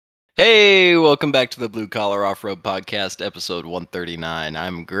Hey, welcome back to the Blue Collar Off-Road Podcast, episode 139.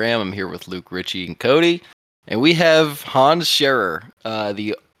 I'm Graham. I'm here with Luke, Richie, and Cody. And we have Hans Scherer,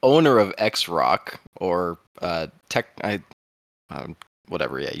 the owner of XRock, or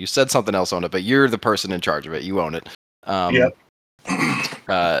whatever. Yeah, you said something else on it, but you're the person in charge of it. You own it. Yep.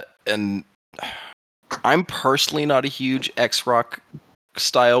 And I'm personally not a huge XRock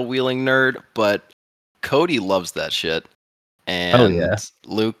style wheeling nerd, but Cody loves that shit. And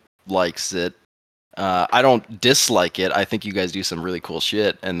Luke likes it. I don't dislike it. I think you guys do some really cool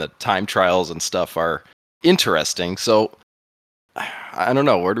shit, and the time trials and stuff are interesting. So, I don't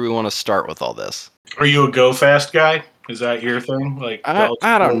know. Where do we want to start with all this? Are you a go fast guy? Is that your thing? Like,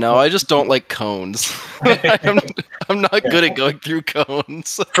 I don't know. I just don't like cones. I'm not good at going through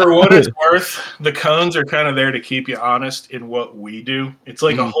cones. For what it's worth, the cones are kind of there to keep you honest in what we do. It's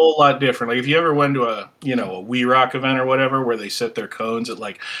like a whole lot different. Like if you ever went to a XRock event or whatever where they set their cones at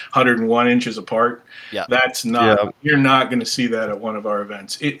like 101 inches apart, that's not. You're not going to see that at one of our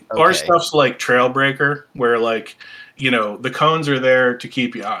events. Our stuff's like Trailbreaker, where like the cones are there to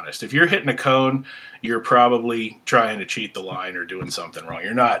keep you honest. If you're hitting a cone, you're probably trying to cheat the line or doing something wrong.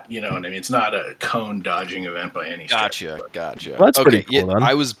 You're not, you know what I mean? It's not a cone dodging event by any stretch. Gotcha. Well, that's pretty cool, then.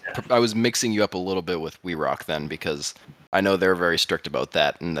 I was mixing you up a little bit with XRock then, because I know they're very strict about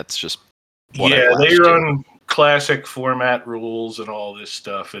that, and that's just what they run classic format rules and all this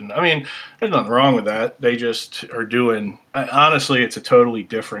stuff. And I mean, there's nothing wrong with that. They just are doing, honestly, it's a totally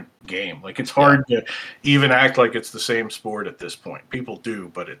different game. Like it's hard to even act like it's the same sport at this point. People do,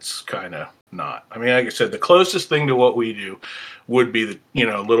 but it's kind of not. I mean, like I said, the closest thing to what we do would be the,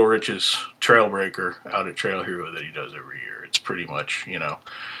 Little Rich's Trailbreaker out at Trail Hero that he does every year. It's pretty much,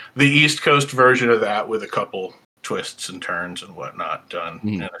 the East Coast version of that with a couple twists and turns and whatnot done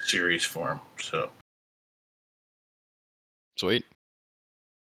in a series form. So. Sweet.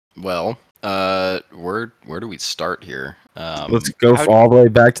 Well, where do we start here? Let's go all the way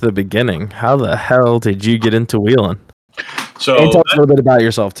back to the beginning. How the hell did you get into wheeling? So, and tell us a little bit about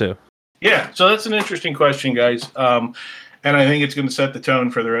yourself too. Yeah, so that's an interesting question, guys. And I think it's going to set the tone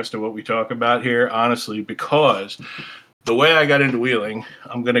for the rest of what we talk about here, honestly, because the way I got into wheeling,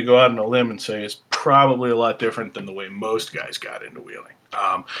 I'm going to go out on a limb and say is probably a lot different than the way most guys got into wheeling.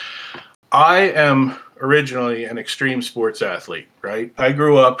 I am originally an extreme sports athlete, right? I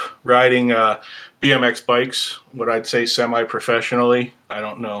grew up riding BMX bikes, what I'd say semi-professionally. I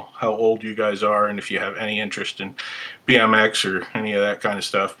don't know how old you guys are and if you have any interest in BMX or any of that kind of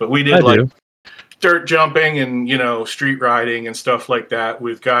stuff. But we did dirt jumping and, street riding and stuff like that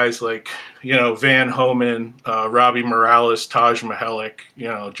with guys like, Van Homan, Robbie Morales, Taj Mahalik,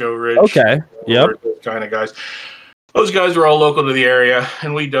 Joe Ridge. Okay. Yep. Those kind of guys. Those guys were all local to the area,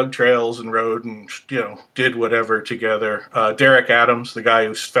 and we dug trails and rode and, did whatever together. Derek Adams, the guy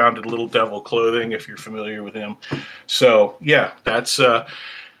who founded Little Devil Clothing, if you're familiar with him. So, yeah, that's how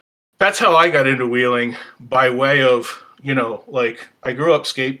I got into wheeling by way of, I grew up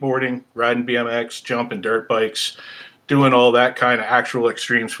skateboarding, riding BMX, jumping dirt bikes, doing all that kind of actual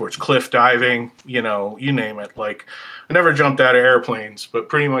extreme sports, cliff diving, you name it. Like, I never jumped out of airplanes, but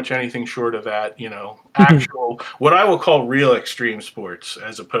pretty much anything short of that, actual, what I will call real extreme sports,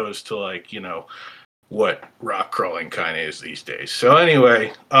 as opposed to what rock crawling kind of is these days. So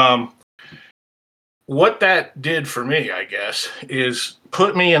anyway, what that did for me, I guess, is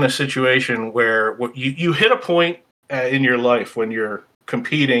put me in a situation where you hit a point in your life when you're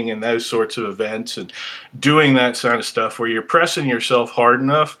competing in those sorts of events and doing that kind of stuff where you're pressing yourself hard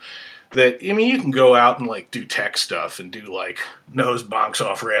enough that, you can go out and do tech stuff and do nose bonks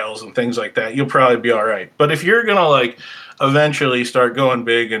off rails and things like that. You'll probably be all right. But if you're going to eventually start going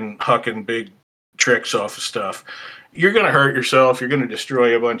big and hucking big tricks off of stuff, you're going to hurt yourself. You're going to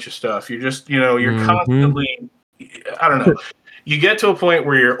destroy a bunch of stuff. You're just, you're constantly, I don't know. You get to a point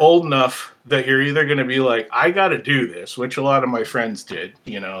where you're old enough that you're either going to be I got to do this, which a lot of my friends did.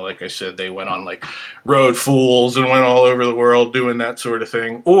 Like I said, they went on Road Fools and went all over the world doing that sort of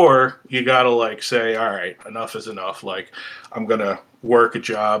thing. Or you got to say, all right, enough is enough. I'm going to work a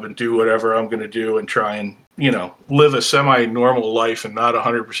job and do whatever I'm going to do and try and, live a semi-normal life and not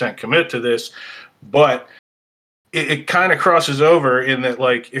 100% commit to this. But it kind of crosses over in that,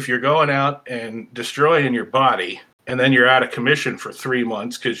 if you're going out and destroying your body, and then you're out of commission for 3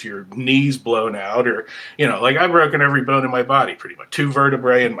 months because your knee's blown out, or, I've broken every bone in my body pretty much. 2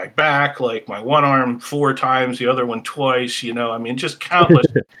 vertebrae in my back, my one arm 4 times, the other one twice, just countless,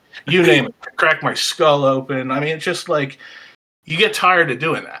 you name it. Cracked my skull open. It's just you get tired of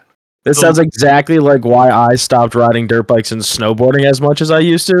doing that. This sounds exactly like why I stopped riding dirt bikes and snowboarding as much as I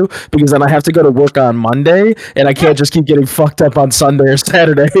used to, because then I have to go to work on Monday, and I can't just keep getting fucked up on Sunday or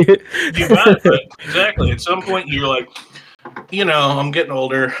Saturday. You got it, right? Exactly. At some point, you're like, I'm getting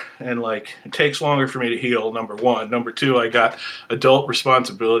older, and like it takes longer for me to heal. Number one. Number two, I got adult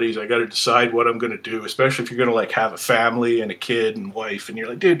responsibilities. I got to decide what I'm going to do, especially if you're going to like have a family and a kid and wife, and you're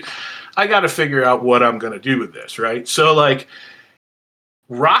like, dude, I got to figure out what I'm going to do with this, right? So like,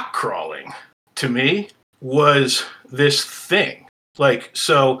 rock crawling to me was this thing. Like,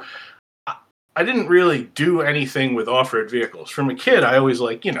 so I didn't really do anything with off-road vehicles. From a kid, I always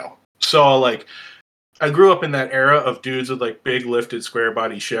like, saw like, I grew up in that era of dudes with like big lifted square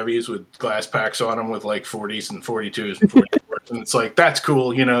body Chevys with glass packs on them with like 40s and 42s and 44s. And it's like, that's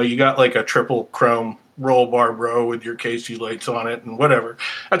cool. You got like a triple chrome roll bar bro with your KC lights on it and whatever.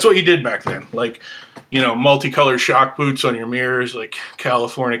 That's what you did back then. Like, multicolored shock boots on your mirrors, like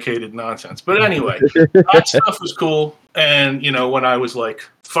Californicated nonsense. But anyway, that stuff was cool. And, when I was like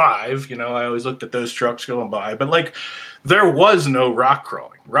 5, I always looked at those trucks going by. But like, there was no rock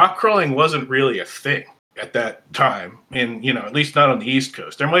crawling. Rock crawling wasn't really a thing at that time. And, at least not on the East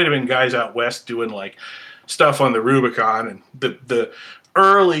Coast. There might have been guys out West doing like stuff on the Rubicon and the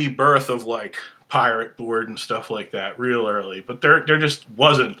early birth of like pirate board and stuff like that, real early. But there just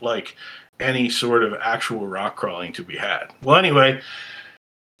wasn't like any sort of actual rock crawling to be had. Well, anyway,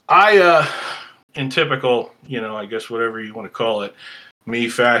 I, in typical, I guess whatever you want to call it, me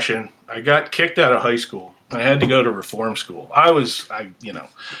fashion, I got kicked out of high school. I had to go to reform school. I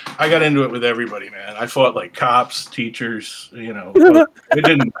got into it with everybody, man. I fought like cops, teachers, it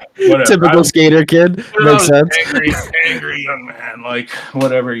didn't, whatever. Typical skater kid. Makes sense. Angry young man, like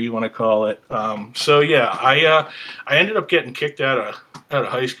whatever you want to call it. So yeah, I ended up getting kicked out of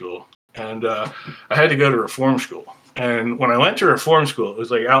high school, and I had to go to reform school. And when I went to reform school, it was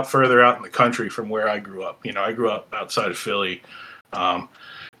like further out in the country from where I grew up. I grew up outside of Philly,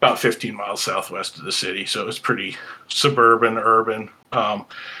 about 15 miles southwest of the city. So it was pretty suburban, urban.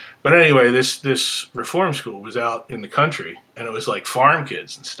 But anyway, this reform school was out in the country, and it was like farm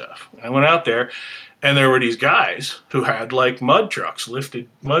kids and stuff. And I went out there, and there were these guys who had like lifted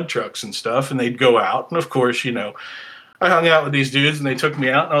mud trucks and stuff, and they'd go out. And of course, I hung out with these dudes, and they took me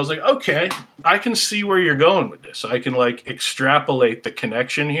out, and I was like, okay, I can see where you're going with this. I can like extrapolate the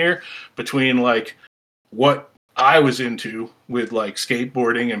connection here between like what I was into with like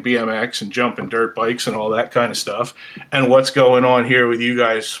skateboarding and BMX and jumping dirt bikes and all that kind of stuff, and what's going on here with you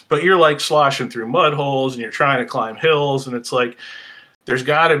guys. But you're like sloshing through mud holes, and you're trying to climb hills, and it's like, there's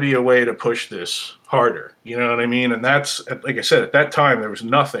got to be a way to push this harder. You know what I mean? And that's, like I said, at that time, there was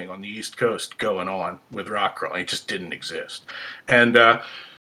nothing on the East Coast going on with rock crawling. It just didn't exist. And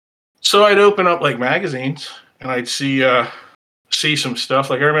so I'd open up like magazines, and I'd see some stuff.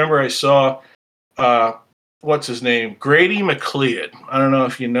 Like I remember I saw, what's his name? Grady McLeod. I don't know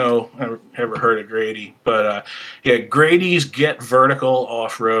if you know, I've ever heard of Grady, but he had Grady's Get Vertical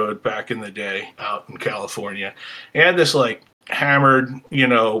Off-Road back in the day out in California. He had this like hammered,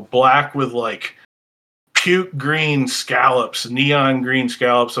 black with like puke green scallops, neon green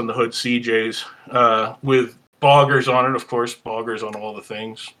scallops on the hood CJs, with boggers on it, of course, boggers on all the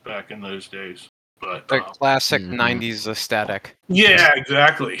things back in those days. But the classic 90s aesthetic. Yeah,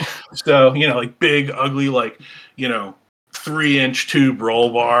 exactly. So, like big, ugly, like, 3-inch tube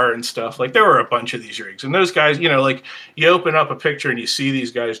roll bar and stuff. Like there were a bunch of these rigs. And those guys, like you open up a picture and you see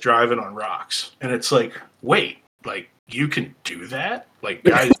these guys driving on rocks. And it's like, wait, like you can do that? Like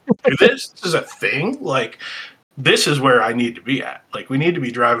guys do this? This is a thing? Like this is where I need to be at. Like we need to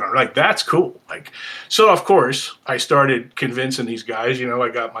be driving on, like that's cool. Like, so of course I started convincing these guys, I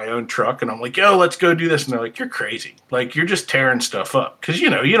got my own truck and I'm like, yo, let's go do this. And they're like, you're crazy. Like you're just tearing stuff up. Cause you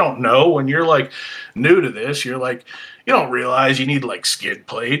don't know when you're like new to this, you're like, you don't realize you need like skid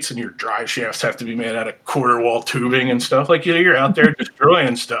plates and your drive shafts have to be made out of quarter wall tubing and stuff. Like, you're out there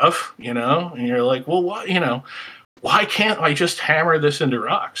destroying stuff, and you're like, well, what, why can't I just hammer this into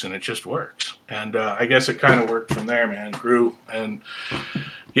rocks? And it just works. And I guess it kind of worked from there, man. Grew. And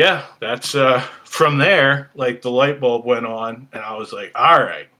yeah, that's from there, like the light bulb went on and I was like, all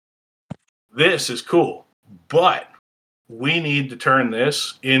right, this is cool, but we need to turn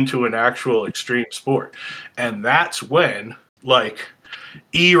this into an actual extreme sport. And that's when like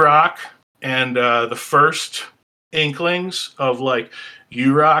XRock and the first inklings of like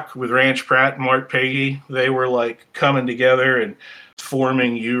XRock with Ranch Pratt and Mark Peggy, they were like coming together and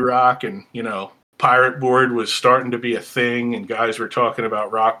forming XRock, and pirate board was starting to be a thing and guys were talking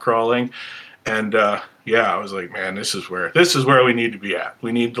about rock crawling. And I was like, man, this is where we need to be at.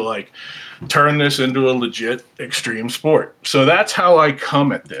 We need to like turn this into a legit extreme sport. So that's how I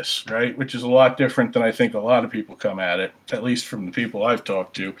come at this, right? Which is a lot different than I think a lot of people come at it, at least from the people I've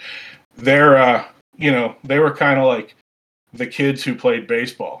talked to. They're, they were kind of like the kids who played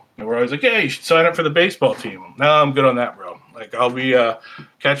baseball. They were always like, hey, you should sign up for the baseball team. No, I'm good on that, bro. Like, I'll be,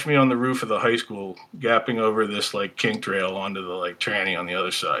 catch me on the roof of the high school, gapping over this, like, kink trail onto the, like, tranny on the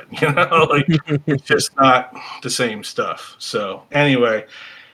other side. Like, it's just not the same stuff. So, anyway,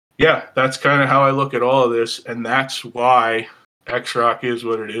 yeah, that's kind of how I look at all of this. And that's why XRock is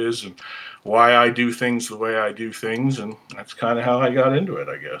what it is and why I do things the way I do things. And that's kind of how I got into it,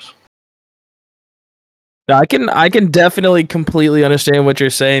 I guess. I can definitely completely understand what you're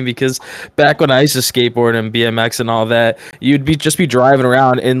saying, because back when I used to skateboard and BMX and all that, you'd be driving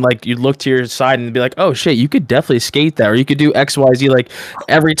around and like you'd look to your side and be like, oh shit, you could definitely skate that, or you could do XYZ. Like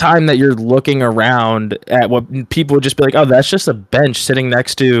every time that you're looking around at what people would just be like, oh, that's just a bench sitting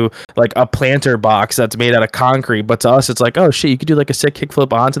next to like a planter box that's made out of concrete. But to us, it's like, oh shit, you could do like a sick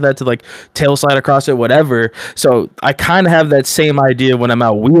kickflip onto that to like tail slide across it, whatever. So I kind of have that same idea when I'm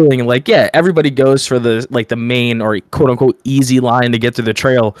out wheeling. Like, yeah, everybody goes for the like the main or quote unquote easy line to get through the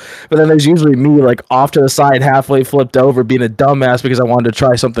trail, but then there's usually me like off to the side, halfway flipped over, being a dumbass because I wanted to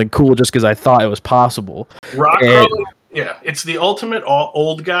try something cool just because I thought it was possible. Rock crawling, yeah, it's the ultimate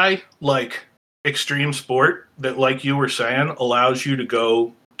old guy like extreme sport that, like you were saying, allows you to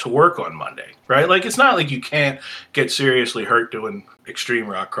go to work on Monday, right? Like, it's not like you can't get seriously hurt doing extreme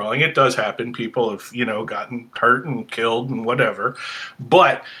rock crawling. It does happen. People have, gotten hurt and killed and whatever.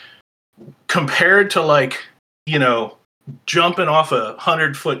 But compared to like, jumping off a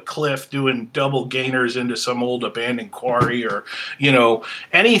 100-foot cliff, doing double gainers into some old abandoned quarry, or,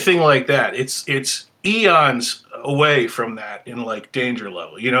 anything like that, it's eons away from that in like danger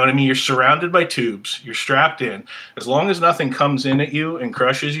level. You know what I mean? You're surrounded by tubes, you're strapped in. As long as nothing comes in at you and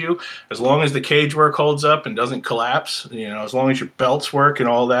crushes you, as long as the cage work holds up and doesn't collapse, as long as your belts work and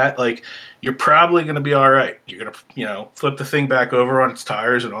all that, like, you're probably going to be all right. You're going to, flip the thing back over on its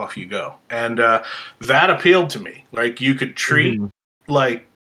tires and off you go. And that appealed to me. Like, you could treat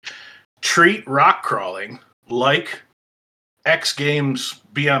rock crawling like X Games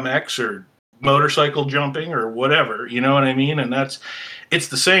BMX or motorcycle jumping or whatever, you know what I mean? And it's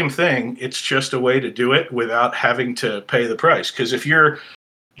the same thing. It's just a way to do it without having to pay the price. Because if you're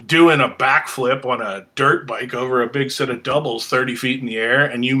doing a backflip on a dirt bike over a big set of doubles 30 feet in the air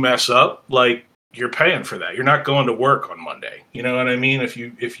and you mess up, like, you're paying for that. You're not going to work on Monday. You know what I mean? If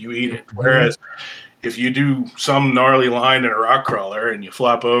you eat it. Whereas if you do some gnarly line in a rock crawler and you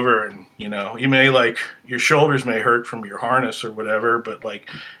flop over and, you may, like, your shoulders may hurt from your harness or whatever, but, like,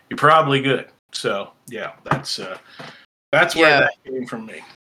 you're probably good. So, yeah, that's where that came from me.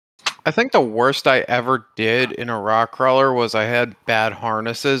 I think the worst I ever did in a rock crawler was I had bad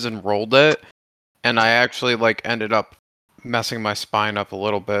harnesses and rolled it, and I actually, like, ended up messing my spine up a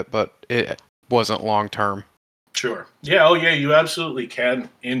little bit, but it wasn't long term. Sure. Yeah. Oh, yeah. You absolutely can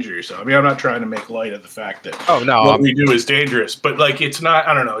injure yourself. I mean, I'm not trying to make light of the fact that what we do is dangerous, but, like, it's not.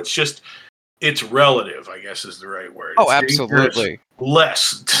 I don't know. It's just, it's relative, I guess, is the right word. Oh, absolutely.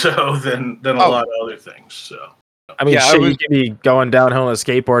 Less so than a lot of other things. So. I mean, you could be going downhill on a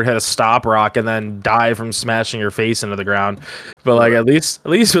skateboard, hit a stop rock, and then die from smashing your face into the ground. But like, at least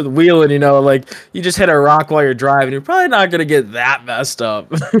with wheeling, like, you just hit a rock while you're driving, you're probably not gonna get that messed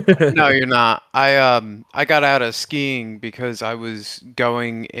up. No, you're not. I got out of skiing because I was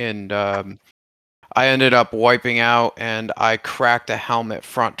going and I ended up wiping out and I cracked a helmet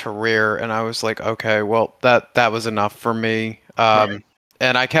front to rear, and I was like, okay, well, that was enough for me. Right.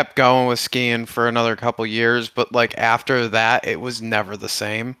 And I kept going with skiing for another couple years, but, like, after that, it was never the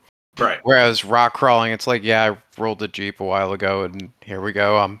same. Right. Whereas rock crawling, it's like, yeah, I rolled a Jeep a while ago, and here we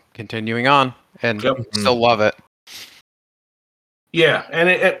go. I'm continuing on, and still love it. Yeah,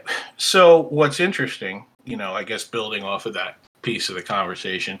 and so what's interesting, I guess building off of that piece of the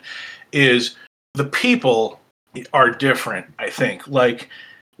conversation, is the people are different, I think. Like,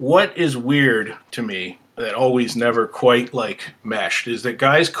 what is weird to me that always never quite, like, meshed is that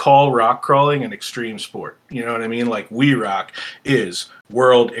guys call rock crawling an extreme sport. You know what I mean? Like, WeRock is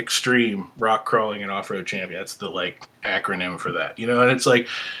World Extreme Rock Crawling and Off-Road Champion. That's the, like, acronym for that. And it's like,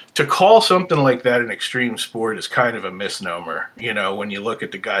 to call something like that an extreme sport is kind of a misnomer, when you look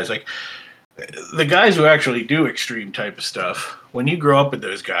at the guys. Like, the guys who actually do extreme type of stuff, when you grow up with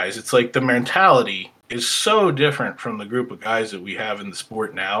those guys, it's like the mentality is so different from the group of guys that we have in the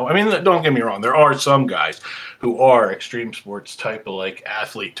sport now. I mean, don't get me wrong. There are some guys who are extreme sports type of, like,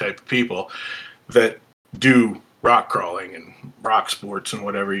 athlete type of people that do rock crawling and rock sports and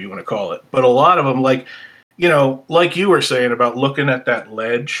whatever you want to call it. But a lot of them, like, you know, like you were saying about looking at that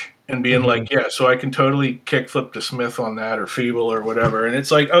ledge and being like, yeah, so I can totally kickflip the Smith on that or feeble or whatever. And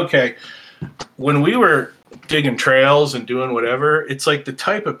it's like, okay, when we were digging trails and doing whatever, it's like the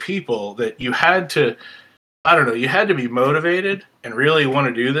type of people that you had to, I don't know, you had to be motivated and really want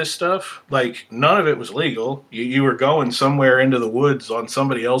to do this stuff. Like, none of it was legal. You were going somewhere into the woods on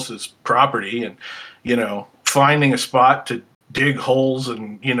somebody else's property and, you know, finding a spot to dig holes,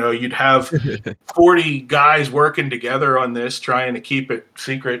 and, you know, you'd have 40 guys working together on this, trying to keep it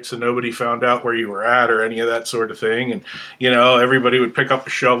secret so nobody found out where you were at or any of that sort of thing. And, you know, everybody would pick up a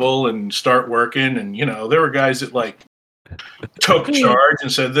shovel and start working. And, you know, there were guys that, like, took charge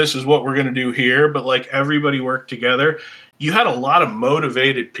and said, this is what we're going to do here. But, like, everybody worked together. You had a lot of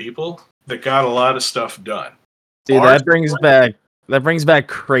motivated people that got a lot of stuff done. Dude, that brings back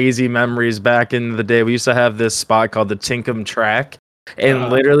crazy memories. Back in the day, we used to have this spot called the Tinkham Track. And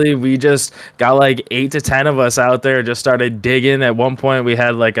literally, we just got like 8 to 10 of us out there, just started digging. At one point, we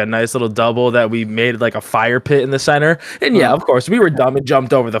had like a nice little double that we made like a fire pit in the center. And yeah, of course, we were dumb and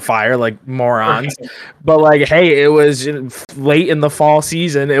jumped over the fire like morons. But like, hey, it was late in the fall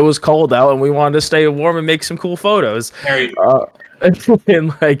season. It was cold out, and we wanted to stay warm and make some cool photos. There you go.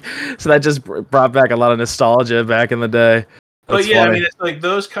 And like, so that just brought back a lot of nostalgia back in the day. But yeah, funny. I mean, it's like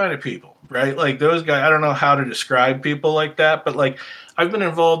those kind of people, right? Like those guys, I don't know how to describe people like that, but like I've been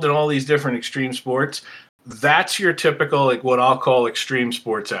involved in all these different extreme sports. That's your typical, like what I'll call extreme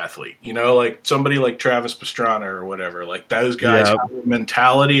sports athlete, you know, like somebody like Travis Pastrana or whatever. Like those guys have a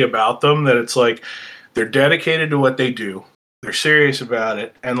mentality about them that it's like they're dedicated to what they do. They're serious about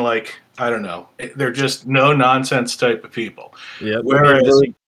it. And like, I don't know, they're just no nonsense type of people. Yeah. Whereas,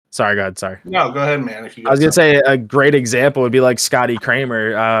 sorry, go ahead. Sorry. No, go ahead, man. If you I was gonna say a great example would be like Scotty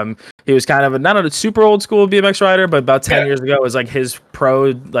Kramer. He was kind of not a super old school BMX rider, but about 10 years ago, it was like his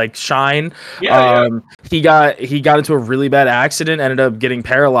pro like shine. He got into a really bad accident, ended up getting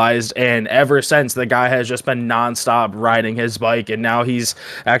paralyzed, and ever since the guy has just been nonstop riding his bike, and now he's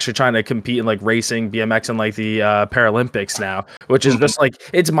actually trying to compete in like racing BMX in like the Paralympics now, which is just like,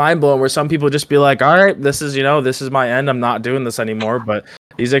 it's mind blowing. Where some people just be like, all right, this is my end. I'm not doing this anymore. But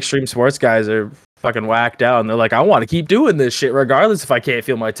these extreme sports guys are fucking whacked out, and they're like, I want to keep doing this shit regardless if I can't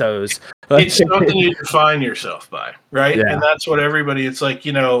feel my toes. It's something you define yourself by, right? Yeah. And that's what everybody, it's like,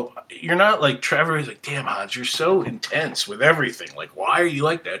 you know, you're not like Trevor. He's like, damn, Hans, you're so intense with everything. Like, why are you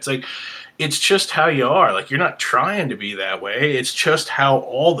like that? It's like, it's just how you are. Like, you're not trying to be that way. It's just how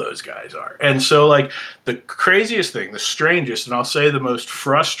all those guys are. And so, like, the craziest thing, the strangest, and I'll say the most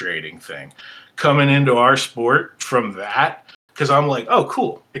frustrating thing coming into our sport from that, because I'm like, oh,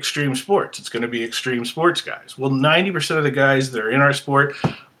 cool, extreme sports. It's going to be extreme sports guys. Well, 90% of the guys that are in our sport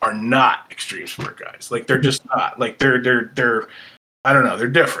are not extreme sport guys. Like, they're just not. Like, they're I don't know, they're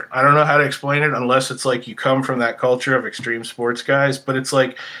different. I don't know how to explain it unless it's like you come from that culture of extreme sports guys. But it's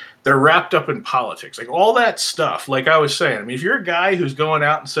like they're wrapped up in politics, like all that stuff. Like I was saying, I mean, if you're a guy who's going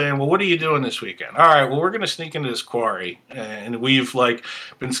out and saying, well, what are you doing this weekend? All right, well, we're going to sneak into this quarry, and we've like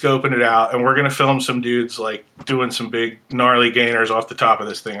been scoping it out, and we're going to film some dudes like doing some big gnarly gainers off the top of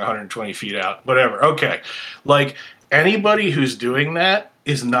this thing 120 feet out, whatever. Okay. Like, anybody who's doing that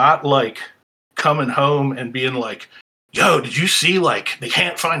is not like coming home and being like, yo, did you see, like, they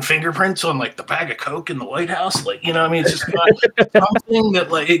can't find fingerprints on, like, the bag of Coke in the White House? Like, you know what I mean? It's just not something that,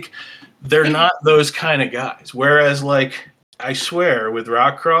 like, they're not those kind of guys. Whereas, like, I swear, with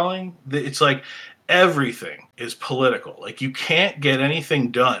rock crawling, it's like everything is political. Like, you can't get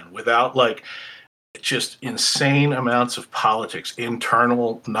anything done without, like, just insane amounts of politics,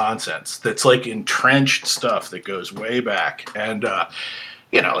 internal nonsense that's, like, entrenched stuff that goes way back. And,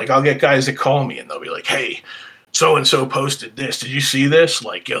 you know, like, I'll get guys that call me, and they'll be like, hey, so-and-so posted this. Did you see this?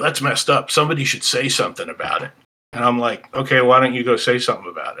 Like, yo, that's messed up. Somebody should say something about it. And I'm like, okay, why don't you go say something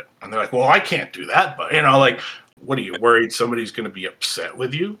about it? And they're like, well, I can't do that. But, you know, like, what are you worried somebody's going to be upset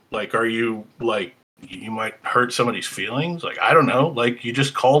with you? Like, are you, like, you might hurt somebody's feelings? Like, I don't know. Like, you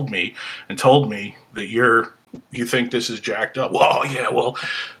just called me and told me that you think this is jacked up. Well, yeah, well,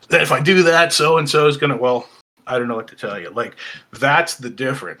 then if I do that, so-and-so is going to, well, I don't know what to tell you. Like, that's the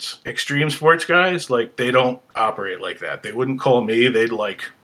difference. Extreme sports guys, like, they don't operate like that. They wouldn't call me. They'd, like,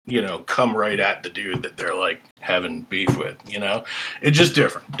 you know, come right at the dude that they're, like, having beef with, you know? It's just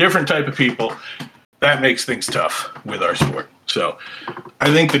different. Different type of people. That makes things tough with our sport. So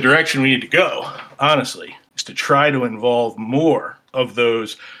I think the direction we need to go, honestly, is to try to involve more of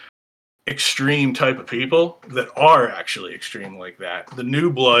those extreme type of people that are actually extreme like that. The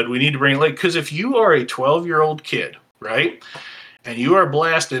new blood, we need to bring, like, because if you are a 12-year-old kid, right, and you are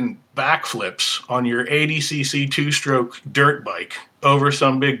blasting backflips on your 80cc two-stroke dirt bike over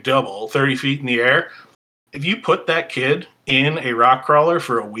some big double 30 feet in the air, if you put that kid in a rock crawler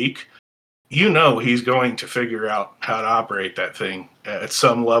for a week, you know he's going to figure out how to operate that thing at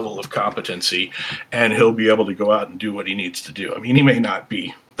some level of competency, and he'll be able to go out and do what he needs to do. I mean, he may not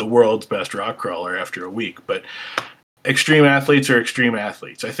be the world's best rock crawler after a week, but extreme athletes are extreme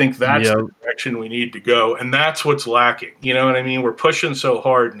athletes. I think that's the direction we need to go, and that's what's lacking. You know what I mean? We're pushing so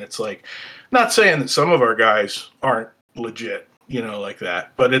hard, and it's like, not saying that some of our guys aren't legit, you know, like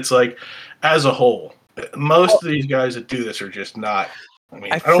that, but it's like, as a whole, most of these guys that do this are just not. I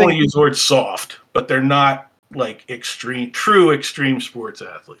mean, I don't want to use the word soft, but they're not like true extreme sports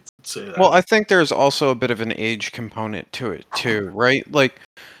athletes. Let's say that. Well, I think there's also a bit of an age component to it too, right? Like,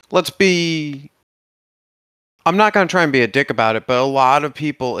 I'm not going to try and be a dick about it, but a lot of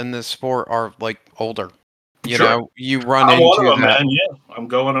people in this sport are like older. You know, you run into one of them, that. man, yeah. I'm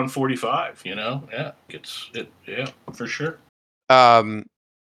going on 45, you know? Yeah, yeah, for sure.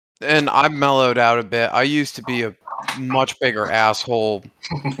 And I've mellowed out a bit. I used to be a much bigger asshole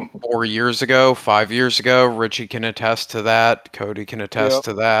 4 years ago, 5 years ago. Richie can attest to that. Cody can attest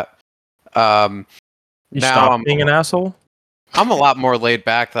to that. You now stopped being an asshole? I'm a lot more laid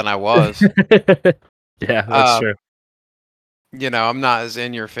back than I was. Yeah, that's true. You know, I'm not as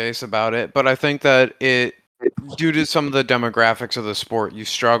in your face about it, but I think that due to some of the demographics of the sport, you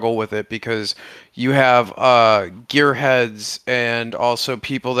struggle with it because you have gearheads and also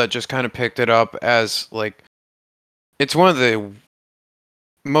people that just kind of picked it up as like it's one of the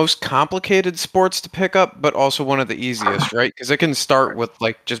most complicated sports to pick up, but also one of the easiest, right? Because it can start with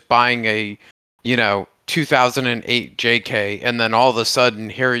like just buying a, 2008 JK, and then all of a sudden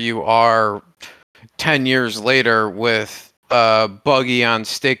here you are 10 years later with buggy on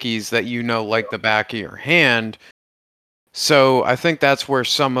stickies that like the back of your hand. So I think that's where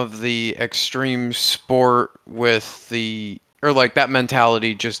some of the extreme sport with that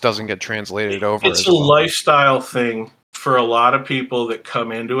mentality just doesn't get translated over. It's a lifestyle thing for a lot of people that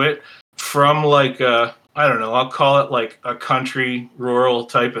come into it from like I don't know, I'll call it like a country rural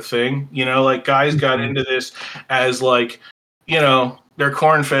type of thing. You know, like guys got into this as like, they're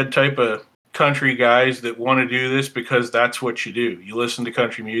corn-fed type of country guys that want to do this because that's what you do. You listen to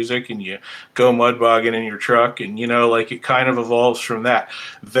country music and you go mud bogging in your truck, and like it kind of evolves from that.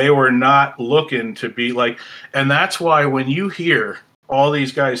 They were not looking to be like, and that's why when you hear all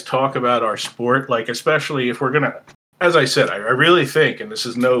these guys talk about our sport, like especially if we're gonna, as I said, I really think, and this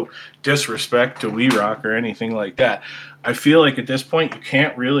is no disrespect to We Rock or anything like that, I feel like at this point you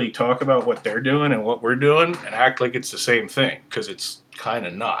can't really talk about what they're doing and what we're doing and act like it's the same thing, because it's kind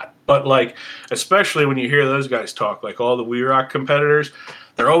of not. But like, especially when you hear those guys talk, like all the We Rock competitors,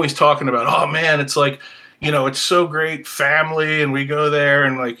 they're always talking about, oh man, it's like, it's so great family, and we go there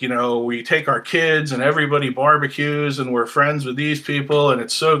and like, we take our kids and everybody barbecues and we're friends with these people and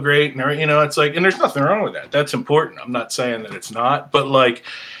it's so great. And it's like, and there's nothing wrong with that. That's important. I'm not saying that it's not, but like,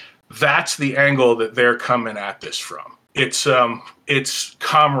 that's the angle that they're coming at this from. It's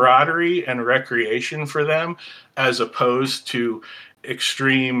camaraderie and recreation for them, as opposed to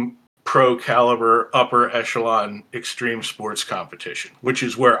extreme pro caliber upper echelon extreme sports competition, which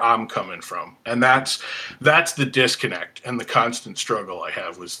is where I'm coming from. And that's the disconnect and the constant struggle I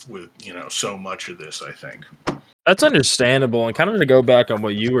have with so much of this, I think. That's understandable. And kind of to go back on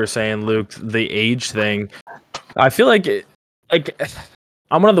what you were saying, Luke, the age thing, I feel like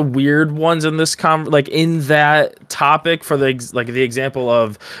I'm one of the weird ones in this in that topic, for the example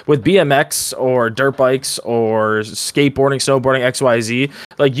of with BMX or dirt bikes or skateboarding, snowboarding, XYZ,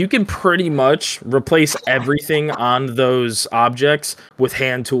 like you can pretty much replace everything on those objects with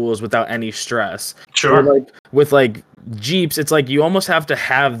hand tools without any stress. Sure. With Jeeps, it's like you almost have to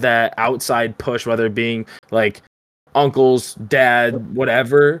have that outside push, whether it being like uncles, dad,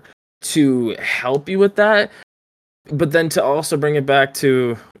 whatever, to help you with that. But then to also bring it back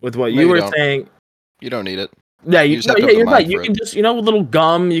to with what you were saying, you don't need it. Yeah, you're right. You can just a little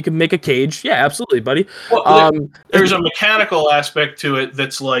gum. You can make a cage. Yeah, absolutely, buddy. Well, there's a mechanical aspect to it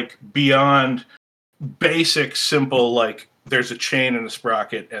that's like beyond basic, simple. Like there's a chain and a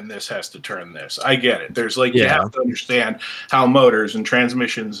sprocket, and this has to turn this. I get it. There's you have to understand how motors and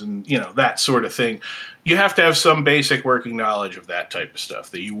transmissions and that sort of thing. You have to have some basic working knowledge of that type of stuff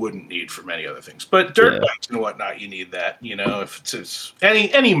that you wouldn't need for many other things. But dirt bikes and whatnot, you need that. If it's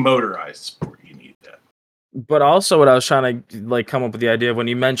any motorized sport, you need that. But also, what I was trying to come up with the idea of when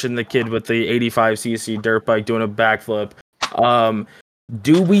you mentioned the kid with the 85cc dirt bike doing a backflip,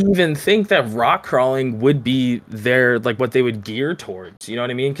 do we even think that rock crawling would be their, like, what they would gear towards? You know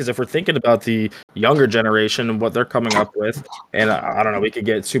what I mean? Because if we're thinking about the younger generation and what they're coming up with, and I don't know, we could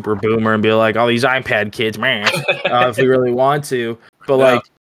get super boomer and be like, "Oh, these iPad kids, man," if we really want to. But No. like,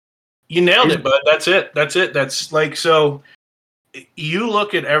 you nailed it, bud. That's it. That's like, so you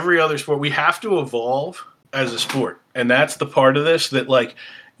look at every other sport. We have to evolve as a sport, and that's the part of this that, like,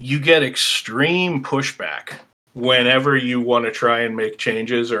 you get extreme pushback whenever you want to try and make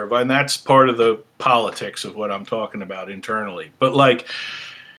changes, and that's part of the politics of what I'm talking about internally. But like,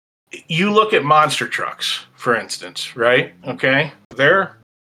 you look at monster trucks, for instance, right? Okay, they're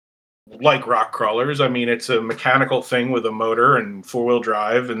like rock crawlers. I mean, it's a mechanical thing with a motor and four-wheel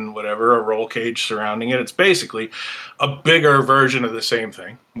drive and whatever, a roll cage surrounding it. It's basically a bigger version of the same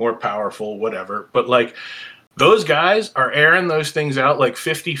thing, more powerful, whatever. But like, those guys are airing those things out like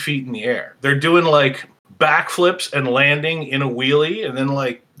 50 feet in the air. They're doing like backflips and landing in a wheelie, and then,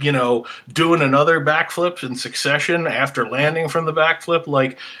 like, you know, doing another backflip in succession after landing from the backflip.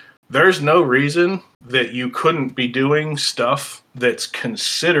 Like, there's no reason that you couldn't be doing stuff that's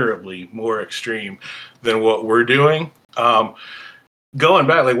considerably more extreme than what we're doing. Going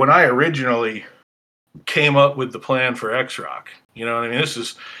back, like, when I originally came up with the plan for XRock, you know what I mean? This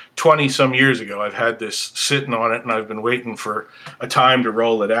is 20 some years ago. I've had this sitting on it, and I've been waiting for a time to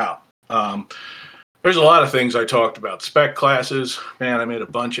roll it out. There's a lot of things I talked about. Spec classes, man, I made a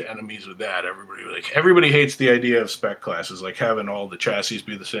bunch of enemies with that. Everybody hates the idea of spec classes, like having all the chassis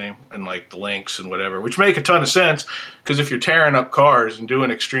be the same and like the links and whatever, which make a ton of sense, because if you're tearing up cars and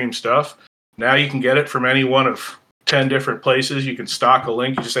doing extreme stuff, now you can get it from any one of 10 different places. You can stock a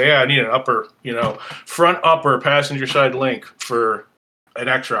link. You just say, yeah, I need an upper, front upper passenger side link for an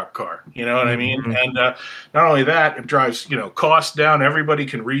XRock car. You know what I mean? And not only that, it drives, costs down. Everybody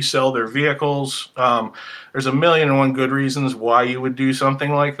can resell their vehicles. There's a million and one good reasons why you would do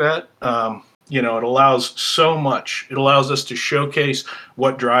something like that. It allows so much. It allows us to showcase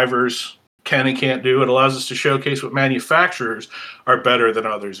what drivers can and can't do. It allows us to showcase what manufacturers are better than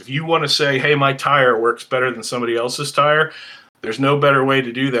others. If you want to say, hey, my tire works better than somebody else's tire, there's no better way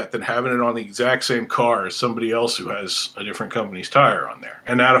to do that than having it on the exact same car as somebody else who has a different company's tire on there.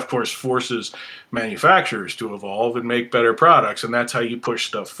 And that, of course, forces manufacturers to evolve and make better products. And that's how you push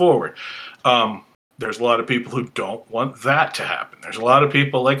stuff forward. There's a lot of people who don't want that to happen. There's a lot of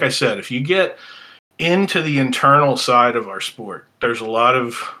people, like I said, if you get into the internal side of our sport, there's a lot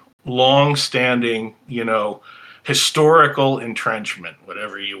of long-standing, historical entrenchment,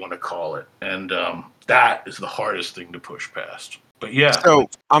 whatever you want to call it. And that is the hardest thing to push past. But yeah. So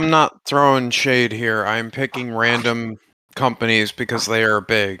I'm not throwing shade here. I'm picking random companies because they are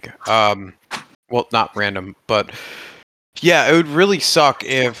big. Well, not random, but yeah, it would really suck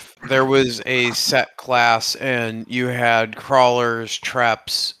if there was a set class and you had crawlers,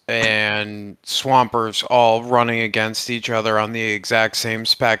 treps, and swampers all running against each other on the exact same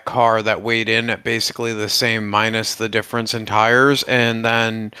spec car that weighed in at basically the same minus the difference in tires, and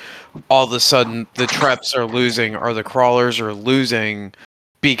then all of a sudden the treps are losing or the crawlers are losing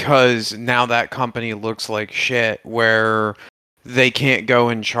because now that company looks like shit, where they can't go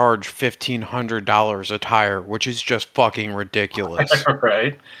and charge $1,500 a tire, which is just fucking ridiculous.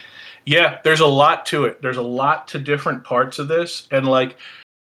 Right. Yeah, there's a lot to it. There's a lot to different parts of this. And like,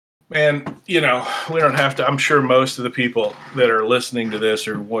 man, we don't have to, I'm sure most of the people that are listening to this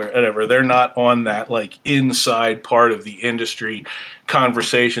or whatever, they're not on that like inside part of the industry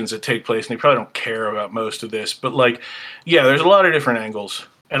conversations that take place, and they probably don't care about most of this. But like, yeah, there's a lot of different angles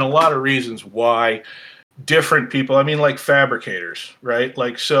and a lot of reasons why different people, I mean, like fabricators, right?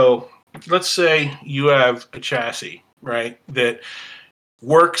 Like, so let's say you have a chassis, right, that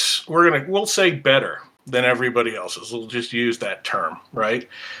works, we'll say better than everybody else's. We'll just use that term, right?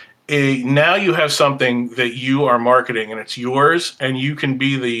 Now you have something that you are marketing and it's yours, and you can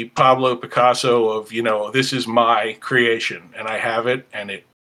be the Pablo Picasso of, this is my creation and I have it, and it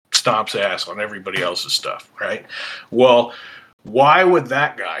stomps ass on everybody else's stuff, right? Well, why would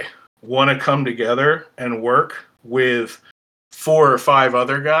that guy want to come together and work with 4 or 5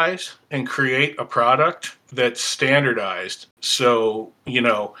 other guys and create a product that's standardized? So,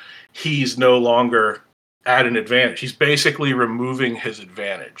 he's no longer at an advantage. He's basically removing his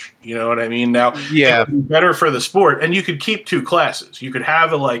advantage. You know what I mean? Now, yeah, it would be better for the sport, and you could keep 2 classes. You could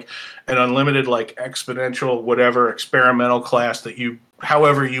have an unlimited, like, exponential, whatever, experimental class that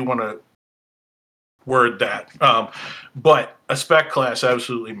however you want to word that. But a spec class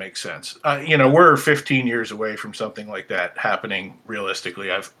absolutely makes sense. We're 15 years away from something like that happening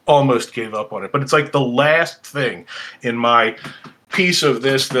realistically. I've almost gave up on it, but it's like the last thing in my piece of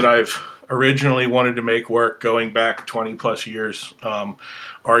this that I've originally wanted to make work going back 20 plus years,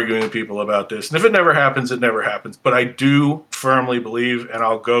 arguing with people about this. And if it never happens, it never happens. But I do firmly believe, and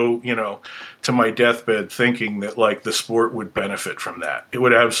I'll go, to my deathbed thinking that like the sport would benefit from that. It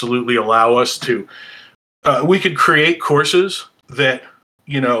would absolutely allow us to, we could create courses that,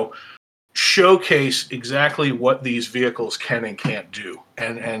 showcase exactly what these vehicles can and can't do.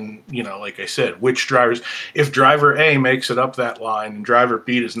 And like I said, which drivers, if driver A makes it up that line and driver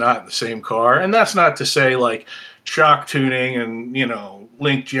B is not in the same car, and that's not to say like shock tuning and,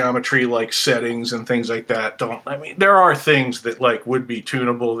 link geometry like settings and things like that. There are things that like would be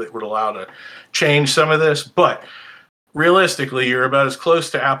tunable that would allow to change some of this, but realistically, you're about as close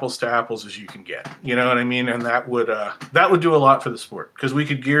to apples as you can get. You know what I mean? And that would do a lot for the sport, because we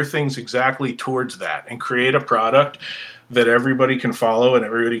could gear things exactly towards that and create a product that everybody can follow and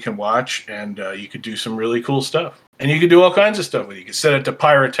everybody can watch. And you could do some really cool stuff. And you could do all kinds of stuff with it. You could set it to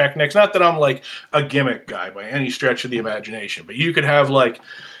pyrotechnics. Not that I'm like a gimmick guy by any stretch of the imagination, but you could have like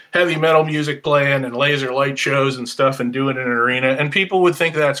heavy metal music playing and laser light shows and stuff and do it in an arena, and people would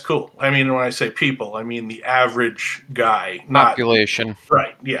think that's cool. I mean, when I say people, I mean the average guy, not population.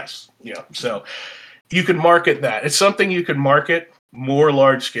 Right. Yes. Yeah. So you could market that. It's something you could market more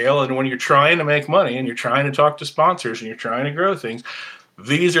large scale. And when you're trying to make money and you're trying to talk to sponsors and you're trying to grow things,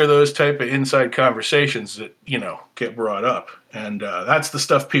 these are those type of inside conversations that, get brought up. And that's the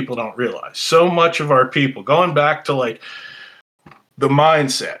stuff people don't realize. So much of our people, going back to like the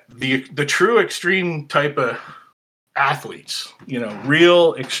mindset, the true extreme type of athletes,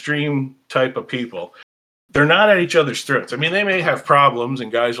 real extreme type of people, they're not at each other's throats. I mean, they may have problems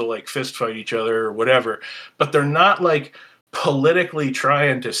and guys will like fist fight each other or whatever, but they're not like politically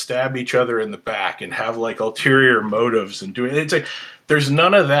trying to stab each other in the back and have like ulterior motives and doing it. It's like there's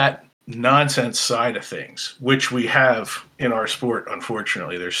none of that nonsense side of things, which we have in our sport.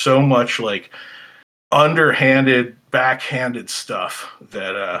 Unfortunately, there's so much like underhanded, backhanded stuff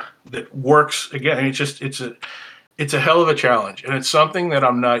that works. Again, it's a hell of a challenge, and it's something that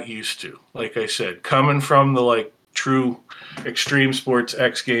I'm not used to. Like I said, coming from the like true extreme sports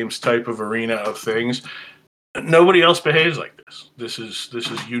X Games type of arena of things, nobody else behaves like this. This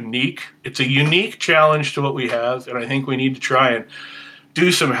is unique. It's a unique challenge to what we have, and I think we need to try and do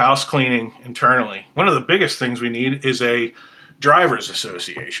some house cleaning internally. One of the biggest things we need is a drivers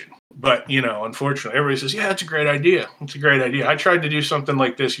association. But, unfortunately, everybody says, yeah, it's a great idea. It's a great idea. I tried to do something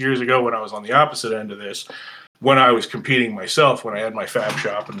like this years ago when I was on the opposite end of this, when I was competing myself, when I had my fab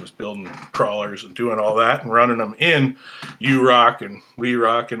shop and was building crawlers and doing all that and running them in XRock and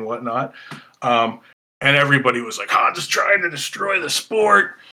WeRock and whatnot. And everybody was like, Hans is trying to destroy the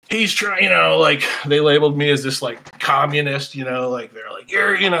sport. He's trying, like they labeled me as this like communist, like they're like,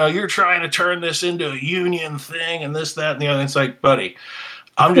 you're trying to turn this into a union thing and this, that, and the other. It's like, buddy,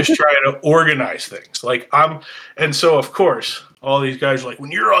 I'm just trying to organize things. And so of course, all these guys are like,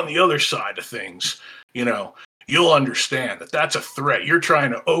 when you're on the other side of things, you'll understand that that's a threat. You're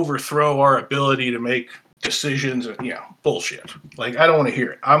trying to overthrow our ability to make decisions and, bullshit. Like, I don't want to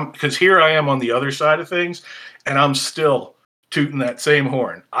hear it. Because here I am on the other side of things and I'm still tooting that same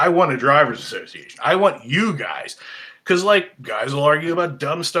horn. I want a drivers association. I want you guys. Because, like, guys will argue about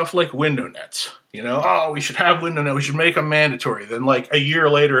dumb stuff like window nets. We should have window nets. We should make them mandatory. Then, like, a year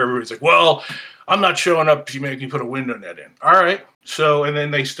later, everybody's like, well, I'm not showing up if you make me put a window net in. All right. So, and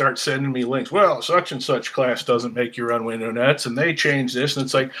then they start sending me links. Well, such and such class doesn't make you run window nets, and they change this. And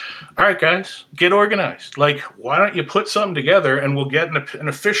it's like, all right, guys, get organized. Like, why don't you put something together and we'll get an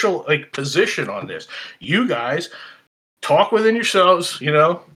official, like, position on this? You guys talk within yourselves,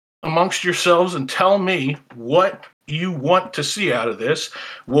 amongst yourselves, and tell me what you want to see out of this.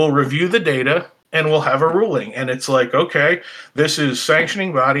 We'll review the data and we'll have a ruling. And it's like, okay, this is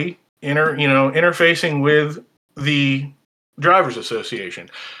sanctioning body interfacing with the drivers association,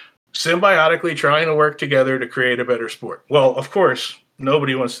 symbiotically trying to work together to create a better sport. Well, of course,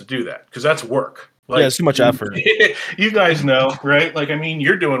 nobody wants to do that because that's work. Like, it's too much effort. You guys know, right? Like, I mean,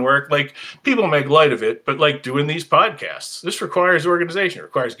 you're doing work. Like, people make light of it, but like doing these podcasts, this requires organization. It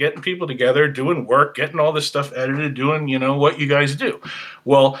requires getting people together, doing work, getting all this stuff edited, doing, what you guys do.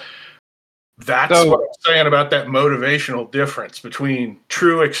 Well, that's what I'm saying about that motivational difference between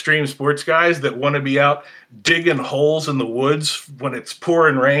true extreme sports guys that want to be out digging holes in the woods when it's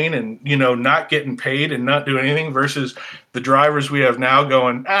pouring rain and, not getting paid and not doing anything versus the drivers we have now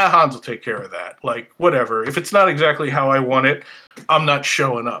going, Hans will take care of that. Like, whatever. If it's not exactly how I want it, I'm not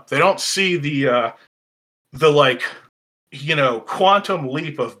showing up. They don't see the quantum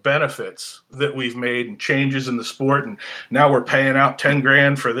leap of benefits that we've made and changes in the sport. And now we're paying out 10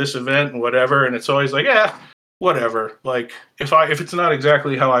 grand for this event and whatever. And it's always like, whatever. Like if it's not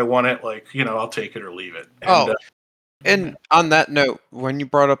exactly how I want it, like, you know, I'll take it or leave it. And on that note, when you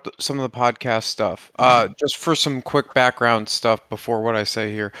brought up some of the podcast stuff, just for some quick background stuff before what I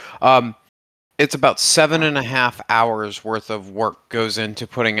say here, it's about 7.5 hours worth of work goes into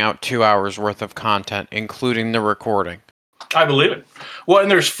putting out 2 hours worth of content, including the recording. I believe it. Well,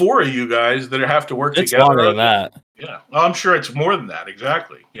 and there's 4 of you guys that have to work It's together. longer than that. Yeah, well, I'm sure it's more than that.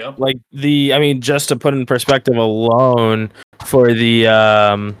 Exactly. Yep. Like just to put in perspective alone for the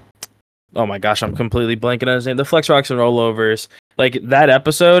oh my gosh, I'm completely blanking on his name. The Flex Rocks and Rollovers. Like that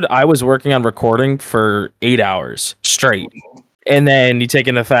episode, I was working on recording for 8 hours straight. And then you take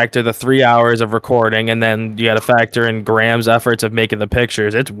into factor the 3 hours of recording, and then you got to factor in Graham's efforts of making the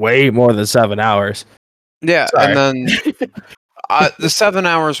pictures. It's way more than 7 hours. Yeah, Sorry. and then the 7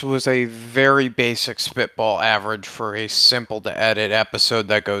 hours was a very basic spitball average for a simple to edit episode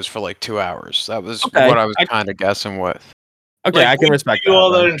that goes for like 2 hours. That was what I was kind of guessing with. Okay, like, I can respect that. We do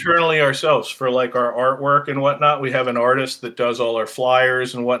all that then. internally ourselves for like our artwork and whatnot. We have an artist that does all our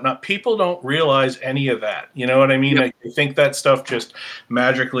flyers and whatnot. People don't realize any of that. You know what I mean? Yep. I think that stuff just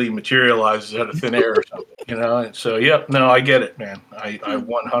magically materializes out of thin air or something. You know? And so, yep. No, I get it, man. I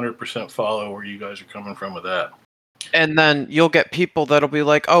 100% follow where you guys are coming from with that. And then you'll get people that'll be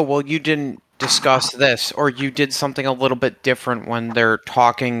like, "Oh, well, you didn't discuss this, or you did something a little bit different when they're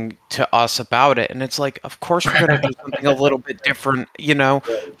talking to us about it." And it's like, of course we're going to do something a little bit different. You know,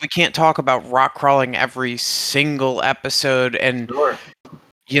 we can't talk about rock crawling every single episode. And, Sure.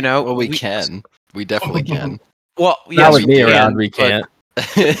 you know, Well, we can. We definitely can. Well, Not yes, with we me can, around, we but- can't.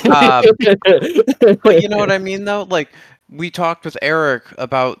 But you know what I mean, though? Like, we talked with Eric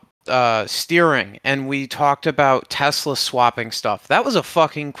about steering, and we talked about Tesla swapping stuff. That was a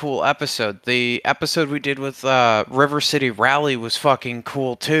fucking cool episode. The episode we did with River City Rally was fucking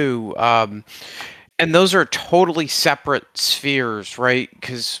cool too. And those are totally separate spheres, right?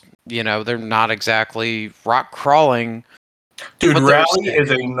 Because, you know, they're not exactly rock crawling. Dude, But rally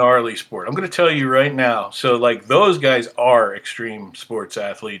is a gnarly sport. I'm going to tell you right now. So, like, those guys are extreme sports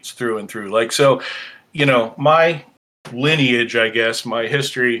athletes through and through. Like, so, you know, my lineage, I guess, my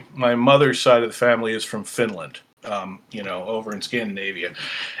history, my mother's side of the family is from Finland, you know, over in Scandinavia.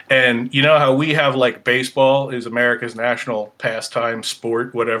 And you know how we have, like, baseball is America's national pastime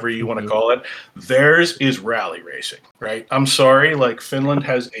sport, whatever you want to call it. Theirs is rally racing, right? I'm sorry, like, Finland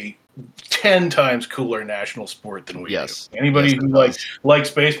has a 10 times cooler national sport than we do. Anybody who likes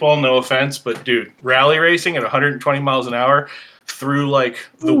baseball, no offense, but dude, rally racing at 120 miles an hour through like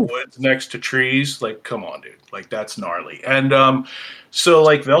the woods next to trees, like, come on, dude, like, that's gnarly. And so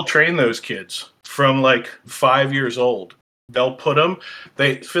like they'll train those kids from like 5 years old. They'll put them.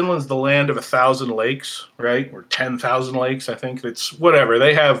 Finland's the land of 1,000 lakes, right? Or 10,000 lakes, I think. It's whatever.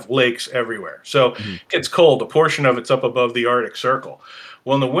 They have lakes everywhere. So it gets cold. A portion of it's up above the Arctic Circle.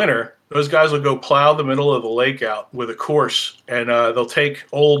 Well, in the winter, those guys will go plow the middle of the lake out with a course, and they'll take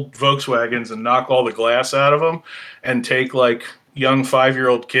old Volkswagens and knock all the glass out of them, and take like young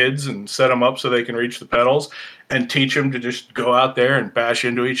 5-year-old kids and set them up so they can reach the pedals, and teach them to just go out there and bash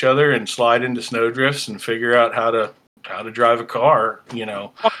into each other and slide into snowdrifts and figure out how to drive a car. You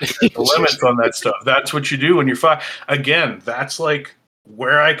know, the limits on that stuff. That's what you do when you're 5. Again, that's like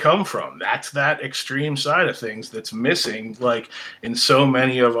where I come from. That's that extreme side of things that's missing, like, in so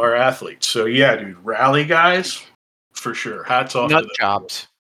many of our athletes. So yeah, dude, rally guys, for sure. Hats off Nut to them. jobs.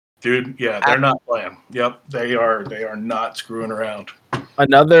 Dude, yeah, they're not playing. Yep, they are not screwing around.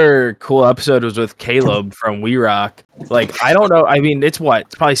 Another cool episode was with Caleb from We Rock. Like, I don't know. I mean, it's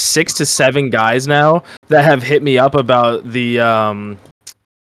probably 6 to 7 guys now that have hit me up about the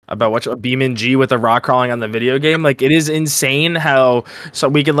about what Beeman G with the rock crawling on the video game. Like, it is insane how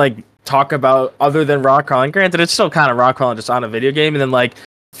we can like talk about other than rock crawling. Granted, it's still kind of rock crawling just on a video game, and then like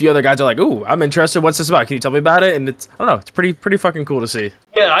a few other guys are like, "Ooh, I'm interested. What's this about? Can you tell me about it?" And it's, I don't know, it's pretty fucking cool to see.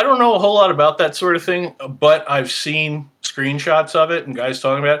 Yeah, I don't know a whole lot about that sort of thing, but I've seen screenshots of it and guys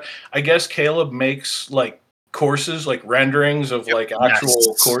talking about it. I guess Caleb makes like courses, like renderings of like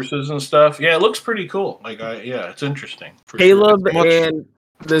actual courses and stuff. Yeah, it looks pretty cool. Like, it's interesting. Caleb and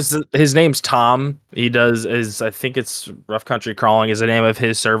his name's Tom. He does I think it's Rough Country Crawling is the name of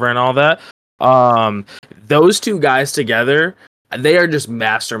his server and all that. Those two guys together, they are just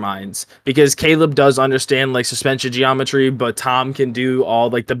masterminds, because Caleb does understand like suspension geometry, but Tom can do all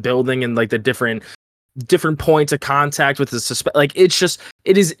like the building and like the different points of contact with the like,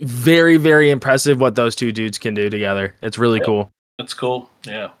 it is very, very impressive what those two dudes can do together. It's really cool. It's cool.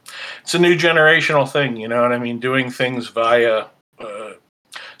 Yeah. It's a new generational thing, you know what I mean? Doing things via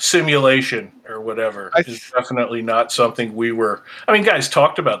simulation or whatever is definitely not something we were. I mean, guys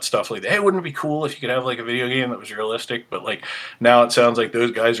talked about stuff like that. Hey, wouldn't it be cool if you could have like a video game that was realistic? But like now it sounds like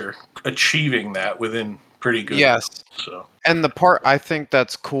those guys are achieving that within pretty good. Yes. So. And the part I think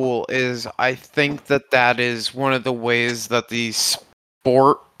that's cool is I think that is one of the ways that the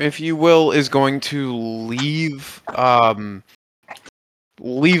sport, if you will, is going to leave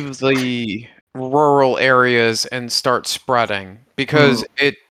the rural areas and start spreading, because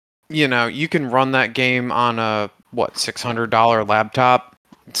you can run that game on a $600 laptop.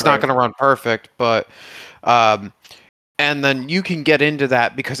 It's not going to run perfect, but and then you can get into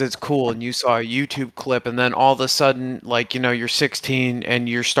that because it's cool and you saw a YouTube clip, and then all of a sudden, you're 16 and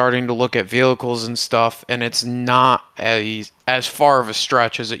you're starting to look at vehicles and stuff, and it's not as far of a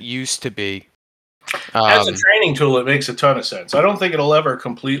stretch as it used to be. As a training tool, it makes a ton of sense. I don't think it'll ever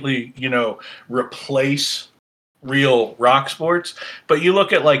completely, replace real rock sports. But you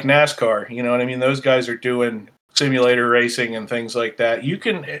look at like NASCAR, you know what I mean? Those guys are doing simulator racing and things like that.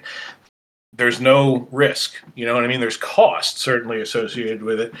 There's no risk, you know what I mean? There's cost certainly associated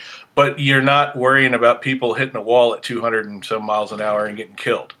with it, but you're not worrying about people hitting a wall at 200 and some miles an hour and getting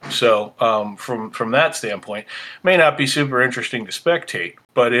killed. So from that standpoint, may not be super interesting to spectate,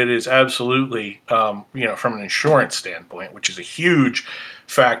 but it is absolutely, from an insurance standpoint, which is a huge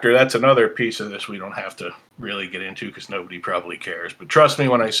factor. That's another piece of this we don't have to really get into because nobody probably cares. But trust me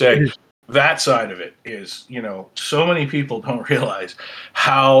when I say that side of it is, so many people don't realize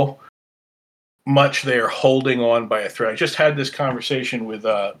how much they are holding on by a thread. I just had this conversation with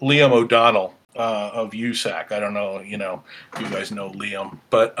Liam O'Donnell of USAC. I don't know, if you guys know Liam,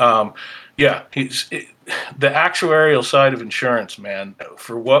 but the actuarial side of insurance, man,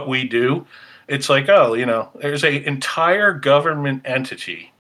 for what we do, it's like, there's an entire government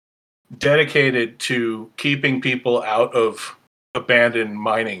entity dedicated to keeping people out of abandoned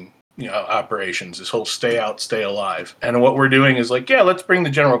mining operations, this whole stay out, stay alive. And what we're doing is like, let's bring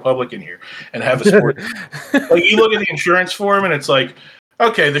the general public in here and have a sport. Like you look at the insurance form and it's like,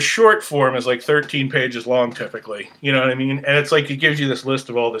 okay, the short form is like 13 pages long typically, you know what I mean? And it's like, it gives you this list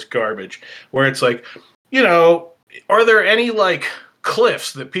of all this garbage where it's like, are there any like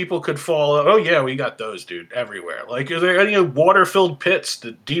cliffs that people could fall? Oh yeah, we got those, dude, everywhere. Like, is there any water-filled pits,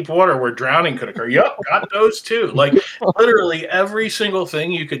 the deep water where drowning could occur? Yep, got those too. Like literally every single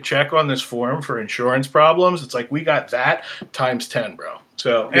thing you could check on this form for insurance problems, it's like we got that times 10, bro.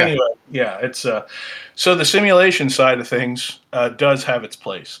 So anyway, it's so the simulation side of things does have its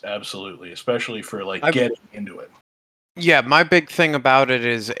place, absolutely, especially for getting into it. Yeah, my big thing about it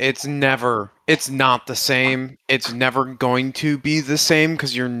is it's not the same. It's never going to be the same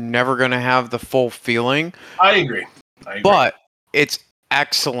because you're never going to have the full feeling. I agree. But it's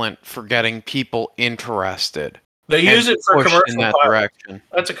excellent for getting people interested. They use it for commercial in that direction.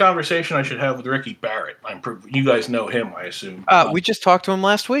 That's a conversation I should have with Ricky Barrett. You guys know him, I assume. We just talked to him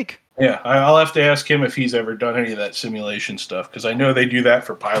last week. Yeah, I'll have to ask him if he's ever done any of that simulation stuff because I know they do that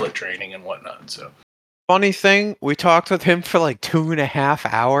for pilot training and whatnot. So. Funny thing, we talked with him for like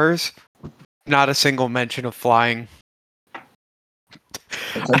 2.5 hours. Not a single mention of flying.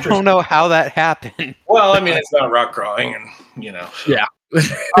 I don't know how that happened. Well, I mean, it's not rock crawling, and Yeah.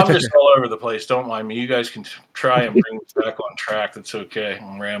 I'm just all over the place. Don't mind me. You guys can try and bring this back on track. That's okay.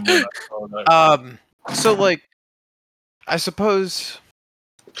 I'm rambling. So, I suppose,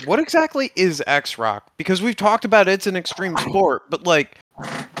 what exactly is XRock? Because we've talked about it's an extreme sport, but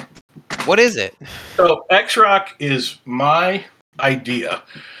what is it? So XRock is my idea,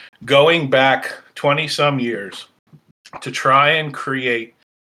 going back 20 some years, to try and create,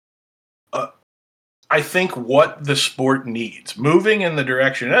 I think, what the sport needs, moving in the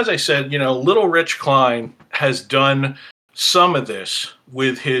direction. As I said, Little Rich Klein has done some of this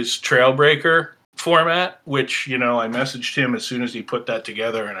with his Trailbreaker format, which, I messaged him as soon as he put that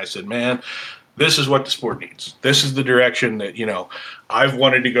together, and I said, man, this is what the sport needs. This is the direction that, I've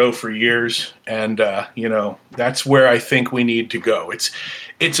wanted to go for years. And, that's where I think we need to go.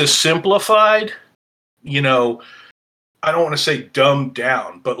 It's a simplified, I don't want to say dumbed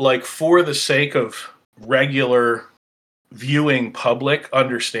down, but for the sake of regular viewing public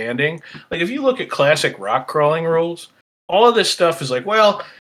understanding, if you look at classic rock crawling rules, all of this stuff is well,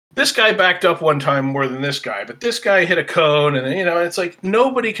 this guy backed up one time more than this guy, but this guy hit a cone, and it's like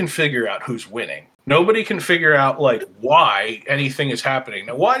nobody can figure out who's winning. Nobody can figure out why anything is happening.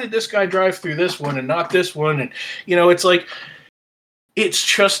 Now, why did this guy drive through this one and not this one? And it's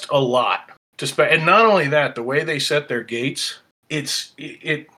just a lot to spend. And not only that, the way they set their gates,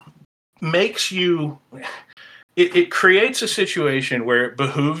 it makes you. It creates a situation where it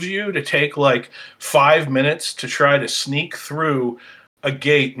behooves you to take 5 minutes to try to sneak through a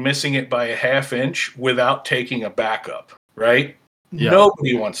gate, missing it by a half inch without taking a backup, right? Yeah.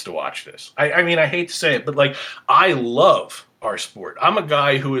 Nobody wants to watch this. I mean, I hate to say it, but like, I love our sport. I'm a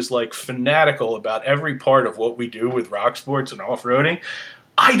guy who is like fanatical about every part of what we do with rock sports and off-roading.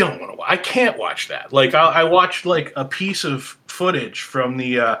 I don't want to. I can't watch that. Like, I watched like a piece of footage from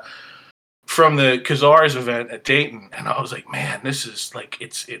the Kazars event at Dayton, and I was like, man, this is like,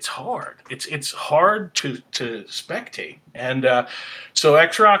 it's hard. It's hard to spectate, and so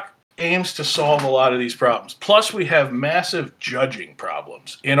XRock aims to solve a lot of these problems. Plus, we have massive judging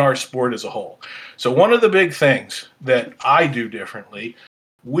problems in our sport as a whole. So one of the big things that I do differently,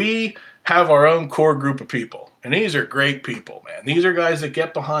 we have our own core group of people. And these are great people, man. These are guys that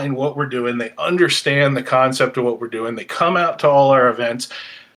get behind what we're doing. They understand the concept of what we're doing. They come out to all our events.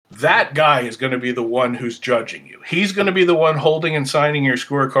 That guy is going to be the one who's judging you. He's going to be the one holding and signing your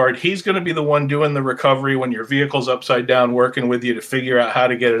scorecard. He's going to be the one doing the recovery when your vehicle's upside down, working with you to figure out how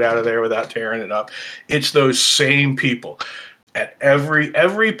to get it out of there without tearing it up. It's those same people. And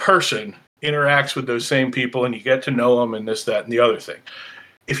every person interacts with those same people, and you get to know them and this, that, and the other thing.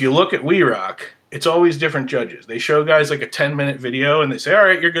 If you look at We Rock, it's always different judges. They show guys like a 10-minute video, and they say, all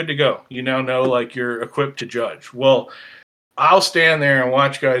right, you're good to go. You now know, like, you're equipped to judge. Well, I'll stand there and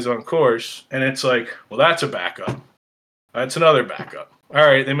watch guys on course, and it's like, well, that's a backup. That's another backup. All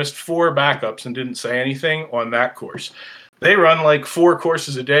right, they missed 4 backups and didn't say anything on that course. They run like 4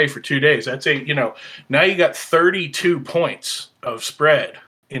 courses a day for 2 days. That's now you got 32 points of spread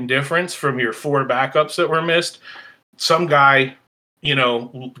in difference from your 4 backups that were missed. Some guy,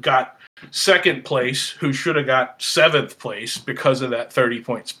 got second place who should have got 7th place because of that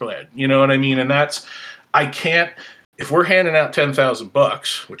 30-point spread. You know what I mean? And if we're handing out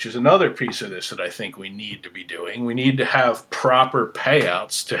 $10,000, which is another piece of this that I think we need to be doing, we need to have proper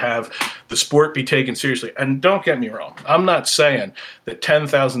payouts to have the sport be taken seriously. And don't get me wrong, I'm not saying that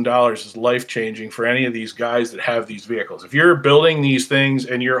 $10,000 is life-changing for any of these guys that have these vehicles. If you're building these things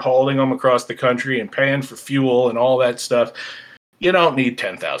and you're hauling them across the country and paying for fuel and all that stuff, you don't need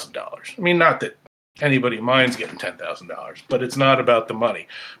 $10,000. I mean, not that anybody minds getting $10,000, but it's not about the money.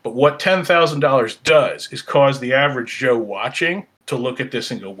 But what $10,000 does is cause the average Joe watching to look at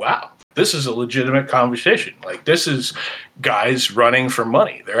this and go, wow, this is a legitimate conversation. Like, this is guys running for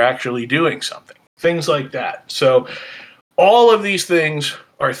money. They're actually doing something. Things like that. So all of these things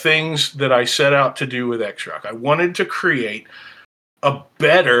are things that I set out to do with XRock. I wanted to create a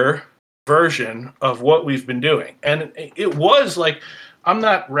better version of what we've been doing. And it was like, I'm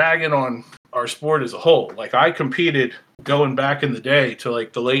not ragging on our sport as a whole. Like, I competed going back in the day to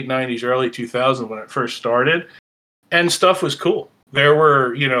like the late 90s, early 2000s when it first started, and stuff was cool. There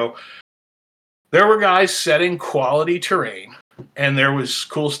were guys setting quality terrain, and there was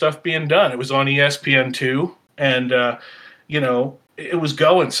cool stuff being done. It was on ESPN2, and it was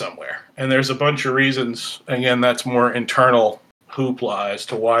going somewhere. And there's a bunch of reasons. Again, that's more internal hoopla as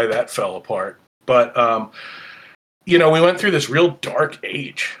to why that fell apart. But we went through this real dark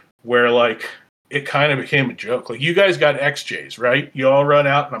age where, like, it kind of became a joke. Like, you guys got XJs, right? You all run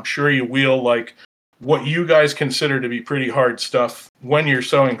out, and I'm sure you wheel, like, what you guys consider to be pretty hard stuff when you're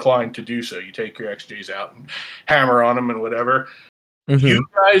so inclined to do so. You take your XJs out and hammer on them and whatever. Mm-hmm. You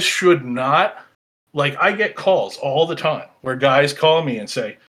guys should not, like, I get calls all the time where guys call me and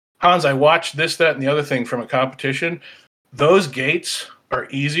say, Hans, I watched this, that, and the other thing from a competition. Those gates are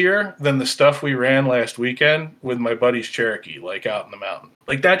easier than the stuff we ran last weekend with my buddy's Cherokee, like, out in the mountain.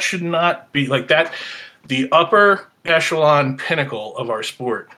 Like, that should not be like that. The upper echelon pinnacle of our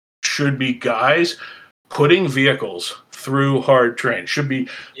sport should be guys putting vehicles through hard terrain. Should be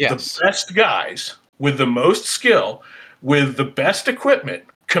the best guys with the most skill, with the best equipment,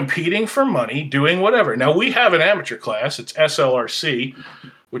 competing for money, doing whatever. Now, we have an amateur class. It's SLRC,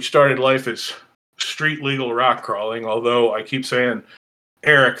 which started life as street legal rock crawling, although I keep saying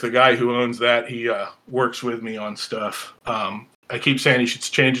Eric, the guy who owns that, he works with me on stuff. I keep saying he should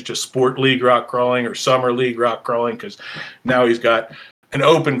change it to Sport League Rock Crawling or Summer League Rock Crawling, because now he's got an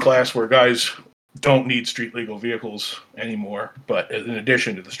open class where guys don't need street legal vehicles anymore, but in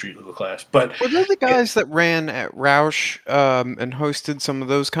addition to the street legal class. But were they the guys that ran at Roush and hosted some of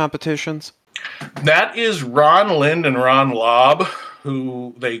those competitions? That is Ron Lind and Ron Lobb,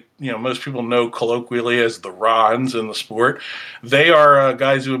 who most people know colloquially as the Rons in the sport. They are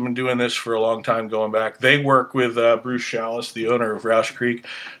guys who have been doing this for a long time going back. They work with Bruce Shallis, the owner of Roush Creek,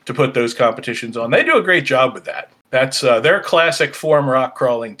 to put those competitions on. They do a great job with that. That's their classic form rock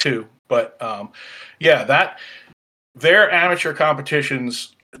crawling too. But their amateur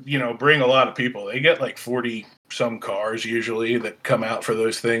competitions, bring a lot of people. They get like 40 some cars usually that come out for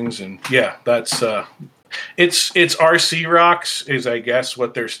those things. And that's It's RC Rocks is, I guess,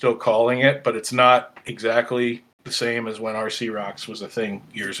 what they're still calling it, but it's not exactly the same as when RC Rocks was a thing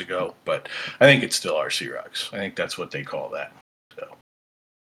years ago. But I think it's still RC Rocks. I think that's what they call that. So.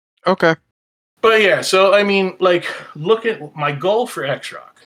 Okay. But yeah, so I mean, like, look at my goal for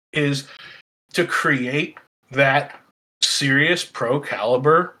XRock is to create that serious pro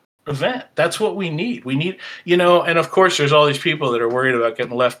caliber event. That's what we need. We need, and of course there's all these people that are worried about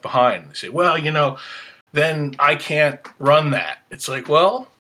getting left behind. They say, well, then I can't run that. It's like, well,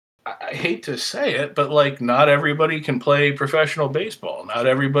 I hate to say it, but like not everybody can play professional baseball. Not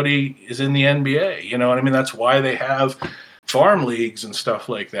everybody is in the NBA. You know what I mean? That's why they have farm leagues and stuff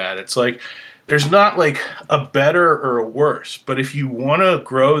like that. It's like, there's not like a better or a worse, but if you want to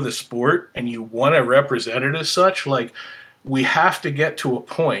grow the sport and you want to represent it as such, like we have to get to a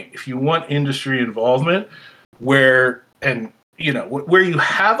point, if you want industry involvement, where you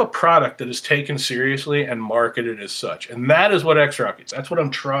have a product that is taken seriously and marketed as such. And that is what XRock is. That's what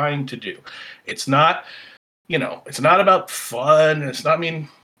I'm trying to do. It's not, it's not about fun. It's not,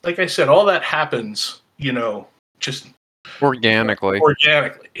 like I said, all that happens, just organically,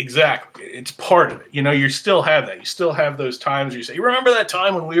 exactly. It's part of it. You still have that. You still have those times where you say, you remember that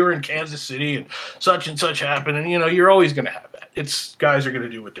time when we were in Kansas City and such happened, and you're always going to have that. It's guys are going to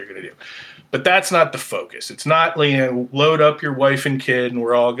do what they're going to do, but that's not the focus. It's not load up your wife and kid and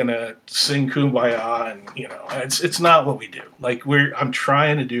we're all going to sing Kumbaya, and it's not what we do. Like I'm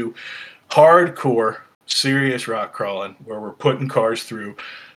trying to do hardcore serious rock crawling where we're putting cars through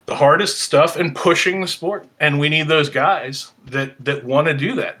the hardest stuff and pushing the sport. And we need those guys that want to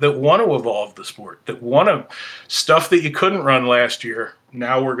do that want to evolve the sport, that want to stuff that you couldn't run last year.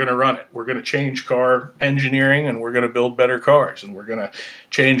 Now we're going to run it. We're going to change car engineering and we're going to build better cars and we're going to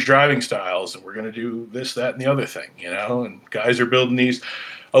change driving styles and we're going to do this, that, and the other thing, and guys are building these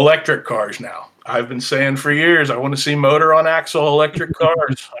electric cars now. I've been saying for years, I want to see motor on axle electric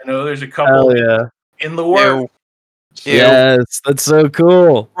cars. I know there's a couple in the works. Yes, that's so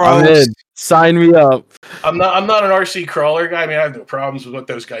cool. I'm in. Sign me up. I'm not an RC crawler guy. I have no problems with what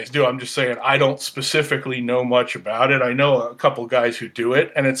those guys do. I'm just saying I don't specifically know much about it. I know a couple guys who do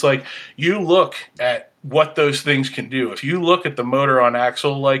it, and it's like you look at what those things can do. If you look at the motor on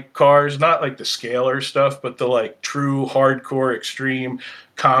axle like cars, not like the scalar stuff, but the like true hardcore extreme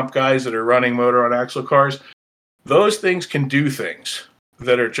comp guys that are running motor on axle cars, those things can do things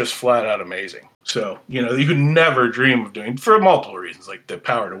that are just flat out amazing. So, you could never dream of doing, for multiple reasons, like the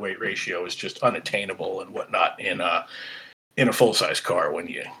power to weight ratio is just unattainable and whatnot in a full-size car when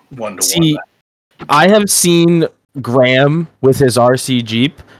you 1-to-1. See, I have seen Graham with his RC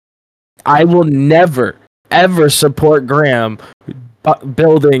Jeep. I will never, ever support Graham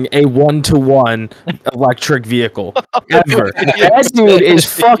building a 1-to-1 electric vehicle ever. That dude is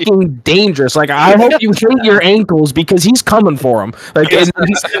fucking dangerous. Like, I hope you hit your ankles because he's coming for him. Like,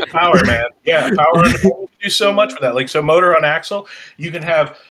 power, man. Yeah, power. You do so much for that. Like, so motor on axle, you can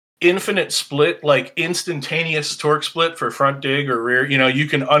have infinite split, like instantaneous torque split for front dig or rear. You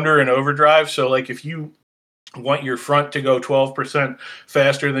can under and overdrive. So, like, if you want your front to go 12%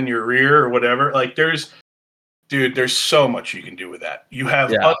 faster than your rear or whatever, like, there's so much you can do with that. You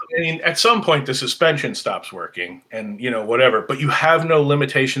have, at some point the suspension stops working and, whatever, but you have no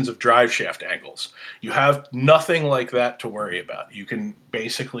limitations of drive shaft angles. You have nothing like that to worry about. You can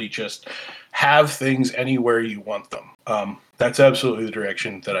basically just have things anywhere you want them. That's absolutely the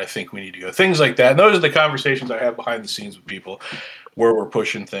direction that I think we need to go. Things like that. And those are the conversations I have behind the scenes with people where we're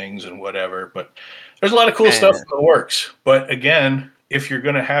pushing things and whatever, but there's a lot of cool stuff in the works. But again, if you're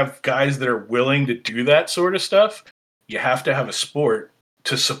going to have guys that are willing to do that sort of stuff, you have to have a sport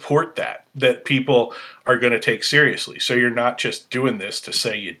to support that people are going to take seriously. So you're not just doing this to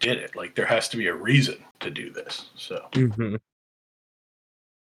say you did it. Like, there has to be a reason to do this. So,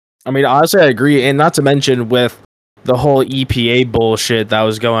 honestly, I agree. And not to mention with the whole EPA bullshit that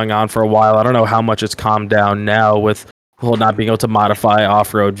was going on for a while, I don't know how much it's calmed down now with not being able to modify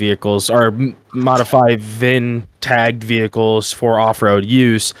off-road vehicles or modify VIN tagged vehicles for off-road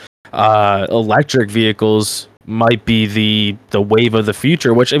use. Electric vehicles might be the wave of the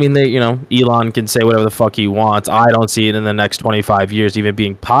future, which Elon can say whatever the fuck he wants. I don't see it in the next 25 years even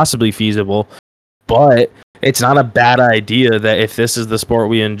being possibly feasible, but it's not a bad idea that if this is the sport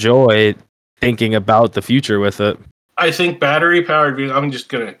we enjoy, thinking about the future with it. I think battery-powered vehicles, I'm just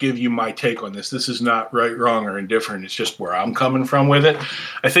going to give you my take on this. This is not right, wrong, or indifferent. It's just where I'm coming from with it.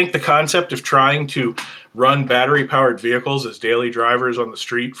 I think the concept of trying to run battery-powered vehicles as daily drivers on the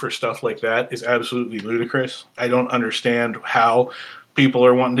street for stuff like that is absolutely ludicrous. I don't understand how people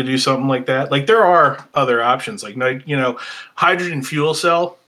are wanting to do something like that. Like, there are other options, like, hydrogen fuel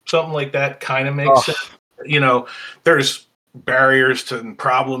cell, something like that kind of makes sense. you know, there's barriers to and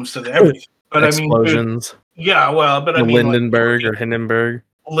problems to everything. But explosions. I mean, yeah, well, but I mean, Lindenberg or Hindenburg.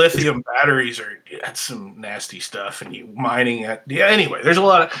 Lithium batteries that's some nasty stuff, and you mining it. Yeah, anyway, there's a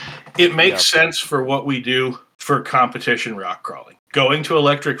lot of. It makes sense for what we do for competition rock crawling. Going to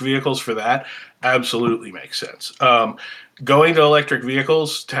electric vehicles for that absolutely makes sense. Going to electric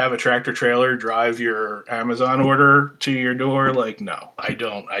vehicles to have a tractor trailer drive your Amazon order to your door, like, no, I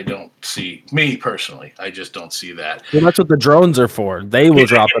don't see, me personally, I just don't see that. Well, that's what the drones are for. They will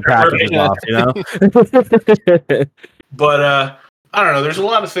drop the packages off, you know? But I don't know, there's a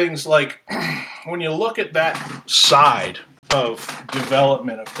lot of things like when you look at that side of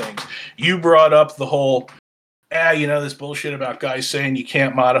development of things, you brought up the whole, you know, this bullshit about guys saying you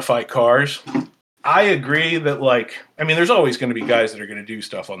can't modify cars. I agree that, like, I mean, there's always going to be guys that are going to do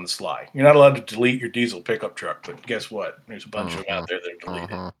stuff on the sly. You're not allowed to delete your diesel pickup truck, but guess what? There's a bunch of them out there that are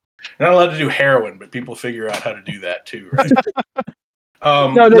deleted. You're not allowed to do heroin, but people figure out how to do that too, right?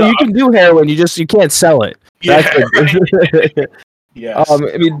 No, you can do heroin. You can't sell it. Yeah. Yes. I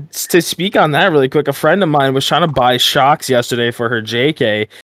mean, to speak on that really quick, a friend of mine was trying to buy shocks yesterday for her JK,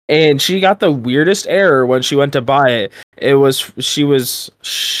 and she got the weirdest error when she went to buy it. What's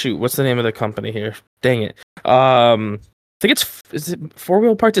the name of the company here? Dang it. I think is it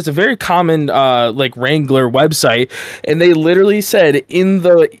 4-Wheel Parts? It's a very common like Wrangler website, and they literally said in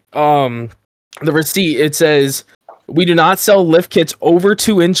the receipt, it says, "We do not sell lift kits over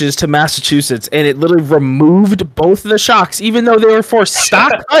 2 inches to Massachusetts," and it literally removed both of the shocks, even though they were for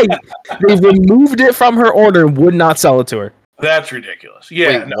stock height. They removed it from her order and would not sell it to her. That's ridiculous.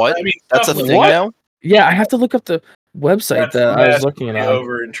 Yeah. Wait, what? I mean, that's a thing now? Yeah, I have to look up the website that I was looking at.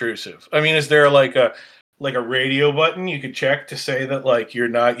 Over intrusive. I mean, is there like a radio button you could check to say that, like, you're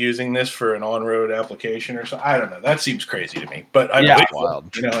not using this for an on-road application or something? I don't know. That seems crazy to me. But I know it's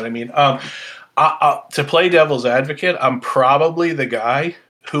wild. You know what I mean? To play devil's advocate, I'm probably the guy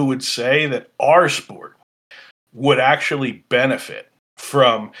who would say that our sport would actually benefit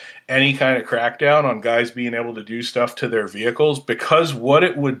from any kind of crackdown on guys being able to do stuff to their vehicles, because what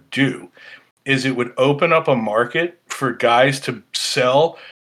it would do is it would open up a market for guys to sell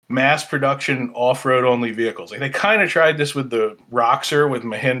mass production off-road only vehicles. Like, they kind of tried this with the Roxor with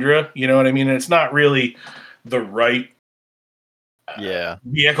Mahindra, you know what I mean? And it's not really the right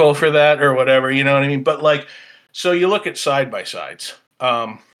vehicle for that or whatever, you know what I mean? But, like, so you look at side-by-sides.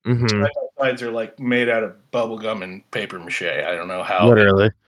 Side-by-sides are like made out of bubble gum and paper mache. I don't know how.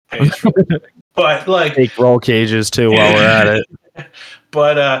 Literally. But, like, take roll cages too while we're at it.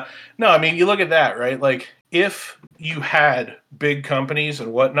 But no, I mean, you look at that, right? Like, if you had big companies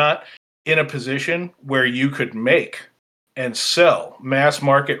and whatnot in a position where you could make and sell mass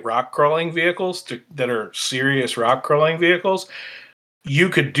market rock crawling vehicles that are serious rock crawling vehicles, you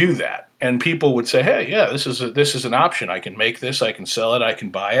could do that. And people would say, hey, yeah, this is an option. I can make this, I can sell it, I can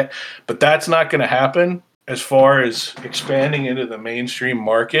buy it. But that's not going to happen as far as expanding into the mainstream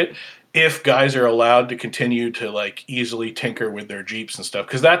market if guys are allowed to continue to, like, easily tinker with their Jeeps and stuff.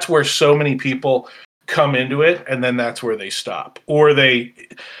 Because that's where so many people come into it, and then that's where they stop. Or they,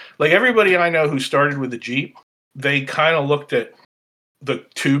 like, everybody I know who started with a Jeep, they kind of looked at the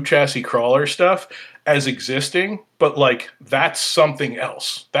tube chassis crawler stuff as existing, but, like, that's something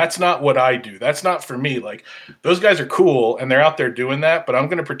else. That's not what I do. That's not for me. Like, those guys are cool and they're out there doing that, but I'm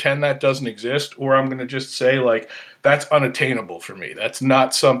going to pretend that doesn't exist, or I'm going to just say, like, that's unattainable for me. That's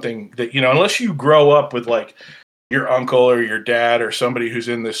not something that, you know, unless you grow up with, like, your uncle or your dad or somebody who's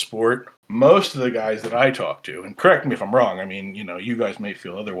in this sport, most of the guys that I talk to, and correct me if I'm wrong, I mean, you know, you guys may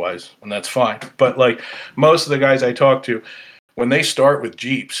feel otherwise, and that's fine, but, like, most of the guys I talk to, when they start with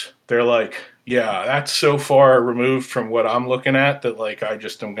Jeeps, they're like, yeah, that's so far removed from what I'm looking at that, like, I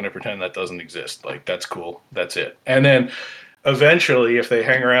just am going to pretend that doesn't exist. Like, that's cool. That's it. And then eventually, if they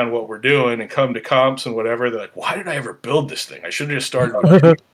hang around what we're doing and come to comps and whatever, they're like, why did I ever build this thing? I should have just started with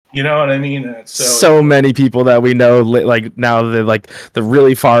Jeep. You know what I mean? And so many people that we know, like, now the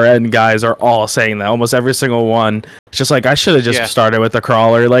really far end guys are all saying that. Almost every single one. It's just like, I should have just started with the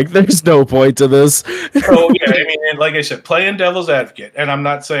crawler. Like, there's no point to this. Oh yeah, I mean, and like I said, playing devil's advocate, and I'm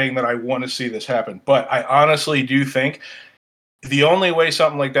not saying that I want to see this happen, but I honestly do think the only way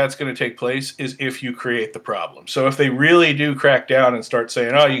something like that's going to take place is if you create the problem. So if they really do crack down and start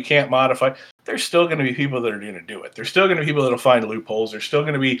saying, oh, you can't modify, there's still going to be people that are going to do it. There's still going to be people that will find loopholes. There's still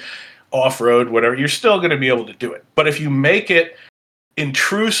going to be off-road, whatever. You're still going to be able to do it. But if you make it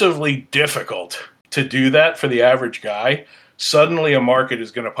intrusively difficult to do that for the average guy, suddenly a market is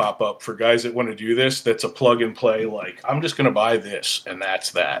going to pop up for guys that want to do this. That's a plug and play. Like, I'm just going to buy this and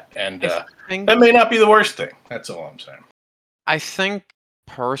that's that. And that may not be the worst thing. That's all I'm saying. I think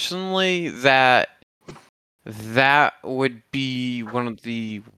personally that that would be one of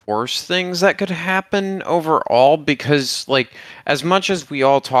the worst things that could happen overall, because like as much as we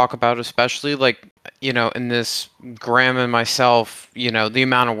all talk about, especially like, you know, in this, Graham and myself, you know, the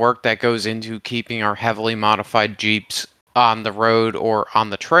amount of work that goes into keeping our heavily modified Jeeps on the road or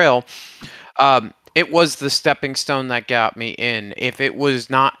on the trail, it was the stepping stone that got me in. If it was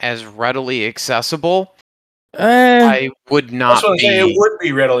not as readily accessible, I would That's not what I'm saying. It be. would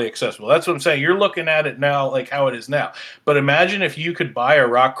be readily accessible. That's what I'm saying. You're looking at it now like how it is now. But imagine if you could buy a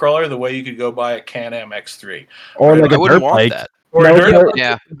rock crawler the way you could go buy a Can-Am X3. or like I a wouldn't dirt want bike. that. Or No, a dirt but bike.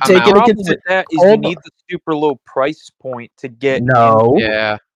 Yeah, I'm take out. into Problem with that is you hold need the super low price point to get No.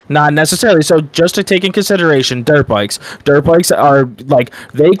 Yeah. Not necessarily. So just to take in consideration, dirt bikes. Dirt bikes are like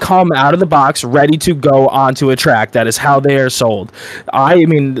they come out of the box ready to go onto a track. That is how they are sold. I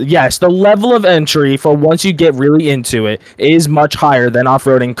mean, yes, the level of entry for once you get really into it is much higher than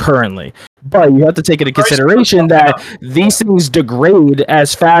off-roading currently. But you have to take into consideration that these things degrade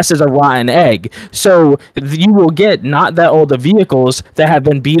as fast as a rotten egg. So you will get not that old of vehicles that have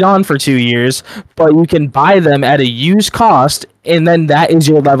been beat on for 2 years, but you can buy them at a used cost, and then that is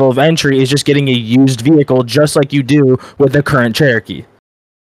your level of entry, is just getting a used vehicle, just like you do with the current Cherokee.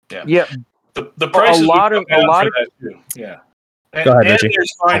 Yeah, The prices a lot would of come down for that too. Yeah. And, Go ahead, and Richie.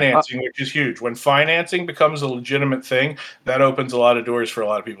 there's financing, which is huge. When financing becomes a legitimate thing, that opens a lot of doors for a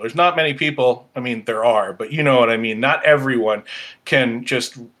lot of people. There's not many people, I mean, there are, but you know what I mean. Not everyone can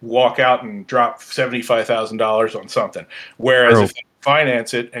just walk out and drop $75,000 on something. Whereas if they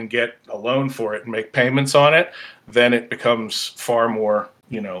finance it and get a loan for it and make payments on it, then it becomes far more,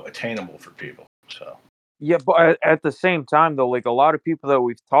 attainable for people. So. yeah, but at the same time, though, like a lot of people that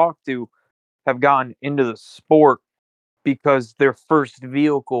we've talked to have gotten into the sport because their first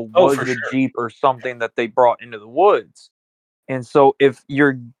vehicle was for a sure. Jeep or something that they brought into the woods. And so if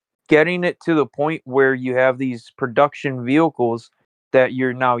you're getting it to the point where you have these production vehicles that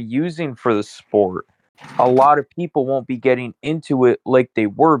you're now using for the sport, a lot of people won't be getting into it like they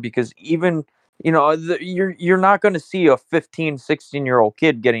were, because even you're not going to see a 15, 16-year-old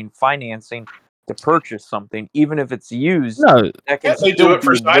kid getting financing to purchase something, even if it's used. No, That can They still do it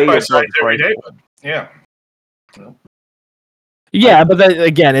for be side way by above sides the every price day. point. Yeah. yeah, but then,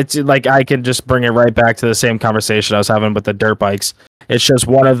 again, it's like I can just bring it right back to the same conversation I was having with the dirt bikes. It's just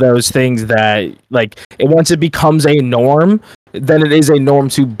one of those things that, like, once it becomes a norm, then it is a norm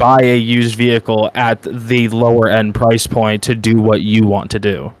to buy a used vehicle at the lower end price point to do what you want to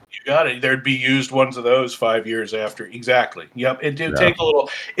do. You got it. There'd be used ones of those 5 years after. Exactly. Yep. It did take a little.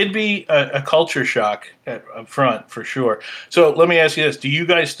 It'd be a culture shock up front for sure. So let me ask you this: do you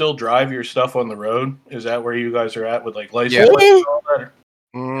guys still drive your stuff on the road? Is that where you guys are at with like license Yeah. plates and all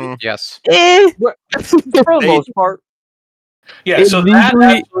that? Yes. For the most part. Yeah, It so legally-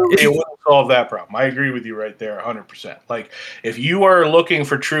 that absolutely it wouldn't solve that problem. I agree with you right there 100%. Like, if you are looking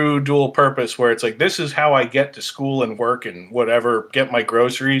for true dual purpose where it's like, this is how I get to school and work and whatever, get my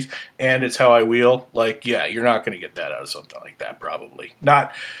groceries, and it's how I wheel, like, yeah, you're not going to get that out of something like that, probably.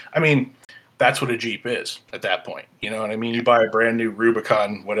 Not, I mean, that's what a Jeep is at that point. You know what I mean? You buy a brand new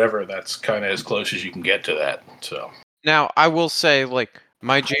Rubicon, whatever, that's kind of as close as you can get to that. So Now, I will say, like,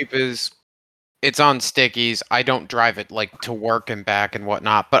 my Jeep it's on stickies. I don't drive it like to work and back and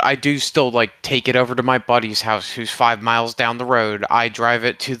whatnot, but I do still like take it over to my buddy's house who's 5 miles down the road. I drive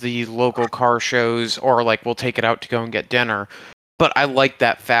it to the local car shows, or like we'll take it out to go and get dinner. But I like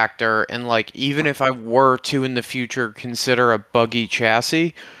that factor, and like even if I were to in the future consider a buggy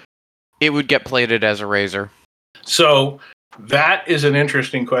chassis, it would get plated as a Razor. So that is an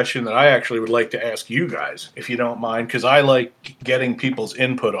interesting question that I actually would like to ask you guys, if you don't mind, because I like getting people's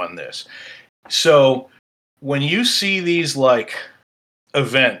input on this. So when you see these like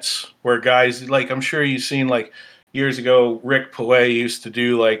events where guys, like, I'm sure you've seen like years ago, Rick Paway used to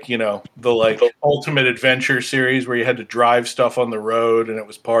do like, the like Ultimate Adventure series where you had to drive stuff on the road and it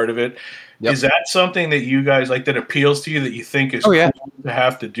was part of it. Yep. Is that something that you guys like, that appeals to you, that you think is cool to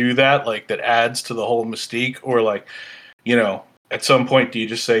have to do that, like that adds to the whole mystique? Or like, at some point do you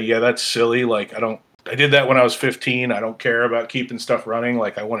just say, yeah, that's silly, like I did that when I was 15. I don't care about keeping stuff running.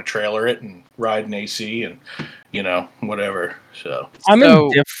 Like, I want to trailer it and ride an AC and, whatever. So I'm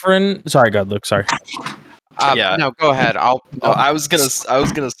indifferent. Sorry, God, Luke. Sorry. Yeah. No, go ahead. I was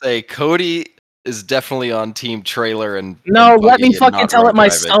gonna say Cody is definitely on team trailer and No, and let buggy me and fucking not tell road it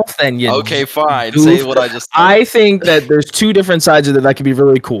myself then. You Okay, fine. goof. Say what I just said. I think that there's two different sides of it that can be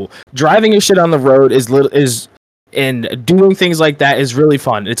really cool. Driving your shit on the road is And doing things like that is really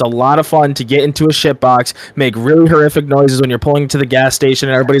fun. It's a lot of fun to get into a shit box, make really horrific noises when you're pulling to the gas station,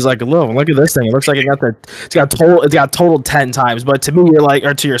 and everybody's like, look at this thing. It looks like it's got totaled 10 times. But to me, you're like,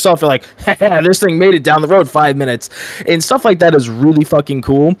 or to yourself, you're like, this thing made it down the road 5 minutes. And stuff like that is really fucking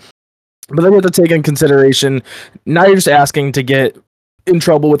cool. But then we have to take in consideration, now you're just asking to get in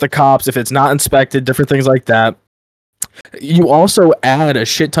trouble with the cops if it's not inspected, different things like that. You also add a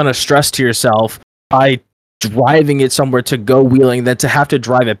shit ton of stress to yourself by driving it somewhere to go wheeling than to have to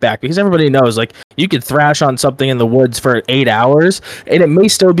drive it back, because everybody knows, like, you could thrash on something in the woods for 8 hours and it may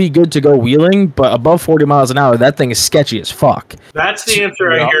still be good to go wheeling, but above 40 miles an hour, that thing is sketchy as fuck. That's the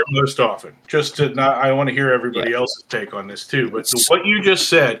answer I hear most often. Just to not, I want to hear everybody else's take on this too. But what you just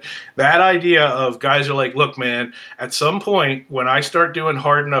said, that idea of guys are like, look, man, at some point when I start doing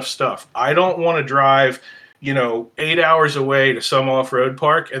hard enough stuff, I don't want to drive 8 hours away to some off-road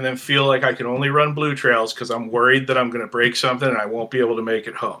park and then feel like I can only run blue trails because I'm worried that I'm going to break something and I won't be able to make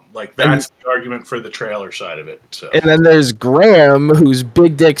it home. Like, that's the argument for the trailer side of it. So. And then there's Graham, who's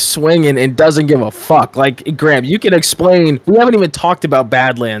big dick swinging and doesn't give a fuck. Like, Graham, you can explain. We haven't even talked about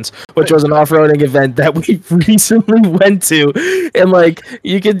Badlands, which was an off-roading event that we recently went to, and like,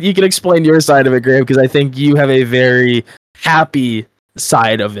 you can explain your side of it, Graham, because I think you have a very happy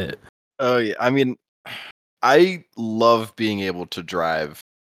side of it. Oh yeah, I mean, I love being able to drive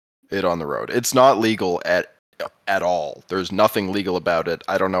it on the road. It's not legal at all. There's nothing legal about it.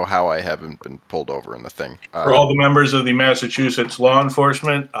 I don't know how I haven't been pulled over in the thing. For all the members of the Massachusetts law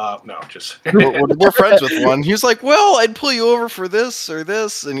enforcement, no, just we're friends with one. He's like, "Well, I'd pull you over for this or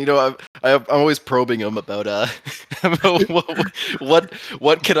this," and I'm always probing him about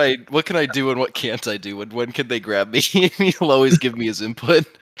what can I do and what can't I do, and when can they grab me? He'll always give me his input.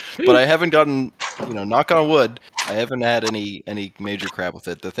 But I haven't gotten, knock on wood, I haven't had any major crap with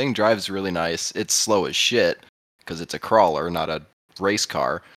it. The thing drives really nice. It's slow as shit because it's a crawler, not a race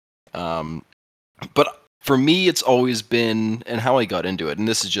car. But for me, it's always been, and how I got into it, and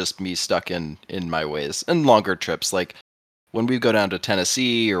this is just me stuck in my ways, and longer trips, like when we go down to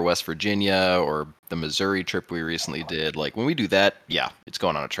Tennessee or West Virginia or the Missouri trip we recently did. Like, when we do that, yeah, it's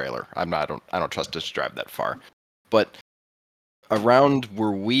going on a trailer. I don't trust us to drive that far. But around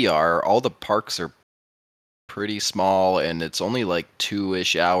where we are, all the parks are pretty small, and it's only like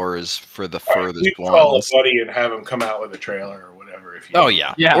 2-ish hours for the furthest you can ones. call a buddy and have him come out with a trailer or whatever. If you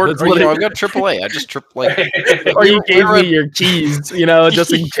yeah. Or I've got AAA. I just or you gave me your keys,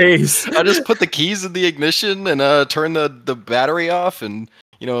 just in case. I just put the keys in the ignition and turn the battery off, and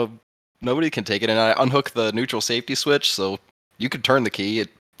nobody can take it. And I unhook the neutral safety switch, so you could turn the key.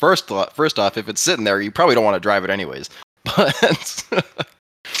 First off, if it's sitting there, you probably don't want to drive it anyways. But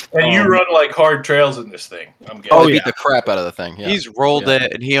and you run like hard trails in this thing. I'm guessing. Oh, beat the crap out of the thing. Yeah. He's rolled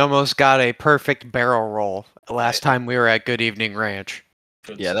it, and he almost got a perfect barrel roll last time we were at Good Evening Ranch.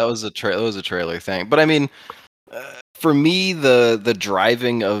 Yeah, that was a trailer thing. But I mean, for me, the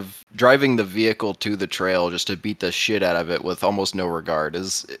driving the vehicle to the trail just to beat the shit out of it with almost no regard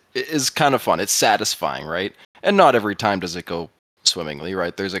is kind of fun. It's satisfying, right? And not every time does it go swimmingly,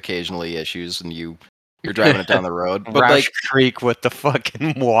 right? There's occasionally issues, and you're driving it down the road. But Roush Creek with the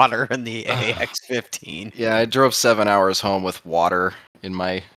fucking water in the AX-15. Yeah, I drove 7 hours home with water in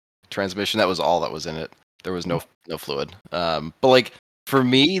my transmission. That was all that was in it. There was no fluid. But like, for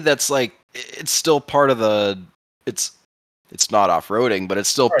me, that's like, it's still part of the. It's not off-roading, but it's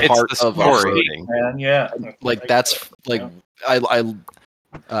still part of off-roading. Man, yeah. Like, that's like, I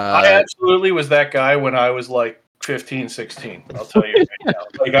absolutely was that guy when I was like 15, 16. I'll tell you right now.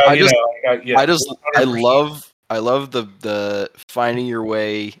 Like, I love the finding your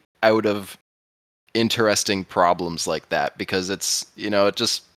way out of interesting problems like that, because it's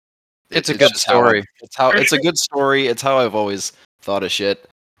it's a good story. It's a good story. It's how I've always thought of shit.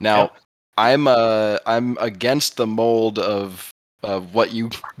 Now, I'm against the mold of what you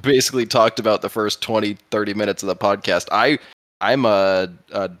basically talked about the first 20-30 minutes of the podcast. I'm a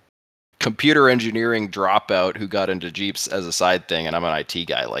computer engineering dropout who got into Jeeps as a side thing, and I'm an IT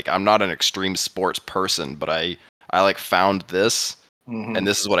guy. Like, I'm not an extreme sports person, but I like found this, and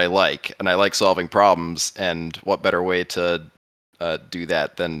this is what I like, and I like solving problems, and what better way to do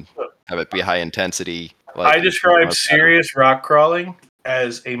that than have it be high intensity. I describe serious rock crawling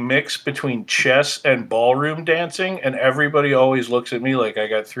as a mix between chess and ballroom dancing, and everybody always looks at me like I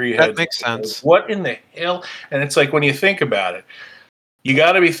got three heads. That makes sense. What in the hell? And it's like, when you think about it, you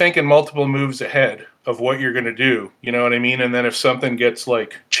got to be thinking multiple moves ahead of what you're going to do. You know what I mean? And then if something gets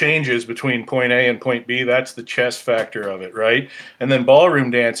like changes between point A and point B, that's the chess factor of it, right? And then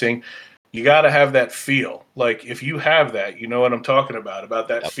ballroom dancing, you got to have that feel. Like if you have that, you know what I'm talking about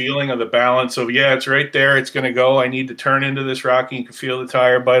that feeling of the balance of, yeah, it's right there. It's going to go. I need to turn into this rocky. You can feel the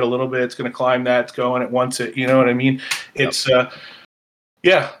tire bite a little bit. It's going to climb that. It's going. It wants it. You know what I mean? It's,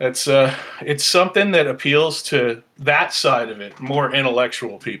 yeah, it's something that appeals to that side of it, more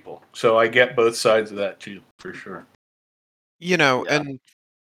intellectual people. So I get both sides of that too, for sure. You know, and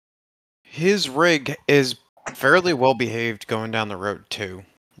his rig is fairly well behaved going down the road too.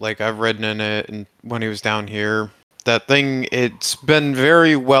 Like I've ridden in it, and when he was down here, that thing, it's been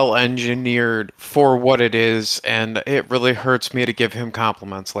very well engineered for what it is, and it really hurts me to give him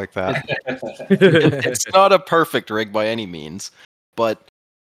compliments like that. It's not a perfect rig by any means, but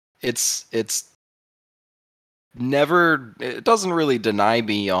it's never, it doesn't really deny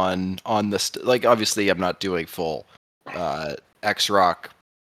me on like obviously I'm not doing full XRock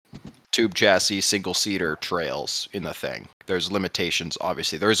tube chassis single seater trails in the thing. There's limitations,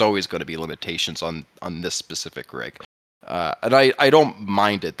 obviously. There's always going to be limitations on this specific rig. And I don't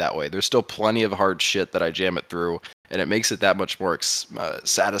mind it that way. There's still plenty of hard shit that I jam it through, and it makes it that much more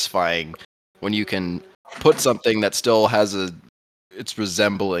satisfying when you can put something that still has it's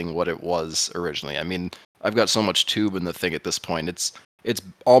resembling what it was originally. I mean, I've got so much tube in the thing at this point. It's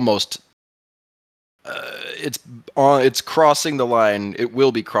almost it's crossing the line. It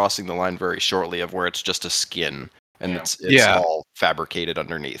will be crossing the line very shortly of where it's just a skin and it's all fabricated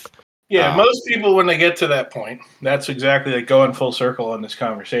underneath. Yeah, most people, when they get to that point, that's exactly like going full circle on this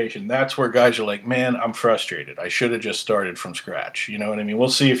conversation. That's where guys are like, man, I'm frustrated. I should have just started from scratch. You know what I mean? We'll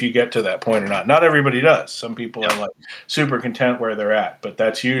see if you get to that point or not. Not everybody does. Some people are like super content where they're at, but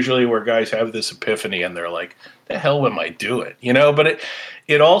that's usually where guys have this epiphany and they're like, the hell am I doing? You know, but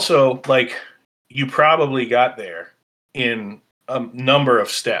it also, like, you probably got there in a number of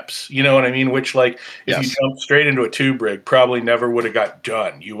steps, you know what I mean? Which, like, if you jumped straight into a tube rig, probably never would have got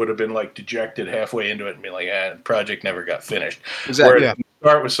done. You would have been like dejected halfway into it and be like, the project never got finished. Exactly. Whereas if you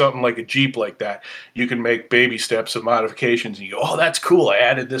start with something like a Jeep like that, you can make baby steps of modifications and you go, oh, that's cool. I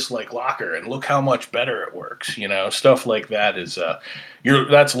added this like locker and look how much better it works. You know, stuff like that is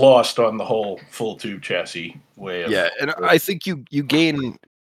that's lost on the whole full tube chassis way of and I think you gain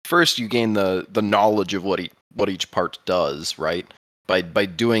the knowledge of what each part does, right? By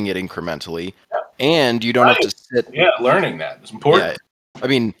doing it incrementally, and you don't have to sit. Yeah, learning that is important. Yeah. I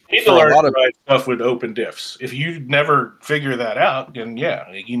mean, you need to learn to write stuff with open diffs. If you never figure that out, then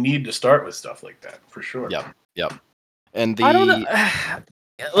you need to start with stuff like that for sure. Yep. And I don't know.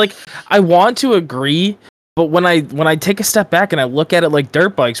 Like, I want to agree, but when I take a step back and I look at it like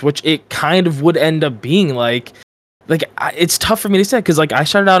dirt bikes, which it kind of would end up being like it's tough for me to say because like I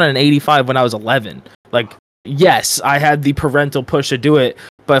started out on an 85 when I was 11. Like, yes, I had the parental push to do it,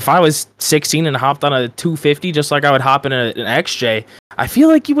 but if I was 16 and hopped on a 250 just like I would hop in an XJ, I feel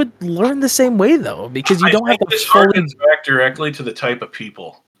like you would learn the same way though because you don't have to. This harkens back directly to the type of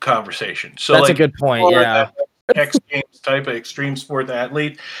people conversation. So that's a good point. Yeah. X Games type of extreme sport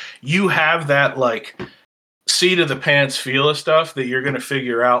athlete, you have that like seat of the pants feel of stuff that you're going to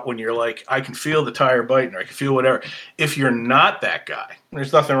figure out when you're like, I can feel the tire biting or I can feel whatever. If you're not that guy,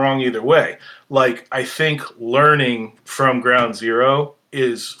 there's nothing wrong either way. Like, I think learning from ground zero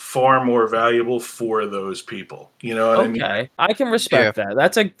is far more valuable for those people. You know what I mean? Okay, I can respect that.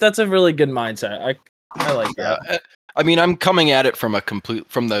 That's a really good mindset. I like that. I mean, I'm coming at it from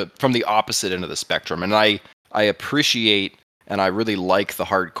the opposite end of the spectrum, and I appreciate and I really like the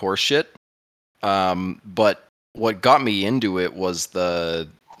hardcore shit. But what got me into it was the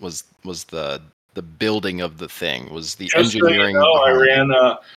building of the thing, was the engineering. I ran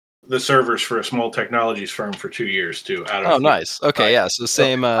the servers for a small technologies firm for 2 years too. Nice. Okay, yeah. So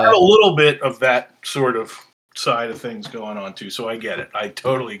same. I have a little bit of that sort of side of things going on too, so I get it. I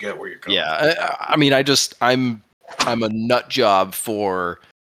totally get where you're coming. Yeah, I mean, I'm a nut job for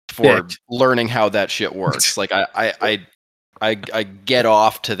learning how that shit works. Like I get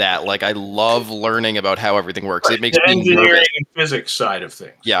off to that. Like, I love learning about how everything works. It makes me engineering nervous. and physics side of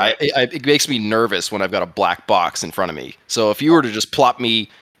things. Yeah, right? It makes me nervous when I've got a black box in front of me. So if you were to just plop me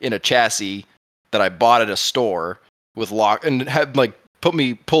in a chassis that I bought at a store with lock and have like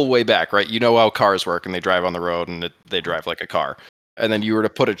pull way back, right? You know how cars work and they drive on the road and they drive like a car. And then you were to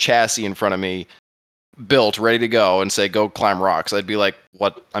put a chassis in front of me, built, ready to go, and say, go climb rocks. I'd be like,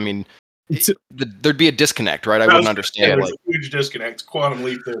 what? I mean, there'd be a disconnect, right? I wouldn't understand. Yeah, there's a huge disconnect, quantum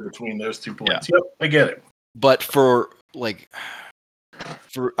leap there between those 2 points. Yeah. Yep, I get it. But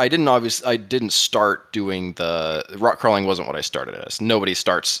I didn't start doing the rock crawling. Wasn't what I started as. Nobody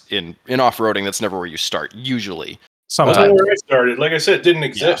starts in off-roading. That's never where you start usually. Sometimes where I started. Like I said, it didn't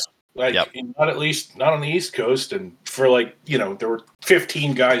exist. Like, not on the East Coast, and for there were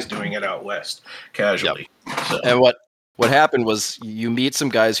 15 guys doing it out west casually. Yep. So. And what happened was you meet some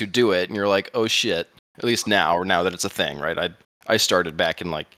guys who do it, and you're like, oh shit. At least now that it's a thing, right? I started back in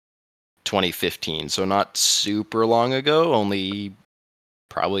 2015, so not super long ago, only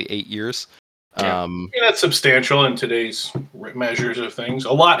probably 8 years. Yeah. That's substantial in today's measures of things.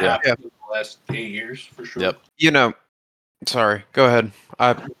 A lot happened in the last 8 years, for sure. Yep. Sorry, go ahead.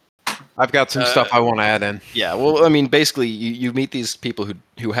 I've got some stuff I want to add in. Yeah, well, I mean, basically, you meet these people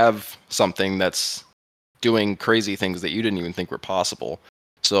who have something that's doing crazy things that you didn't even think were possible.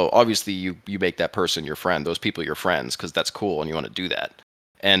 So obviously, you make that person your friend, those people your friends, because that's cool and you want to do that.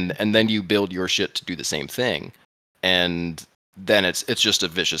 And then you build your shit to do the same thing, and then it's just a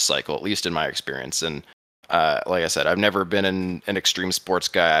vicious cycle, at least in my experience. And like I said, I've never been an extreme sports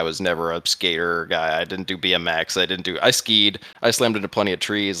guy. I was never a skater guy. I didn't do BMX. I skied. I slammed into plenty of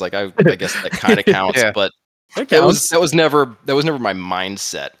trees. I guess that kind of counts, but that was never my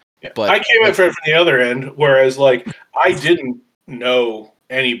mindset. Yeah. But I came in from the other end, whereas I didn't know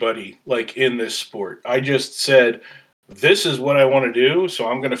anybody in this sport. I just said, this is what I want to do, so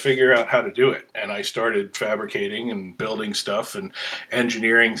I'm going to figure out how to do it. And I started fabricating and building stuff and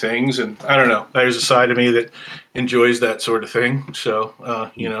engineering things. And I don't know, there's a side of me that enjoys that sort of thing. So,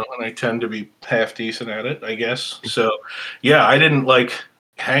 and I tend to be half decent at it, I guess. So, yeah, I didn't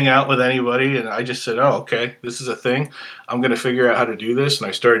hang out with anybody. And I just said, oh, okay, this is a thing. I'm going to figure out how to do this. And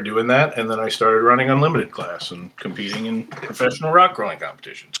I started doing that. And then I started running unlimited class and competing in professional rock crawling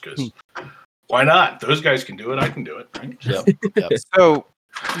competitions because why not? Those guys can do it. I can do it. Right? Yep. So,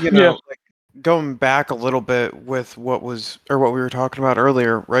 going back a little bit with what we were talking about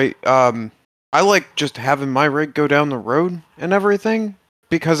earlier, right? I like just having my rig go down the road and everything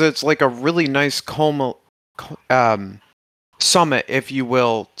because it's a really nice summit, if you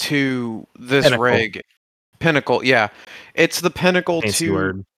will, to this rig. Pinnacle, yeah. It's the pinnacle Fancy to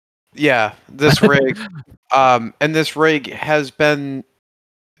word. Yeah, this rig. And this rig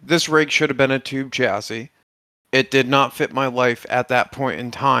should have been a tube chassis. It did not fit my life at that point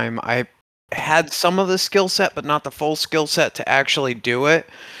in time. I had some of the skill set, but not the full skill set to actually do it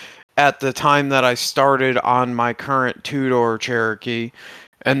at the time that I started on my current two-door Cherokee.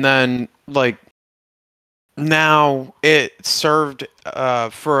 And then, now it served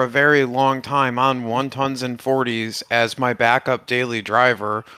for a very long time on 1-tons and 40s as my backup daily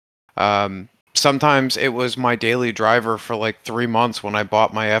driver. Sometimes it was my daily driver for 3 months when I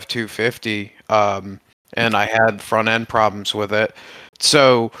bought my F-250, and I had front end problems with it.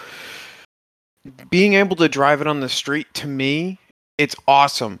 So being able to drive it on the street, to me, it's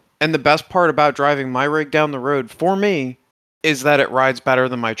awesome. And the best part about driving my rig down the road for me is that it rides better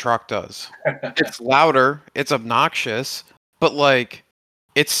than my truck does. It's louder, it's obnoxious, but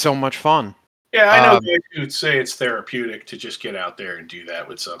it's so much fun. Yeah, I know guys who would say it's therapeutic to just get out there and do that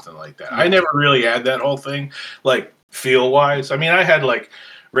with something like that. I never really had that whole thing, feel-wise. I mean, I had,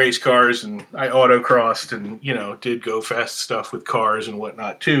 race cars, and I autocrossed and, did go fast stuff with cars and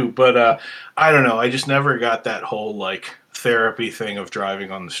whatnot, too. But I don't know. I just never got that whole, therapy thing of driving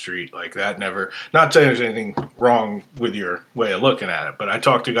on the street. That never... Not saying there's anything wrong with your way of looking at it, but I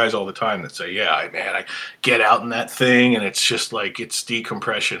talk to guys all the time that say, yeah, man, I get out in that thing, and it's just, it's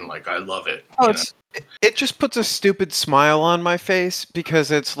decompression. I love it. Oh, it just puts a stupid smile on my face,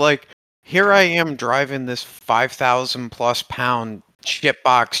 because it's here I am driving this 5,000+ pound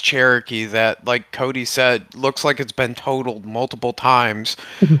shitbox Cherokee that, Cody said, looks like it's been totaled multiple times.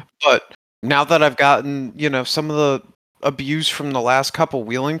 But now that I've gotten, some of the abuse from the last couple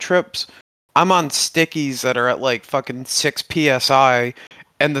wheeling trips, I'm on stickies that are at fucking 6 PSI,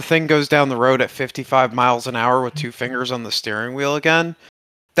 and the thing goes down the road at 55 miles an hour with 2 fingers on the steering wheel again.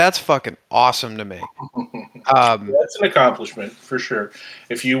 That's fucking awesome to me. That's an accomplishment for sure.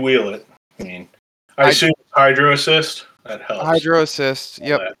 If you wheel it, I mean, I assume hydro assist. That helps. Hydro assist.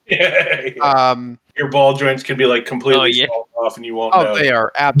 Yep. Yeah. Your ball joints can be completely falling off, and you won't know. Oh, they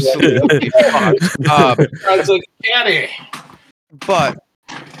are absolutely fucked. Sounds like a caddy. But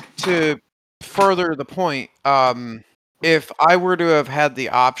to further the point, if I were to have had the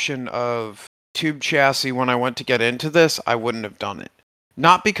option of tube chassis when I went to get into this, I wouldn't have done it.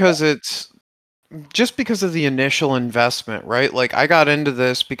 Not because just because of the initial investment, right? I got into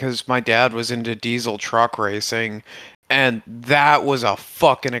this because my dad was into diesel truck racing, and that was a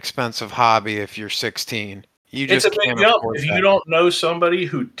fucking expensive hobby if you're 16. It's a big jump if you don't know somebody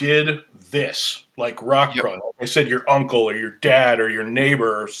who did this, rock crawling. Like I said, your uncle or your dad or your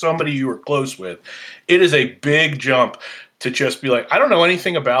neighbor or somebody you were close with. It is a big jump to just be like, I don't know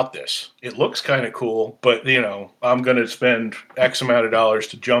anything about this. It looks kind of cool, but I'm going to spend X amount of dollars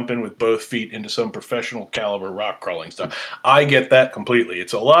to jump in with both feet into some professional caliber rock crawling stuff. I get that completely.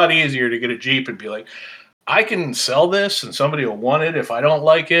 It's a lot easier to get a Jeep and be like, I can sell this and somebody will want it. If I don't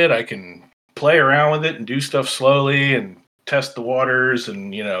like it, I can play around with it and do stuff slowly and test the waters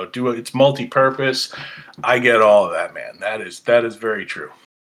and, do it. It's multi-purpose. I get all of that, man. That is very true.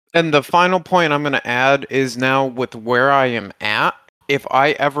 And the final point I'm going to add is now with where I am at, if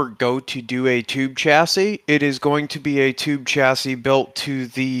I ever go to do a tube chassis, it is going to be a tube chassis built to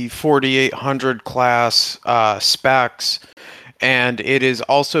the 4800 class specs, and it is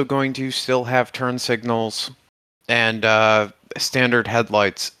also going to still have turn signals and standard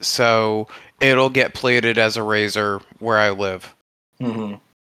headlights, so it'll get plated as a Razor where I live.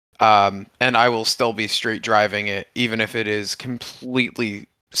 Mm-hmm. And I will still be street driving it, even if it is completely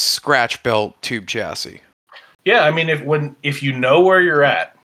scratch built tube chassis. Yeah, I mean, if you know where you're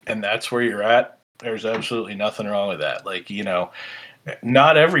at and that's where you're at, there's absolutely nothing wrong with that. Like,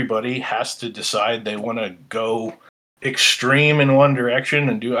 not everybody has to decide they want to go extreme in one direction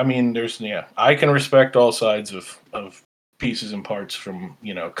and do. I mean, I can respect all sides of pieces and parts from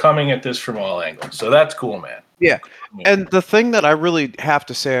coming at this from all angles. So that's cool, man. Yeah, and the thing that I really have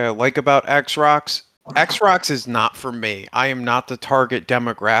to say I like about XRock is not for me. I am not the target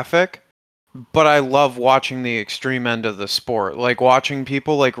demographic, but I love watching the extreme end of the sport. Like watching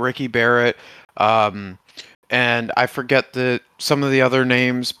people like Ricky Barrett, and I forget some of the other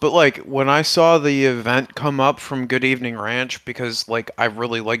names, but like when I saw the event come up from Good Evening Ranch, because like I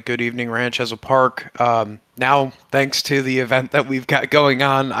really like Good Evening Ranch as a park. Now, thanks to the event that we've got going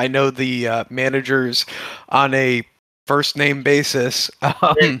on, I know the managers on a first name basis.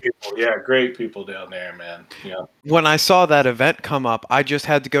 Great people. Yeah, great people down there, man. Yeah. When I saw that event come up, I just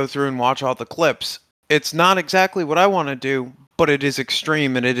had to go through and watch all the clips. It's not exactly what I want to do, but it is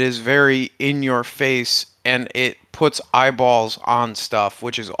extreme and it is very in your face and it puts eyeballs on stuff,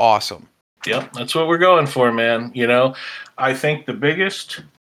 which is awesome. Yep, that's what we're going for, man. I think the biggest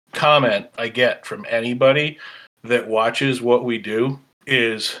comment I get from anybody that watches what we do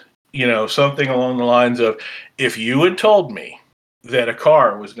is, something along the lines of, if you had told me that a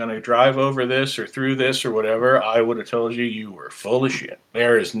car was going to drive over this or through this or whatever, I would have told you were full of shit.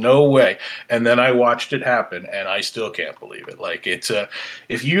 There is no way. And then I watched it happen and I still can't believe it. Like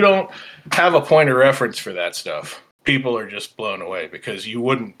if you don't have a point of reference for that stuff, people are just blown away because you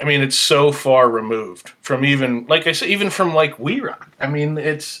wouldn't. I mean, it's so far removed from even, like I said, even from like We Rock. I mean,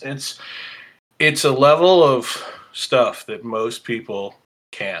 it's a level of stuff that most people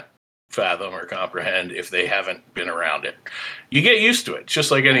can't fathom or comprehend if they haven't been around it. You get used to it. It's just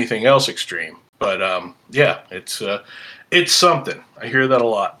like anything else extreme. But yeah, it's something. I hear that a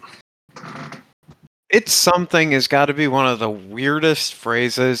lot. It's something has got to be one of the weirdest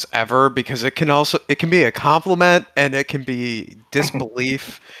phrases ever because it can be a compliment and it can be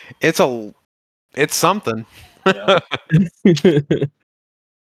disbelief. It's something. Yeah.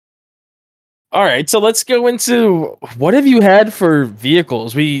 All right, so let's go into what have you had for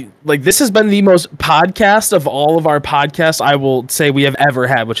vehicles? This has been the most podcast of all of our podcasts I will say we have ever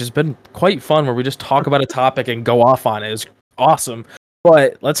had, which has been quite fun where we just talk about a topic and go off on it. It was awesome.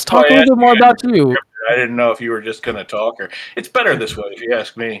 But let's talk a little bit more about you. I didn't know if you were just going to talk or it's better this way if you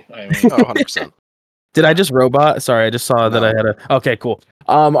ask me. I mean, 100%. Did I just robot? Sorry, I just saw that I had a. Okay, cool.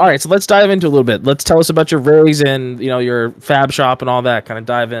 All right, so let's dive into a little bit. Let's tell us about your rigs and your fab shop and all that. Kind of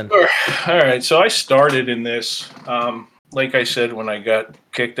dive in. Sure. All right, so I started in this, like I said, when I got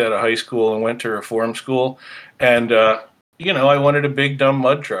kicked out of high school and went to reform school, and I wanted a big dumb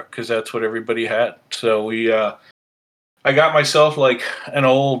mud truck because that's what everybody had. So I got myself like an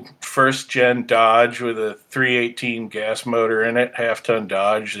old first gen Dodge with a 318 gas motor in it, half-ton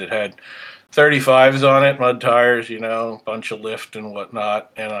Dodge that had 35s on it, mud tires, bunch of lift and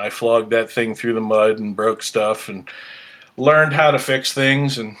whatnot. And I flogged that thing through the mud and broke stuff and learned how to fix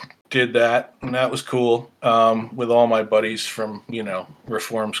things and did that. And that was cool. With all my buddies from,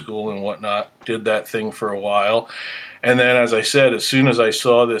 reform school and whatnot, did that thing for a while. And then, as I said, as soon as I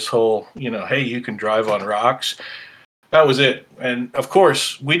saw this whole, hey, you can drive on rocks, that was it. And of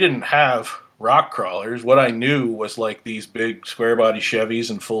course, we didn't have rock crawlers. What I knew was like these big square body Chevys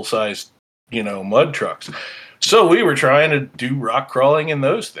and full size mud trucks. So we were trying to do rock crawling in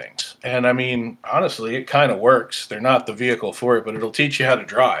those things. And I mean, honestly, it kind of works. They're not the vehicle for it, but it'll teach you how to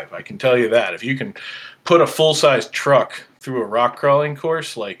drive. I can tell you that. If you can put a full-size truck through a rock crawling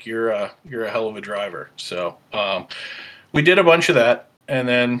course, like you're a hell of a driver. So we did a bunch of that. And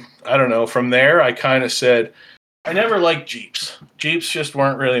then, I don't know, from there, I kind of said, I never liked Jeeps. Jeeps just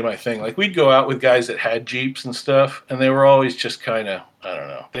weren't really my thing. Like, we'd go out with guys that had Jeeps and stuff, and they were always just kind of, I don't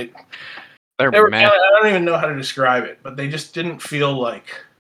know. They were meh. kinda, I don't even know how to describe it, but they just didn't feel like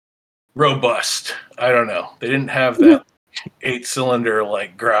robust. I don't know. They didn't have that 8-cylinder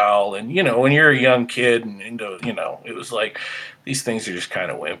like growl. And, when you're a young kid and into, it was like, these things are just kind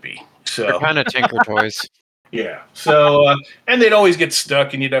of wimpy. They're So, kind of tinker toys. yeah. So, and they'd always get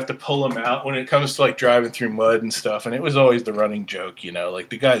stuck, and you'd have to pull them out when it comes to like driving through mud and stuff. And it was always the running joke, like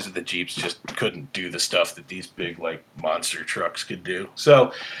the guys at the Jeeps just couldn't do the stuff that these big like monster trucks could do.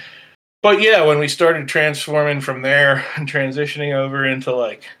 So, but yeah, when we started transforming from there and transitioning over into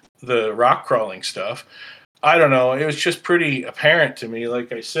like the rock crawling stuff, I don't know, it was just pretty apparent to me,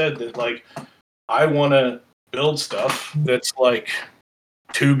 like I said, that like I want to build stuff that's like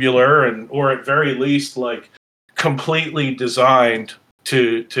tubular or at very least like completely designed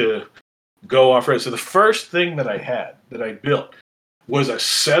to go off road. So the first thing that I built was a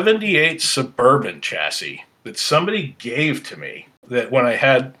 78 Suburban chassis that somebody gave to me. That when I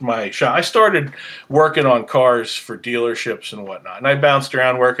had my shop, I started working on cars for dealerships and whatnot. And I bounced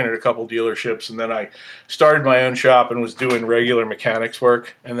around working at a couple dealerships, and then I started my own shop and was doing regular mechanics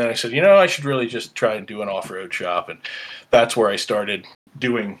work. And then I said, I should really just try and do an off-road shop. And that's where I started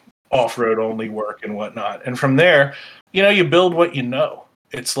doing off-road only work and whatnot. And from there, you build what you know.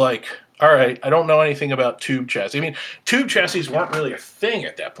 It's like, all right, I don't know anything about tube chassis. I mean, tube chassis weren't really a thing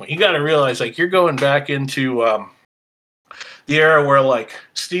at that point. You got to realize, like, you're going back into the era where, like,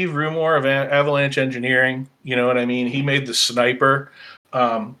 Steve Rumor of Avalanche Engineering, you know what I mean? He made the Sniper.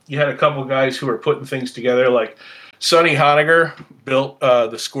 You had a couple guys who were putting things together, like Sonny Honegger built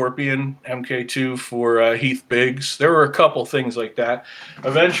the Scorpion MK2 for Heath Biggs. There were a couple things like that.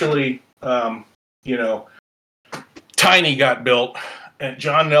 Eventually, Tiny got built, and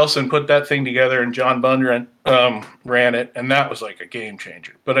John Nelson put that thing together, and John Bundren ran it, and that was like a game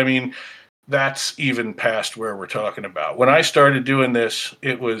changer. But I mean, that's even past where we're talking about. When I started doing this,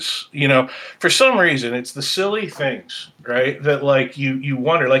 it was, for some reason, it's the silly things, right? That like you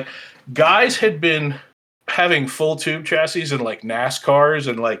wonder, like guys had been having full tube chassis and like NASCARs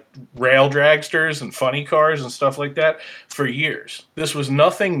and like rail dragsters and funny cars and stuff like that for years. This was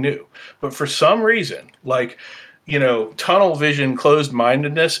nothing new, but for some reason, like, tunnel vision, closed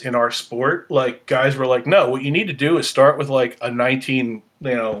mindedness in our sport, like guys were like, no, what you need to do is start with like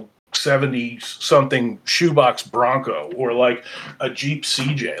a 70 something shoebox Bronco or like a Jeep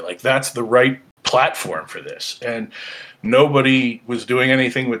CJ. Like that's the right platform for this. And nobody was doing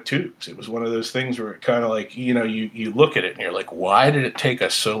anything with tubes. It was one of those things where it kind of like, you look at it and you're like, why did it take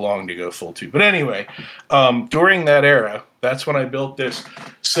us so long to go full tube? But anyway, during that era, that's when I built this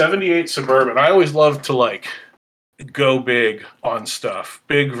 78 Suburban. I always loved to like go big on stuff,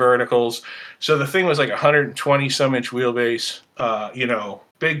 big verticals. So the thing was like 120 some inch wheelbase,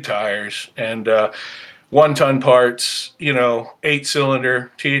 big tires and 1-ton parts,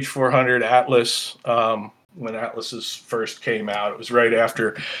 8-cylinder TH400 Atlas. When Atlases first came out, it was right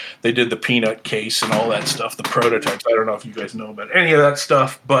after they did the peanut case and all that stuff, the prototypes. I don't know if you guys know about any of that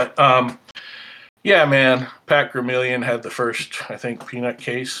stuff, but yeah, man, Pat Gramillion had the first, I think, peanut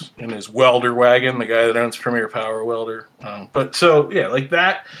case in his welder wagon, the guy that owns Premier Power Welder. But so, yeah, like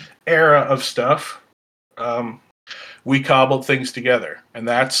that era of stuff, we cobbled things together. And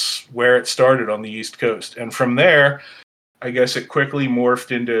that's where it started on the East Coast. And from there, I guess it quickly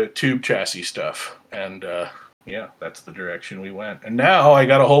morphed into tube chassis stuff. And yeah, that's the direction we went. And now I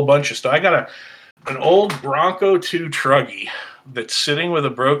got a whole bunch of stuff. I got an old Bronco 2 Truggy that's sitting with a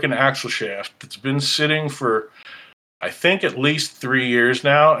broken axle shaft that's been sitting for, I think, at least 3 years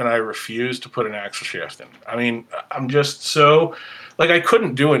now, and I refuse to put an axle shaft in. I mean, I'm just so, like, I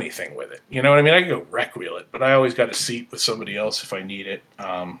couldn't do anything with it. You know what I mean? I could go wreck wheel it, but I always got a seat with somebody else if I need it.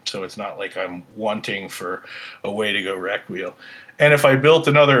 So it's not like I'm wanting for a way to go wreck wheel. And if I built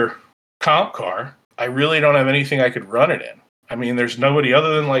another comp car, I really don't have anything I could run it in. I mean, there's nobody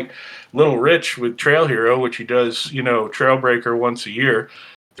other than like Little Rich with Trail Hero, which he does, Trailbreaker once a year.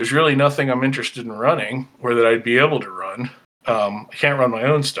 There's really nothing I'm interested in running or that I'd be able to run. I can't run my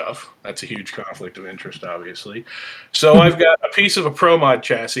own stuff. That's a huge conflict of interest, obviously. So I've got a piece of a Pro Mod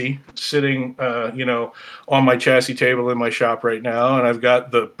chassis sitting, on my chassis table in my shop right now. And I've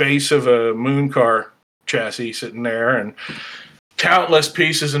got the base of a Moon Car chassis sitting there and countless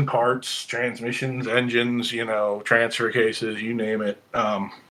pieces and parts, transmissions, engines, transfer cases, you name it.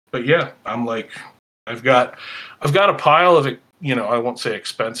 But yeah, I'm like, I've got a pile of it, I won't say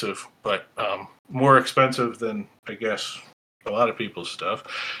expensive, but more expensive than I guess a lot of people's stuff.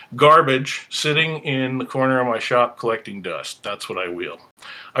 Garbage sitting in the corner of my shop collecting dust. That's what I wheel.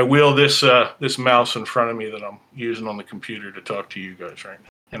 I wheel this this mouse in front of me that I'm using on the computer to talk to you guys right now.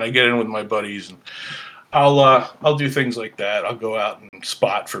 And I get in with my buddies, and I'll do things like that. I'll go out and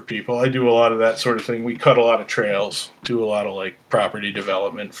spot for people. I do a lot of that sort of thing. We cut a lot of trails, do a lot of like property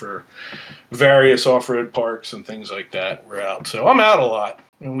development for various off-road parks and things like that. We're out, so I'm out a lot,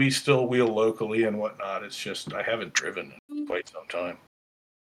 and we still wheel locally and whatnot. It's just I haven't driven in quite some time.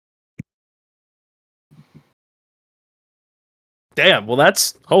 Damn. Well,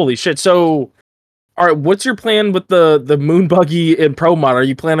 that's holy shit. So, all right, what's your plan with the moon buggy and Pro Mod? Are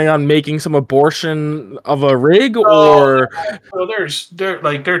you planning on making some abortion of a rig, or? Well,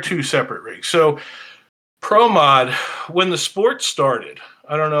 they're two separate rigs. So Pro Mod, when the sport started,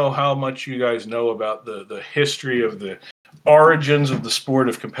 I don't know how much you guys know about the history of the origins of the sport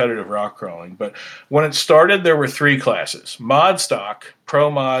of competitive rock crawling, but when it started, there were three classes: Mod Stock,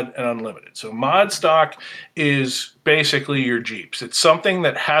 Pro Mod, and Unlimited. So Mod Stock is basically your Jeeps. It's something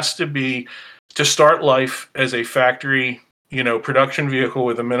that has to be to start life as a factory, production vehicle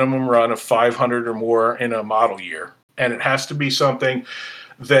with a minimum run of 500 or more in a model year. And it has to be something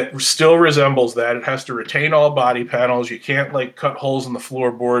that still resembles that. It has to retain all body panels. You can't like cut holes in the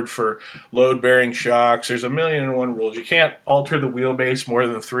floorboard for load bearing shocks. There's 1,000,001 rules. You can't alter the wheelbase more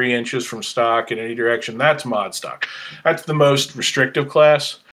than 3 inches from stock in any direction. That's Mod Stock. That's the most restrictive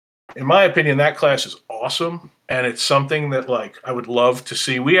class. In my opinion, that class is awesome, and it's something that like I would love to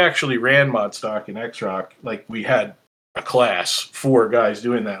see. We actually ran Mod Stock in XRock. Like we had a class, 4 guys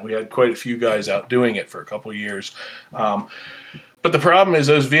doing that. We had quite a few guys out doing it for a couple of years. But the problem is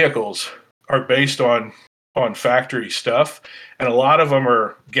those vehicles are based on factory stuff, and a lot of them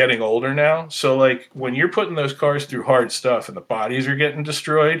are getting older now. So like when you're putting those cars through hard stuff and the bodies are getting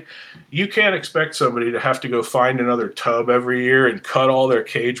destroyed, you can't expect somebody to have to go find another tub every year and cut all their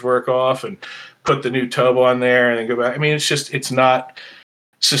cage work off and put the new tub on there and then go back. I mean, it's not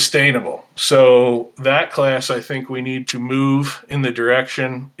sustainable. So that class, I think we need to move in the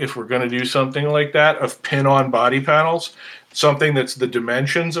direction, if we're going to do something like that, of pin-on body panels, something that's the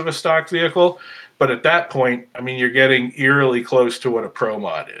dimensions of a stock vehicle. But at that point, I mean, you're getting eerily close to what a Pro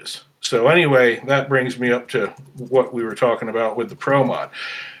Mod is. So anyway, that brings me up to what we were talking about with the Pro Mod.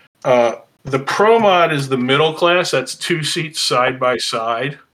 The Pro Mod is the middle class. That's 2 seats side by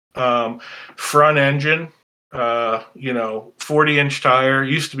side, front engine, 40-inch tire.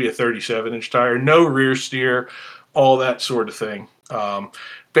 Used to be a 37-inch tire. No rear steer, all that sort of thing.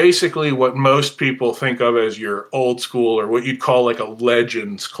 Basically what most people think of as your old school, or what you'd call like a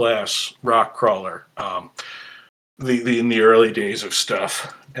Legends class rock crawler, in the early days of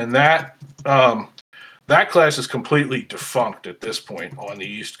stuff. And that class is completely defunct at this point on the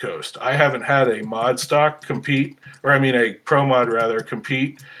East Coast. I haven't had a Mod Stock compete, or I mean a Pro Mod rather,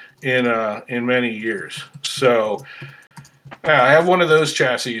 compete in many years. So I have one of those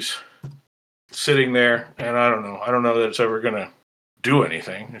chassis sitting there, and I don't know that it's ever going to do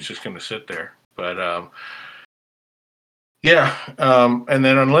anything. It's just going to sit there. But and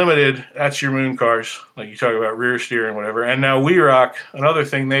then Unlimited, that's your moon cars, like you talk about rear steer and whatever. And now XRock, another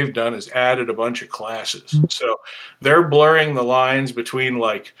thing they've done is added a bunch of classes. So they're blurring the lines between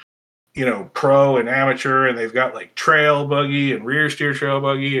like, pro and amateur, and they've got like trail buggy and rear steer trail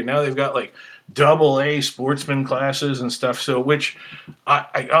buggy, and now they've got like AA sportsman classes and stuff. So which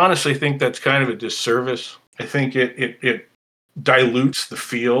I honestly think that's kind of a disservice. I think it dilutes the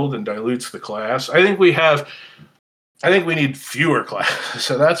field and dilutes the class. I think we need fewer classes.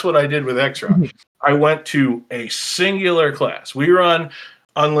 So that's what I did with XRock. I went to a singular class. We run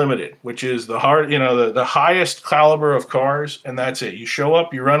Unlimited, which is the highest caliber of cars, and that's it. You show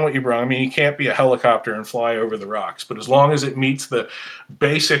up, you run what you bring. I mean, you can't be a helicopter and fly over the rocks, but as long as it meets the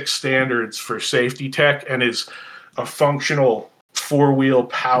basic standards for safety tech and is a functional 4-wheel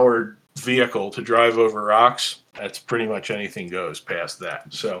powered vehicle to drive over rocks, that's pretty much anything goes past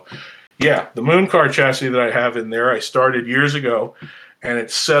that. So yeah, the moon car chassis that I have in there, I started years ago, and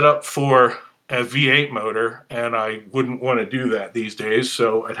it's set up for a V8 motor, and I wouldn't want to do that these days,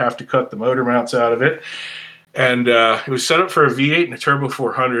 so I'd have to cut the motor mounts out of it. And it was set up for a V8 and a Turbo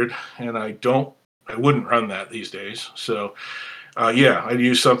 400, and I wouldn't run that these days. So I'd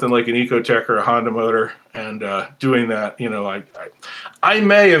use something like an Ecotech or a Honda motor, and doing that, I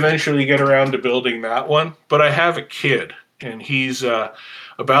may eventually get around to building that one, but I have a kid, and he's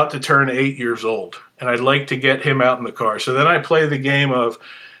about to turn 8 years old, and I'd like to get him out in the car. So then I play the game of,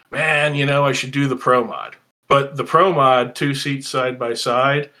 man, I should do the Pro Mod. But the Pro Mod, 2 seats side by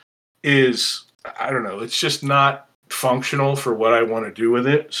side, is, I don't know, it's just not functional for what I want to do with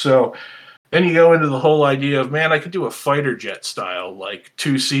it. So Then you go into the whole idea of, man, I could do a fighter jet style, like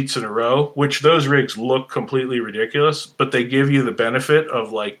 2 seats in a row, which those rigs look completely ridiculous, but they give you the benefit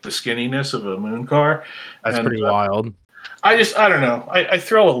of like the skinniness of a moon car. That's And pretty wild. I don't know. I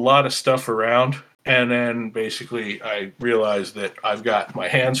throw a lot of stuff around, and then basically I realize that I've got my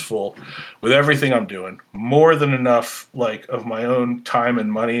hands full with everything I'm doing, more than enough like of my own time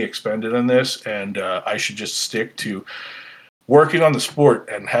and money expended on this, and I should just stick to working on the sport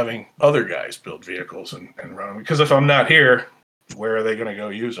and having other guys build vehicles and run them. Because if I'm not here, where are they going to go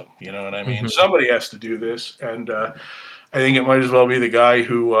use them? You know what I mean? Mm-hmm. Somebody has to do this, and I think it might as well be the guy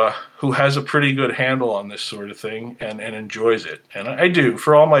who has a pretty good handle on this sort of thing and enjoys it. And I do,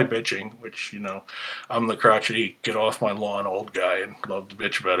 for all my bitching, which, you know, I'm the crotchety, get off my lawn old guy and love to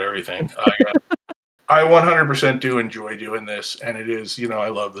bitch about everything. I 100% do enjoy doing this, and it is, you know, I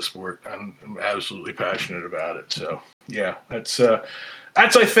love the sport. I'm absolutely passionate about it. So, yeah, that's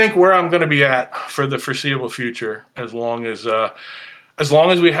I think where I'm going to be at for the foreseeable future, as long as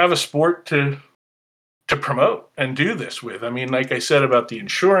we have a sport to promote and do this with. I mean, like I said about the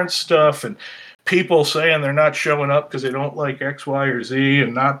insurance stuff and people saying they're not showing up because they don't like X, Y, or Z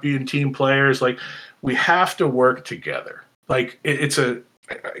and not being team players. Like, we have to work together. Like,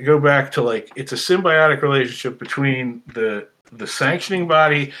 I go back to like, it's a symbiotic relationship between the sanctioning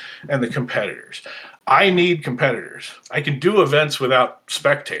body and the competitors. I need competitors. I can do events without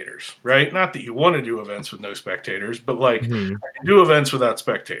spectators, right? Not that you want to do events with no spectators, but like, Mm-hmm. I can do events without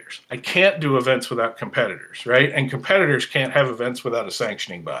spectators. I can't do events without competitors, right? And competitors can't have events without a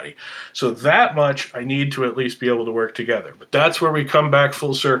sanctioning body. So that much I need to at least be able to work together. But that's where we come back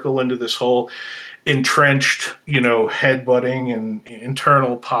full circle into this whole entrenched, you know, headbutting and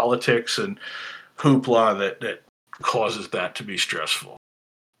internal politics and hoopla that causes that to be stressful.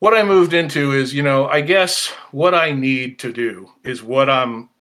 What I moved into is, you know, I guess what I need to do is what I'm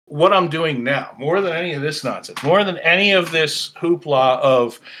doing now, more than any of this nonsense, more than any of this hoopla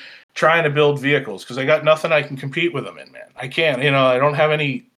of trying to build vehicles, because I got nothing I can compete with them in, man. I can't, you know,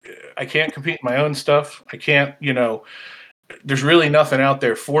 I can't compete in my own stuff. I can't, you know, there's really nothing out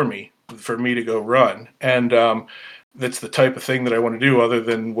there for me to go run. And that's the type of thing that I want to do, other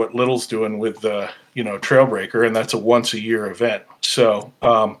than what Little's doing with you know, Trailbreaker, and that's a once a year event. So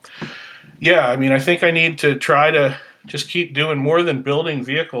yeah, I mean, I think I need to try to just keep doing more than building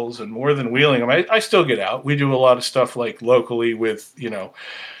vehicles and more than wheeling them. I still get out. We do a lot of stuff like locally with, you know,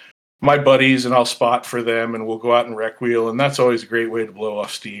 my buddies, and I'll spot for them, and we'll go out and rec wheel, and that's always a great way to blow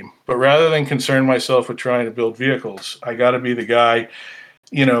off steam. But rather than concern myself with trying to build vehicles, I got to be the guy,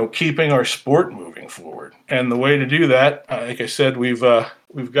 you know, keeping our sport moving forward. And the way to do that, like I said, we've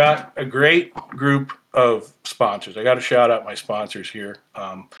got a great group of sponsors. I got to shout out my sponsors here.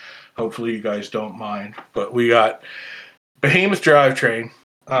 Hopefully you guys don't mind, but we got Behemoth Drivetrain,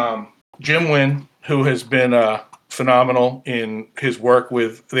 Jim Wynn, who has been phenomenal in his work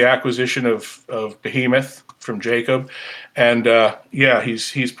with the acquisition of Behemoth from Jacob. And yeah,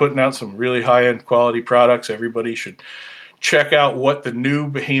 he's putting out some really high-end quality products. Everybody should check out what the new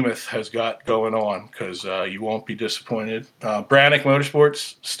Behemoth has got going on, because you won't be disappointed. Brannick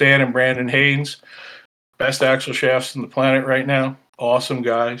Motorsports, Stan and Brandon Haynes, best axle shafts on the planet right now. Awesome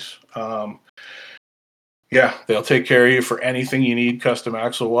guys. Yeah, they'll take care of you for anything you need custom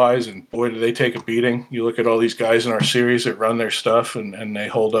axle wise, and boy, do they take a beating. You look at all these guys in our series that run their stuff, and they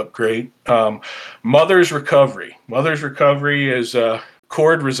hold up great. Mother's Recovery. Mother's Recovery is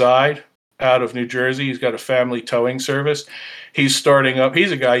Cord Reside out of New Jersey. He's got a family towing service. He's starting up.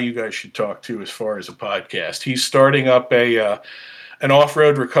 He's a guy you guys should talk to as far as a podcast. He's starting up an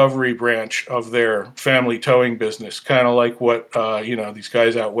off-road recovery branch of their family towing business, kind of like what you know, these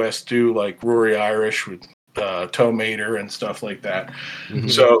guys out west do, like Rory Irish with Towmater and stuff like that. Mm-hmm.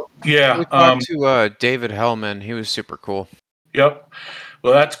 So yeah, We talked to David Hellman. He was super cool. Yep.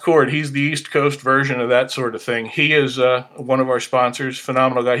 Well, that's Cord. He's the East Coast version of that sort of thing. He is one of our sponsors,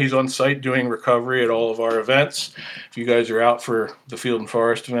 phenomenal guy. He's on site doing recovery at all of our events. If you guys are out for the Field and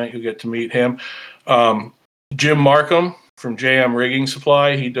Forest event, you'll get to meet him. Jim Markham from JM Rigging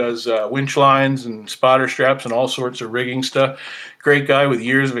Supply. He does winch lines and spotter straps and all sorts of rigging stuff. Great guy with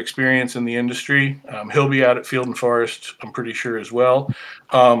years of experience in the industry. He'll be out at Field and Forest, I'm pretty sure, as well.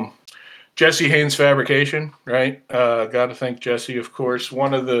 Jesse Haynes Fabrication, right? Got to thank Jesse, of course.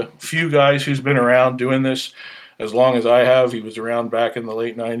 One of the few guys who's been around doing this as long as I have. He was around back in the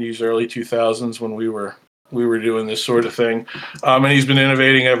late 90s, early 2000s when we were doing this sort of thing. And he's been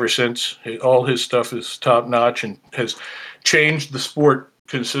innovating ever since. All his stuff is top notch and has changed the sport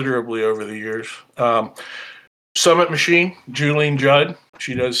considerably over the years. Summit Machine, Julian Judd.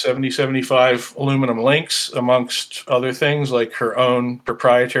 She does 70-75 aluminum links, amongst other things like her own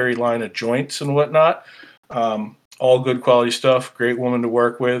proprietary line of joints and whatnot. All good quality stuff. Great woman to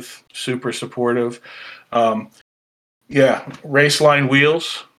work with. Super supportive. Raceline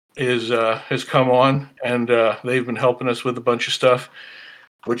Wheels has come on, and they've been helping us with a bunch of stuff,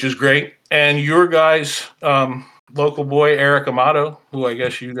 which is great. And your guys, local boy Eric Amato, who I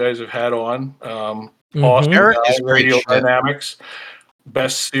guess you guys have had on. Awesome. Eric is great Radio shit. Dynamics,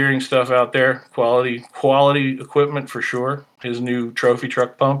 best steering stuff out there. Quality equipment for sure. His new trophy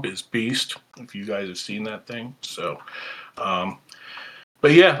truck pump is beast. If you guys have seen that thing, so.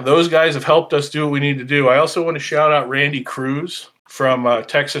 But yeah, those guys have helped us do what we need to do. I also want to shout out Randy Cruz from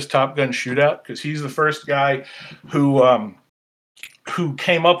Texas Top Gun Shootout, because he's the first guy who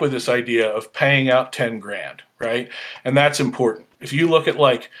came up with this idea of paying out $10,000, right? And that's important. If you look at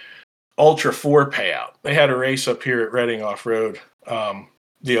like Ultra 4 payout, they had a race up here at Reading Off-Road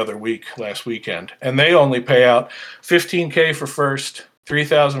last weekend, and they only pay out $15,000 for first,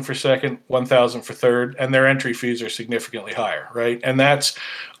 $3,000 for second, $1,000 for third, and their entry fees are significantly higher, right? And that's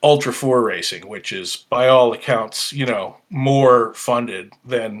Ultra 4 racing, which is by all accounts, more funded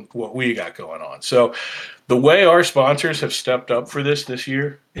than what we got going on. So the way our sponsors have stepped up for this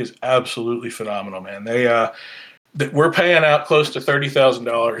year is absolutely phenomenal, man. We're paying out close to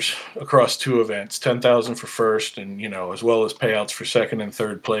 $30,000 across two events, $10,000 for first, and as well as payouts for second and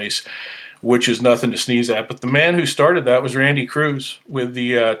third place, which is nothing to sneeze at. But the man who started that was Randy Cruz with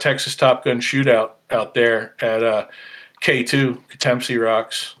the Texas Top Gun Shootout out there at K2, Katemsi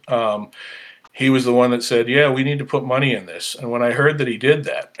Rocks. He was the one that said, yeah, we need to put money in this. And when I heard that he did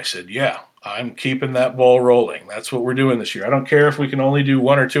that, I said, yeah, I'm keeping that ball rolling. That's what we're doing this year. I don't care if we can only do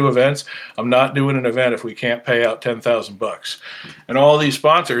one or two events. I'm not doing an event if we can't pay out $10,000. And all these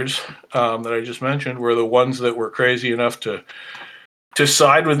sponsors that I just mentioned were the ones that were crazy enough to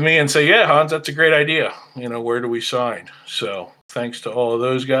side with me and say, yeah, Hans, that's a great idea. Where do we sign? So thanks to all of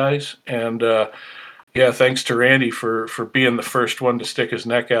those guys. And thanks to Randy for being the first one to stick his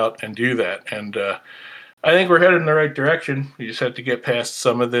neck out and do that. And I think we're headed in the right direction. We just have to get past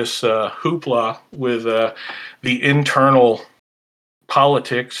some of this hoopla with the internal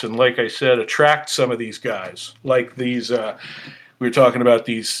politics, and like I said, attract some of these guys. Like these, we were talking about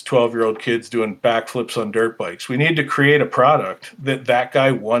these 12-year-old kids doing backflips on dirt bikes. We need to create a product that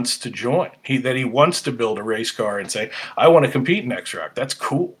guy wants to join. That he wants to build a race car and say, I want to compete in XRock. That's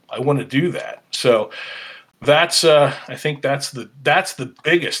cool. I want to do that. So that's I think that's the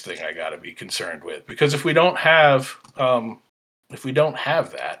biggest thing I got to be concerned with, because if we don't have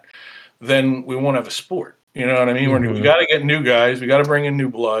that, then we won't have a sport. You know what I mean? Mm-hmm. We got to get new guys. We got to bring in new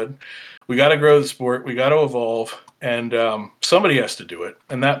blood. We got to grow the sport. We got to evolve, and somebody has to do it.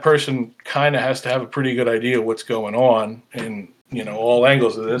 And that person kind of has to have a pretty good idea of what's going on in all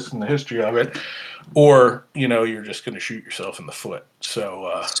angles of this and the history of it, or you're just going to shoot yourself in the foot.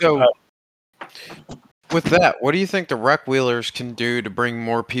 So with that, what do you think the Rec Wheelers can do to bring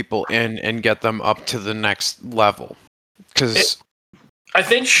more people in and get them up to the next level? Because I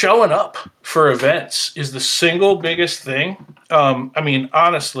think showing up for events is the single biggest thing.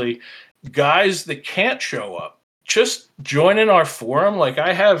 Honestly, guys that can't show up, just join in our forum. Like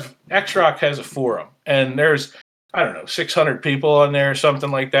XRock has a forum, and there's, 600 people on there or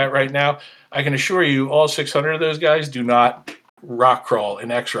something like that right now. I can assure you all 600 of those guys do not rock crawl in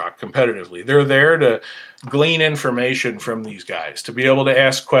XRock competitively. They're there to glean information from these guys, to be able to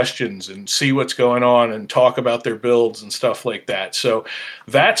ask questions and see what's going on and talk about their builds and stuff like that. So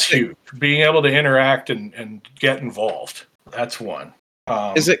that's huge. Being able to interact and get involved. That's one.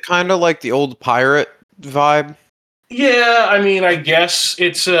 Is it kind of like the old pirate vibe? Yeah, I guess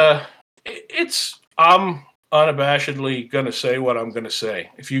it's I'm unabashedly going to say what I'm going to say.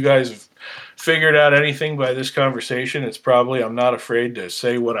 If you guys have figured out anything by this conversation, it's probably I'm not afraid to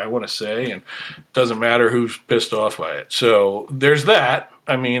say what I want to say, and it doesn't matter who's pissed off by it. So there's that.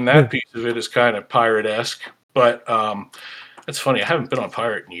 That piece of it is kind of pirate-esque, but it's funny. I haven't been on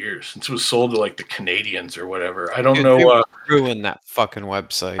Pirate in years, since it was sold to like the Canadians or whatever. I don't know. Ruin that fucking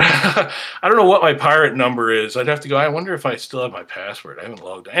website. I don't know what my pirate number is. I'd have to go. I wonder if I still have my password. I haven't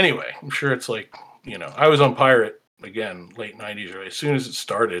logged in. Anyway, I'm sure it's like, I was on Pirate again, late 90s, or as soon as it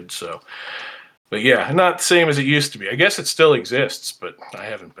started. So, but yeah, not the same as it used to be. I guess it still exists, but I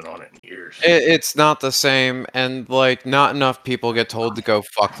haven't been on it in years. It's not the same, and not enough people get told to go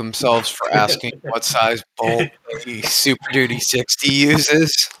fuck themselves for asking what size bolt a Super Duty 60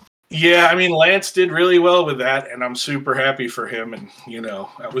 uses. Yeah, I mean, Lance did really well with that, and I'm super happy for him. And,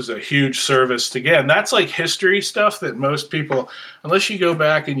 that was a huge service to get. And that's like history stuff that most people, unless you go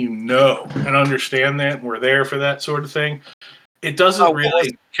back and and understand that and were there for that sort of thing, it doesn't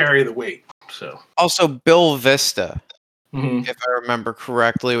really carry the weight. So also Bill Vista, Mhm. if I remember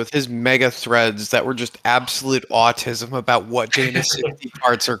correctly, with his mega threads that were just absolute autism about what Dana 60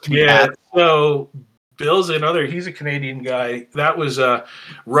 parts are compatible. Yeah, so Bill's he's a Canadian guy. That was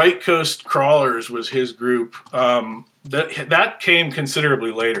Right Coast Crawlers was his group. That came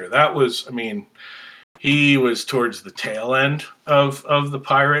considerably later. That was, he was towards the tail end of the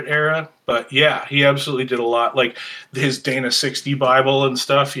pirate era. But yeah, he absolutely did a lot. Like his Dana 60 Bible and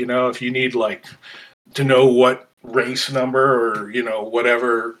stuff, if you need like to know what race number or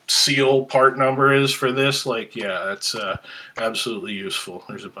whatever seal part number is for this, that's absolutely useful.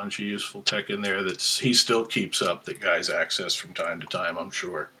 There's a bunch of useful tech in there that he still keeps up that guys access from time to time, I'm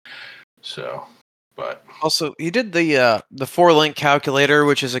sure. So, but also he did the 4-link calculator,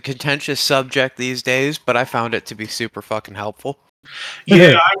 which is a contentious subject these days, but I found it to be super fucking helpful.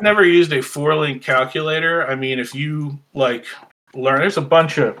 Yeah, I've never used a 4-link calculator. I mean, if you learn, there's a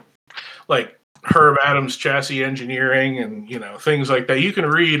bunch of Herb Adams chassis engineering and things like that. You can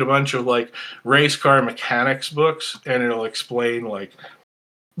read a bunch of race car mechanics books, and it'll explain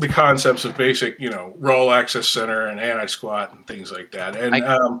the concepts of basic roll access center and anti-squat and things like that,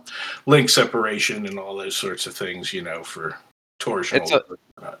 and link separation and all those sorts of things for torsional.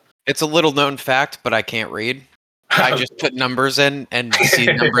 It's a little known fact, but I can't read. I just put numbers in and see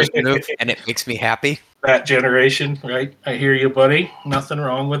numbers move, and it makes me happy. That generation, right? I hear you, buddy. Nothing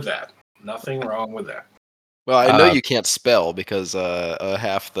wrong with that. Nothing wrong with that. Well, I know you can't spell because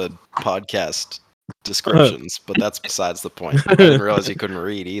half the podcast descriptions, but that's besides the point. I didn't realize you couldn't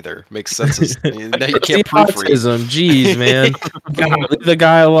read either. Makes sense. Now you can't proofread. Jeez, man. God, leave the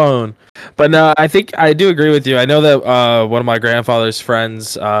guy alone. But no, I think I do agree with you. I know that one of my grandfather's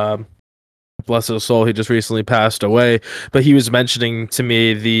friends, bless his soul, he just recently passed away, but he was mentioning to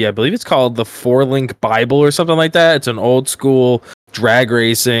me I believe it's called the 4-Link Bible or something like that. It's an old school drag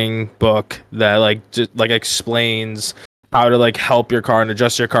racing book that just explains how to help your car and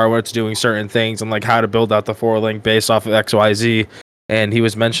adjust your car when it's doing certain things, and how to build out the 4-link based off of XYZ. And he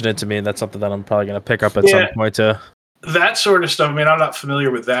was mentioning it to me, and that's something that I'm probably going to pick up at some point too. That sort of stuff. I mean, I'm not familiar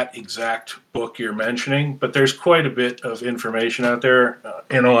with that exact book you're mentioning, but there's quite a bit of information out there,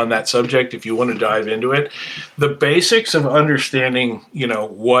 on that subject if you want to dive into it. The basics of understanding,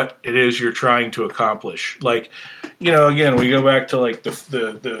 what it is you're trying to accomplish. Again, we go back to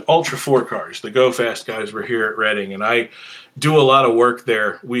the Ultra 4 cars. The Go Fast guys were here at Reading, and I do a lot of work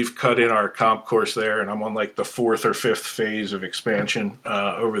there. We've cut in our comp course there, and I'm on the 4th or 5th phase of expansion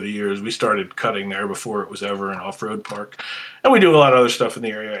over the years. We started cutting there before it was ever an off-road park. And we do a lot of other stuff in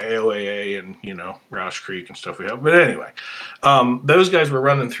the area, AOAA and, Roush Creek and stuff we have. But anyway, those guys were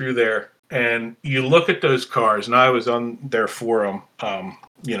running through there, and you look at those cars, and I was on their forum,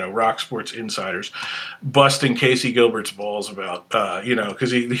 Rock Sports Insiders, busting Casey Gilbert's balls about,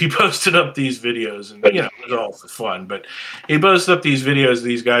 because he posted up these videos, and, it was all for fun, but he posted up these videos of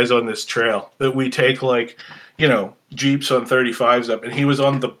these guys on this trail that we take, Jeeps on 35s up, and he was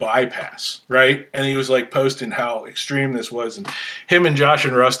on the bypass, right? And he was posting how extreme this was, and him and Josh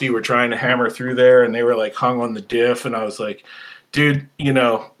and Rusty were trying to hammer through there, and they were hung on the diff, and I was like, dude,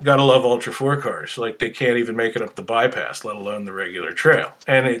 gotta love Ultra 4 cars. They can't even make it up the bypass, let alone the regular trail.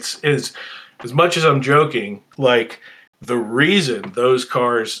 And it's as much as I'm joking, the reason those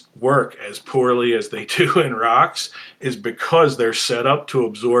cars work as poorly as they do in rocks is because they're set up to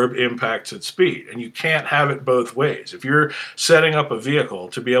absorb impacts at speed. And you can't have it both ways. If you're setting up a vehicle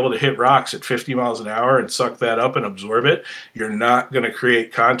to be able to hit rocks at 50 miles an hour and suck that up and absorb it, you're not going to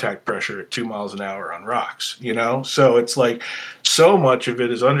create contact pressure at 2 miles an hour on rocks, So it's so much of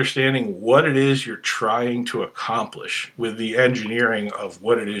it is understanding what it is you're trying to accomplish with the engineering of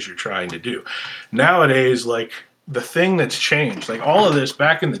what it is you're trying to do. Nowadays, the thing that's changed, all of this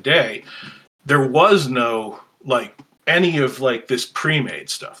back in the day, there was no any of this pre-made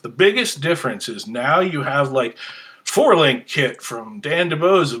stuff. The biggest difference is now you have 4-link kit from Dan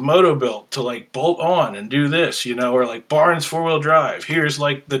DeBose of Motobuilt to bolt on and do this, or Barnes 4-wheel drive. Here's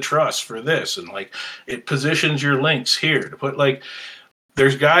the truss for this, and it positions your links here to put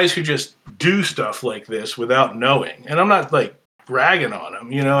there's guys who just do stuff like this without knowing. And I'm not ragging on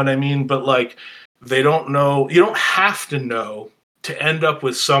them, you know what I mean? But they don't know. You don't have to know to end up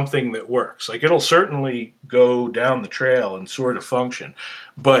with something that works. It'll certainly go down the trail and sort of function.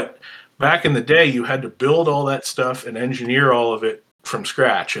 But back in the day, you had to build all that stuff and engineer all of it from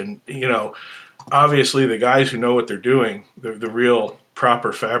scratch. And, obviously the guys who know what they're doing, the real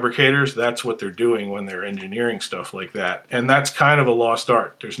proper fabricators, that's what they're doing when they're engineering stuff like that. And that's kind of a lost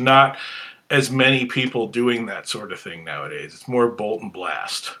art. There's not as many people doing that sort of thing nowadays. It's more bolt and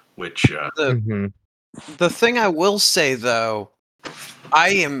blast, which the thing I will say though, I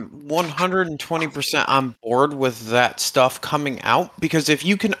am 120% on board with that stuff coming out, because if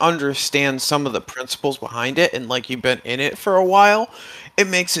you can understand some of the principles behind it and like you've been in it for a while, it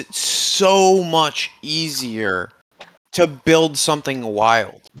makes it so much easier to build something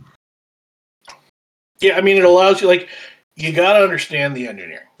wild. Yeah, I mean, it allows you, like, you got to understand the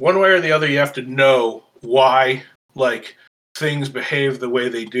engineering. One way or the other, you have to know why, like, things behave the way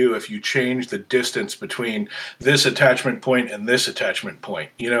they do if you change the distance between this attachment point and this attachment point.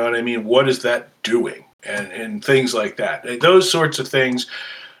 You know what I mean? What is that doing? And things like that. Those sorts of things.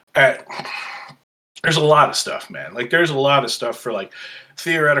 There's a lot of stuff, man. Like, there's a lot of stuff for, like,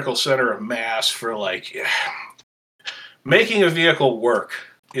 theoretical center of mass for, like, making a vehicle work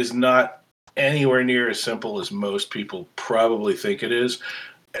is not anywhere near as simple as most people probably think it is.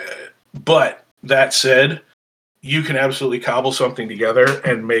 But that said, you can absolutely cobble something together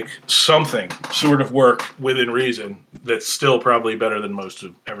and make something sort of work within reason that's still probably better than most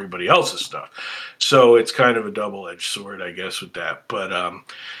of everybody else's stuff. So it's kind of a double-edged sword, I guess, with that. But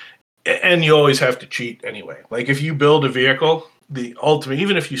and you always have to cheat anyway. Like, if you build a vehicle, the ultimate,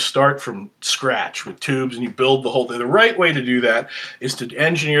 even if you start from scratch with tubes and you build the whole thing, the right way to do that is to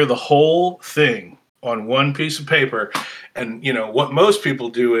engineer the whole thing on one piece of paper. And, you know, what most people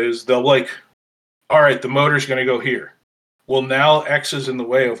do is they'll, like, all right, the motor's going to go here. Well, now X is in the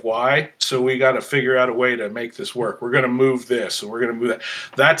way of Y, so we got to figure out a way to make this work. We're going to move this, and we're going to move that.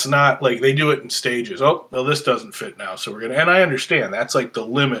 That's not, like, they do it in stages. Oh, no, this doesn't fit now, so we're going to, and I understand that's like the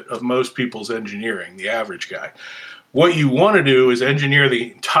limit of most people's engineering, the average guy. What you want to do is engineer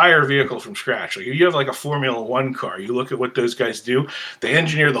the entire vehicle from scratch. Like, if you have like a Formula One car, you look at what those guys do. They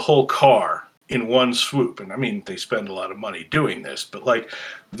engineer the whole car in one swoop. And I mean, they spend a lot of money doing this, but like,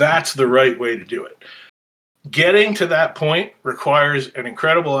 that's the right way to do it. Getting to that point requires an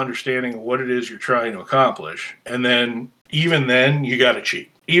incredible understanding of what it is you're trying to accomplish. And then, even then, you got to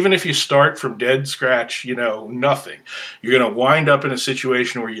cheat. Even if you start from dead scratch, you know, nothing, you're going to wind up in a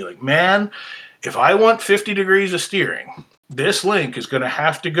situation where you're like, man, if I want 50 degrees of steering, this link is going to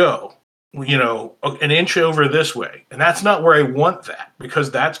have to go, you know, an inch over this way. And that's not where I want that, because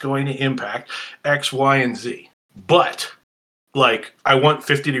that's going to impact X, Y, and Z. But, like, I want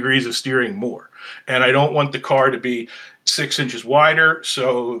 50 degrees of steering more. And I don't want the car to be 6 inches wider.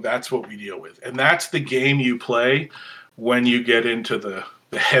 So that's what we deal with. And that's the game you play when you get into the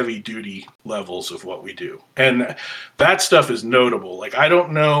heavy duty levels of what we do. And that stuff is notable. Like, I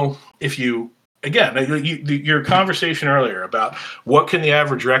don't know if you, again, your conversation earlier about what can the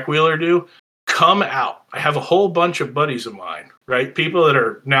average rec wheeler do, come out. I have a whole bunch of buddies of mine, right? People that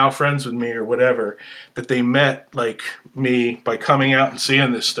are now friends with me or whatever, that they met like me by coming out and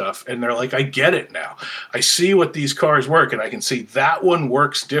seeing this stuff. And they're like, I get it now. I see what these cars work, and I can see that one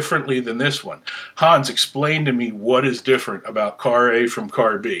works differently than this one. Hans, explain to me what is different about car A from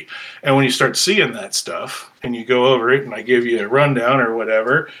car B. And when you start seeing that stuff and you go over it and I give you a rundown or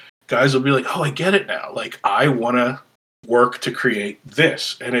whatever, guys will be like, oh, I get it now. Like, I want to work to create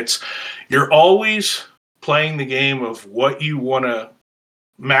this. And you're always playing the game of what you want to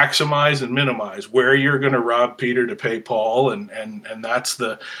maximize and minimize, where you're going to rob Peter to pay Paul. And that's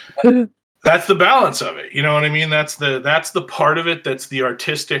the balance of it. You know what I mean? That's the part of it. That's the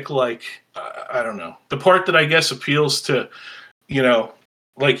artistic, like, I don't know, the part that I guess appeals to, you know,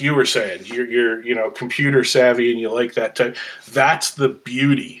 like you were saying, you're you know, computer savvy and you like that type. That's the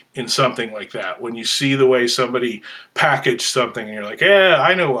beauty in something like that. When you see the way somebody packaged something and you're like, yeah,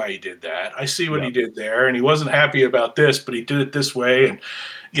 I know why he did that. I see what he did there. And he wasn't happy about this, but he did it this way. And,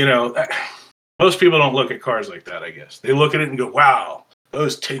 you know, most people don't look at cars like that, I guess. They look at it and go, wow,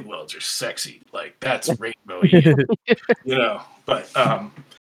 those TIG welds are sexy. Like, that's rainbow, you know. But,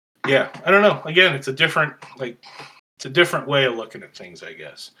 yeah, I don't know. Again, it's a different way of looking at things, I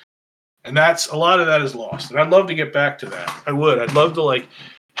guess. And a lot of that is lost. And I'd love to get back to that. I would. I'd love to, like,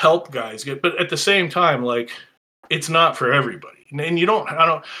 help guys but at the same time, like, it's not for everybody. And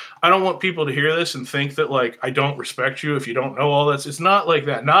I don't want people to hear this and think that, like, I don't respect you if you don't know all this. It's not like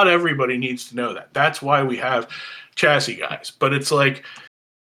that. Not everybody needs to know that. That's why we have chassis guys. But it's like,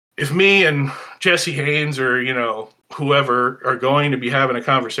 if me and Jesse Haynes or, you know, whoever are going to be having a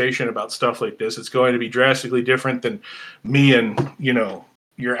conversation about stuff like this, it's going to be drastically different than me and, you know,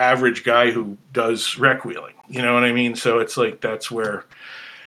 your average guy who does rec wheeling. You know what I mean? So it's like, that's where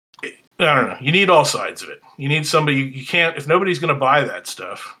I don't know. You need all sides of it. You need somebody. You can't. If nobody's going to buy that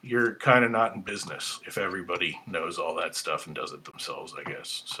stuff, you're kind of not in business. If everybody knows all that stuff and does it themselves, I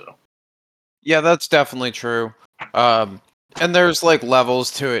guess. So. Yeah, that's definitely true. And there's like levels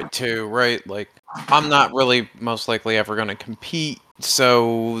to it too, right? Like I'm not really most likely ever going to compete,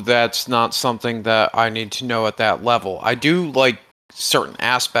 so that's not something that I need to know at that level. I do like certain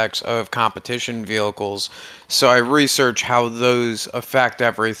aspects of competition vehicles, so I research how those affect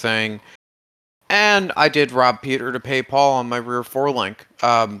everything. And I did rob Peter to pay Paul on my rear forelink.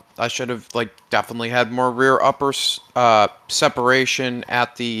 I should have definitely had more rear upper separation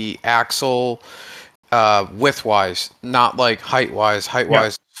at the axle, width-wise, not like height-wise.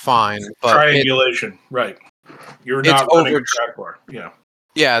 Height-wise, fine, but triangulation, right? You're it's not running a track bar, yeah.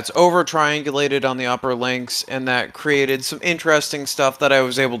 Yeah, it's over triangulated on the upper links, and that created some interesting stuff that I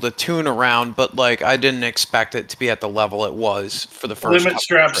was able to tune around, but I didn't expect it to be at the level it was for the first. Limit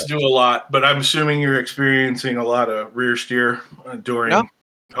straps do a lot, but I'm assuming you're experiencing a lot of rear steer during. No,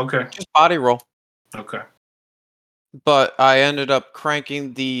 okay, just body roll. Okay, but I ended up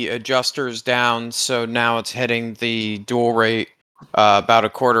cranking the adjusters down, so now it's hitting the dual rate about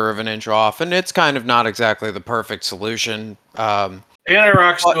 1/4 of an inch off, and it's kind of not exactly the perfect solution.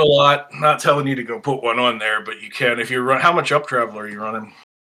 Anti-rocks do a lot. Not telling you to go put one on there, but you can if you run. How much up travel are you running?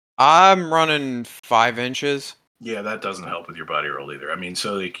 I'm running 5 inches. Yeah, that doesn't help with your body roll either. I mean,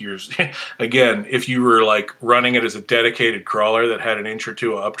 so yours again, if you were running it as a dedicated crawler that had an inch or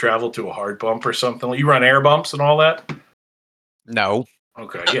two of up travel to a hard bump or something, you run air bumps and all that. No.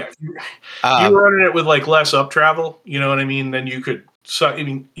 Okay, yeah. If you're running it with less up travel, you know what I mean? Then you could suck. I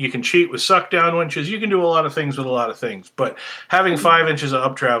mean, you can cheat with suck down winches. You can do a lot of things with a lot of things. But having 5 inches of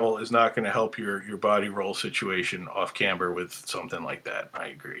up travel is not going to help your body roll situation off camber with something like that. I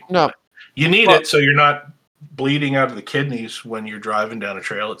agree. No, but you need it so you're not bleeding out of the kidneys when you're driving down a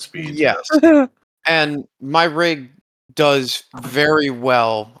trail at speed. Yes, and my rig does very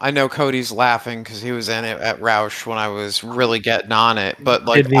well. I know Cody's laughing because he was in it at Roush when I was really getting on it, but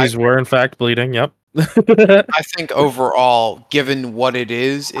kidneys were in fact bleeding. Yep. I think overall, given what it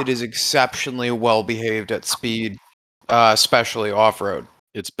is exceptionally well behaved at speed, especially off road.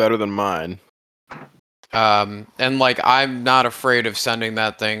 It's better than mine. And I'm not afraid of sending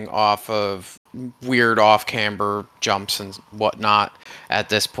that thing off of weird off camber jumps and whatnot. At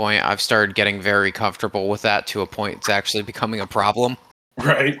this point, I've started getting very comfortable with that to a point it's actually becoming a problem.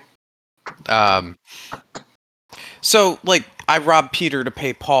 Right. So I robbed Peter to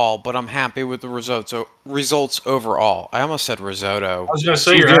pay Paul, but I'm happy with the results overall. I almost said risotto. I was going to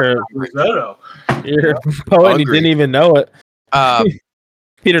say you're risotto. You're a poet and you didn't even know it.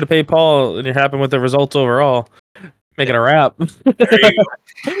 Peter to pay Paul, and you're happy with the results overall. Making a rap. There you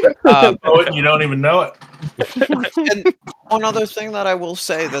go. Poet and you don't even know it. And one other thing that I will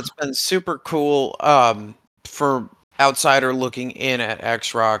say that's been super cool for outsider looking in at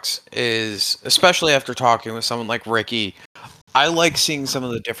XRocks is, especially after talking with someone like Ricky, I like seeing some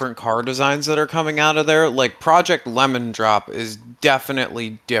of the different car designs that are coming out of there. Project Lemon Drop is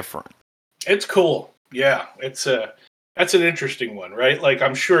definitely different. It's cool. Yeah, that's an interesting one, right?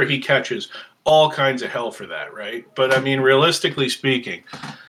 I'm sure he catches all kinds of hell for that, right? But I mean, realistically speaking,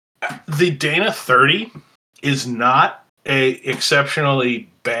 the Dana 30 is not a exceptionally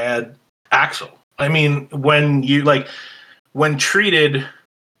bad axle. I mean, when treated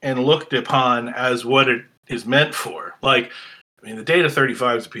and looked upon as what it is meant for, the Dana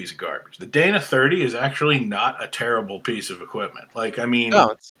 35 is a piece of garbage. The Dana 30 is actually not a terrible piece of equipment.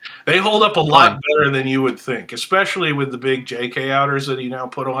 They hold up a lot better than you would think, especially with the big JK outers that he now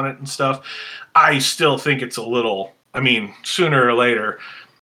put on it and stuff. I still think it's a little, sooner or later,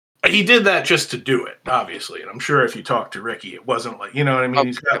 he did that just to do it, obviously. And I'm sure if you talk to Ricky, it wasn't you know what I mean? Okay.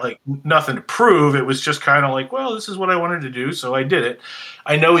 He's got nothing to prove. It was just kind of well, this is what I wanted to do, so I did it.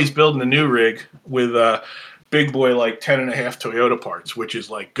 I know he's building a new rig with big boy 10.5 Toyota parts, which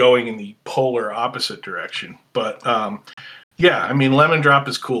is going in the polar opposite direction. But yeah, Lemon Drop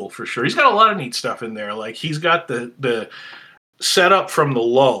is cool for sure. He's got a lot of neat stuff in there. He's got the setup from the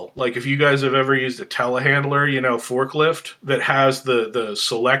lull. If you guys have ever used a telehandler, forklift that has the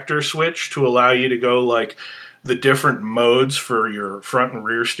selector switch to allow you to go the different modes for your front and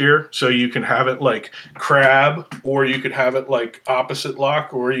rear steer. So you can have it crab, or you could have it opposite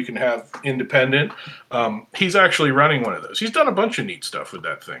lock, or you can have independent. He's actually running one of those. He's done a bunch of neat stuff with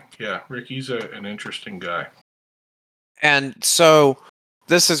that thing. Yeah, Ricky's an interesting guy. And so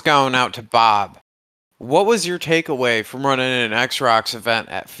this is going out to Bob. What was your takeaway from running an XRock's event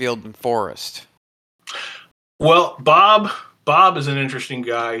at Field and Forest? Well, Bob is an interesting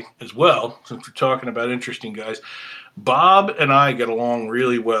guy as well, since we're talking about interesting guys. Bob and I get along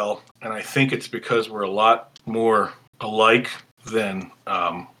really well, and I think it's because we're a lot more alike than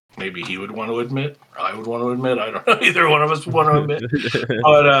maybe he would want to admit, or I would want to admit. I don't know. Either one of us would want to admit.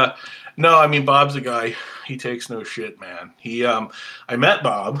 But no, I mean, Bob's a guy. He takes no shit, man. I met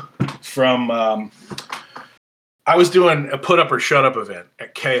Bob from. I was doing a put up or shut up event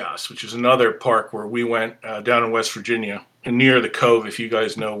at Chaos, which is another park where we went down in West Virginia and near the Cove. If you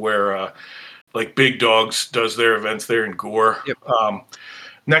guys know where like Big Dogs does their events there in Gore. Yep.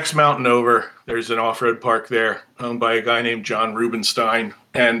 Next mountain over, there's an off-road park there owned by a guy named John Rubenstein.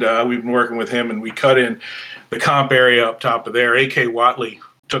 And we've been working with him, and we cut in the comp area up top of there. A.K. Watley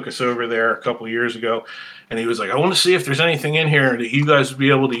took us over there a couple of years ago, and he was like, I want to see if there's anything in here that you guys would be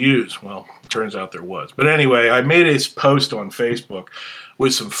able to use. Well, turns out there was. But anyway, I made a post on Facebook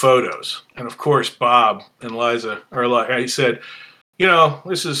with some photos. And of course, Bob and Liza are like, I said, you know,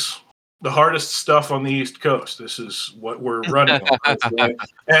 this is the hardest stuff on the East Coast. This is what we're running on. Right?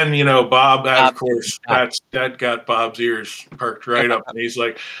 And, you know, Bob, of course, that got Bob's ears perked right up. And he's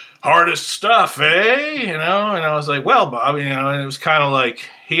like, hardest stuff, eh? You know, and I was like, well, Bob, you know, and it was kind of like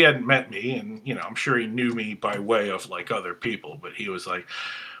he hadn't met me. And, you know, I'm sure he knew me by way of like other people. But he was like,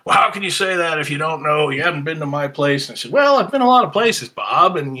 well, how can you say that if you don't know, you haven't been to my place? And I said, well, I've been a lot of places,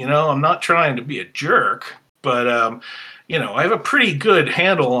 Bob. And, you know, I'm not trying to be a jerk, but, you know, I have a pretty good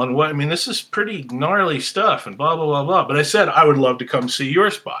handle on what, I mean, this is pretty gnarly stuff and blah, blah, blah, blah. But I said, I would love to come see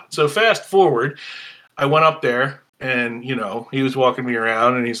your spot. So fast forward, I went up there and, you know, he was walking me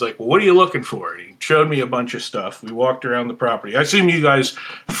around and he's like, well, what are you looking for? And he showed me a bunch of stuff. We walked around the property. I assume you guys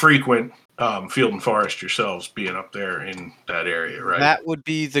frequent Field and Forest yourselves being up there in that area, right? That would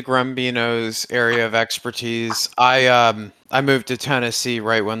be the Grumbino's area of expertise. I moved to Tennessee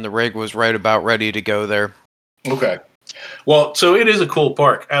right when the rig was right about ready to go there. Okay. Well, so it is a cool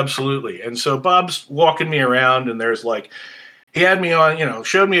park, absolutely. And so Bob's walking me around, and there's like, he had me on, you know,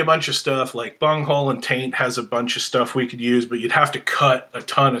 showed me a bunch of stuff, like Bunghole and Taint has a bunch of stuff we could use, but you'd have to cut a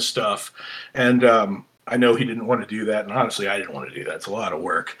ton of stuff. And I know he didn't want to do that, and honestly, I didn't want to do that. It's a lot of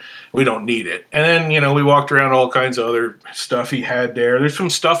work. We don't need it. And then, you know, we walked around all kinds of other stuff he had there. There's some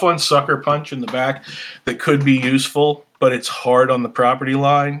stuff on Sucker Punch in the back that could be useful, but it's hard on the property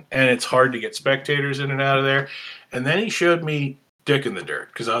line, and it's hard to get spectators in and out of there. And then he showed me Dick in the Dirt,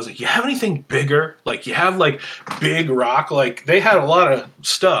 because I was like, you have anything bigger? Like, you have like big rock? Like, they had a lot of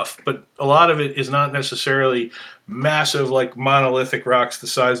stuff, but a lot of it is not necessarily massive, like monolithic rocks the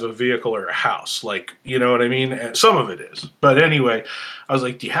size of a vehicle or a house. Like, you know what I mean? And some of it is. But anyway, I was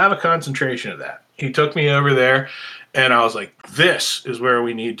like, do you have a concentration of that? He took me over there, and I was like, this is where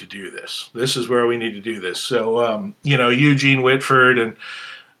we need to do this. This is where we need to do this. So, you know, Eugene Whitford and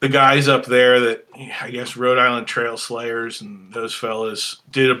the guys up there that, I guess, Rhode Island Trail Slayers and those fellas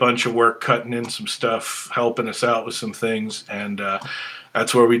did a bunch of work cutting in some stuff, helping us out with some things. And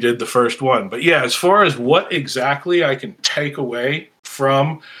that's where we did the first one. But yeah, as far as what exactly I can take away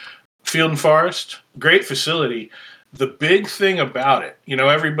from Field and Forest, great facility. The big thing about it, you know,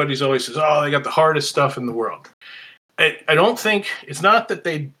 everybody's always says, oh, they got the hardest stuff in the world. I don't think, it's not that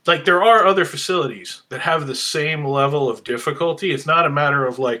they, like, there are other facilities that have the same level of difficulty. It's not a matter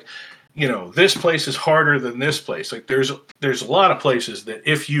of like, you know, this place is harder than this place. Like, there's a lot of places that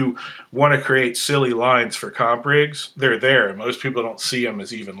if you want to create silly lines for comp rigs, they're there. And most people don't see them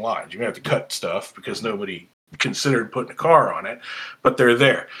as even lines. You have to cut stuff because nobody considered putting a car on it, but they're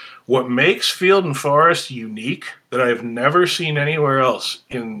there. What makes Field and Forest unique that I've never seen anywhere else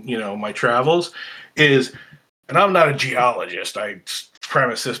in, you know, my travels is, and I'm not a geologist, I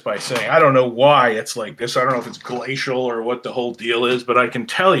premise this by saying I don't know why it's like this. I don't know if it's glacial or what the whole deal is, but I can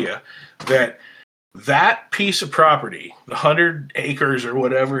tell you that that piece of property, the 100 acres or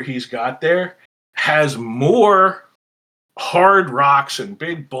whatever he's got there, has more hard rocks and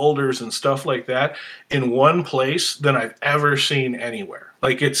big boulders and stuff like that in one place than I've ever seen anywhere.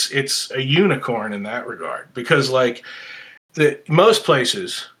 Like, it's a unicorn in that regard, because like most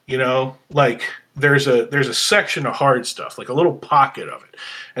places, you know, like there's a section of hard stuff, like a little pocket of it.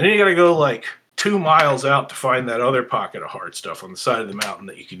 And then you got to go like 2 miles out to find that other pocket of hard stuff on the side of the mountain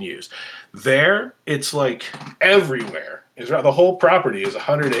that you can use. There, it's like everywhere. The whole property is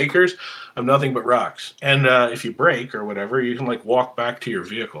 100 acres of nothing but rocks. And if you break or whatever, you can like walk back to your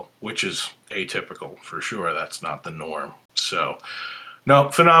vehicle, which is atypical for sure. That's not the norm. So, no,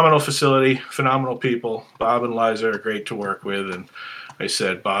 phenomenal facility, phenomenal people. Bob and Liza are great to work with. And I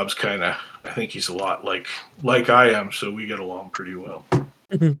said, Bob's kind of, I think he's a lot like I am, so we get along pretty well.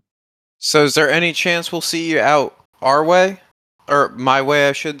 So is there any chance we'll see you out our way? Or my way,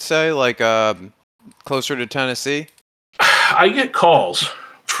 I should say, like closer to Tennessee? I get calls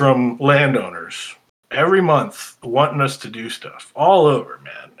from landowners every month wanting us to do stuff all over,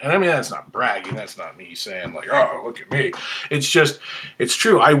 man. And I mean, that's not bragging. That's not me saying like, oh, look at me. It's just, it's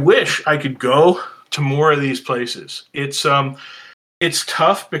true. I wish I could go to more of these places. It's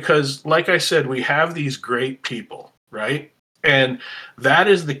tough because, like I said, we have these great people, right? And that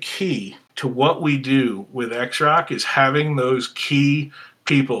is the key to what we do with XRock, is having those key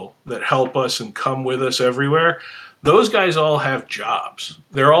people that help us and come with us everywhere. Those guys all have jobs.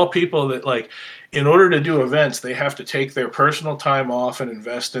 They're all people that, like, in order to do events, they have to take their personal time off and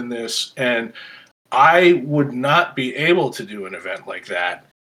invest in this. And I would not be able to do an event like that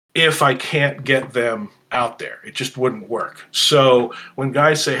if I can't get them out there. It just wouldn't work. So when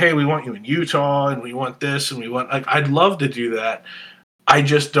guys say, hey, we want you in Utah and we want this and we want, like, I'd love to do that. I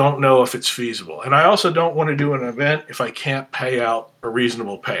just don't know if it's feasible. And I also don't want to do an event if I can't pay out a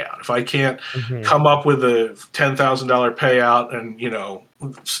reasonable payout. If I can't come up with a $10,000 payout and, you know,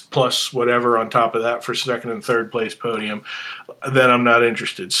 plus whatever on top of that for second and third place podium, then I'm not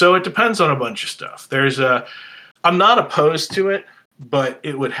interested. So it depends on a bunch of stuff. I'm not opposed to it, but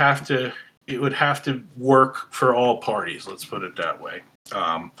it would have to work for all parties. Let's put it that way.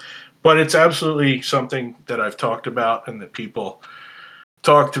 But it's absolutely something that I've talked about and that people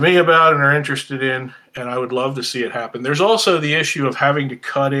talk to me about and are interested in, and I would love to see it happen. There's also the issue of having to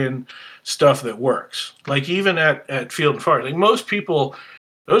cut in stuff that works. Like even at Field and Fire, like most people,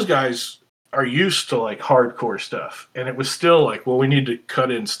 those guys are used to like hardcore stuff. And it was still like, well, we need to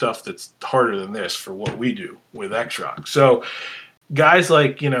cut in stuff that's harder than this for what we do with XRock. So guys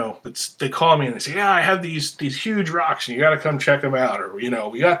like, you know, they call me and they say, yeah, I have these huge rocks and you got to come check them out. Or, you know,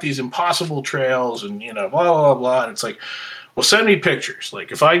 we got these impossible trails and, you know, blah, blah, blah. And it's like, well, send me pictures.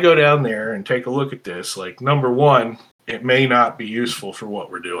 Like if I go down there and take a look at this, like number one, it may not be useful for what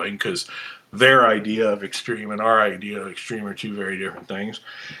we're doing because their idea of extreme and our idea of extreme are two very different things.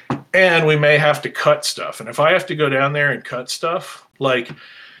 And we may have to cut stuff. And if I have to go down there and cut stuff, like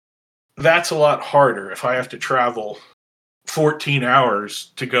that's a lot harder if I have to travel 14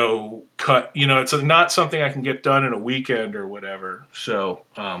 hours to go cut, you know, it's not something I can get done in a weekend or whatever. So,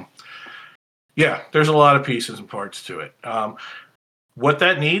 yeah, there's a lot of pieces and parts to it. What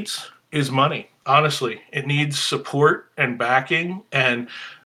that needs is money. Honestly, it needs support and backing, and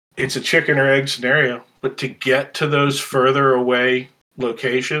it's a chicken or egg scenario. But to get to those further away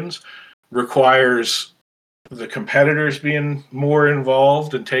locations requires the competitors being more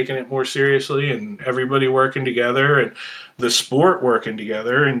involved and taking it more seriously, and everybody working together, and the sport working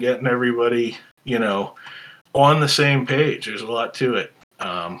together, and getting everybody, you know, on the same page. There's a lot to it.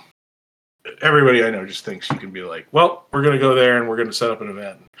 Everybody I know just thinks you can be like, well, we're going to go there and we're going to set up an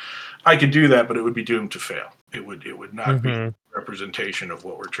event. I could do that, but it would be doomed to fail. It would not be a representation of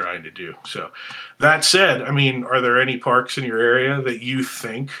what we're trying to do. So that said, I mean, are there any parks in your area that you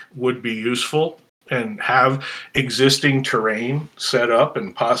think would be useful and have existing terrain set up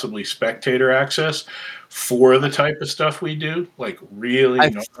and possibly spectator access for the type of stuff we do? Like really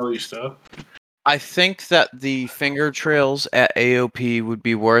gnarly stuff? I think that the finger trails at AOP would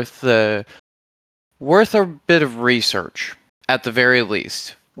be worth a bit of research at the very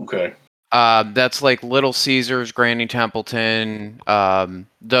least. Okay. That's like Little Caesars, Granny Templeton,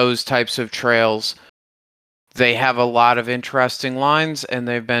 those types of trails. They have a lot of interesting lines, and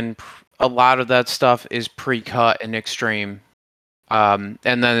a lot of that stuff is pre-cut and extreme. And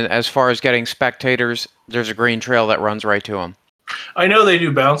then as far as getting spectators, there's a green trail that runs right to them. I know they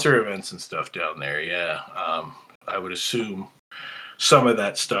do bouncer events and stuff down there. Yeah. I would assume some of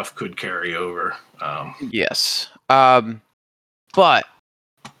that stuff could carry over. Yes. But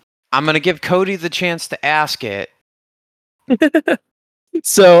I'm going to give Cody the chance to ask it.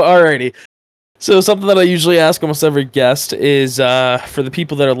 So, alrighty. So something that I usually ask almost every guest is for the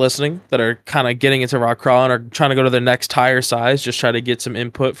people that are listening, that are kind of getting into rock crawling or trying to go to their next tire size, just try to get some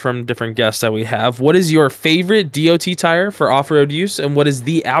input from different guests that we have. What is your favorite DOT tire for off-road use, and what is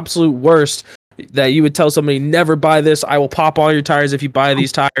the absolute worst that you would tell somebody, never buy this, I will pop all your tires if you buy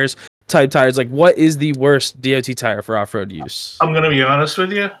these tires, type tires? Like, what is the worst DOT tire for off-road use? I'm going to be honest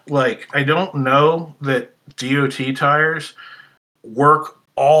with you. Like, I don't know that DOT tires work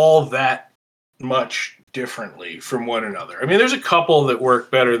all that much differently from one another. I mean, there's a couple that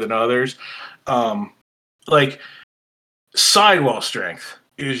work better than others. Like sidewall strength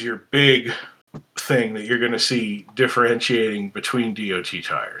is your big thing that you're going to see differentiating between DOT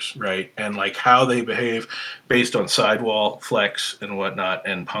tires, right? And like how they behave based on sidewall flex and whatnot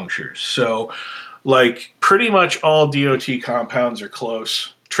and punctures. So like pretty much all DOT compounds are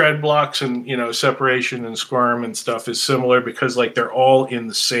close. tread blocks and, separation and squirm and stuff is similar because like they're all in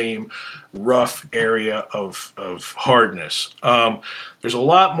the same rough area of hardness. There's a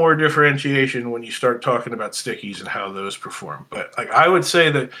lot more differentiation when you start talking about stickies and how those perform. But like I would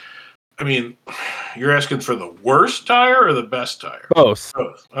say that, I mean, you're asking for the worst tire or the best tire? Both.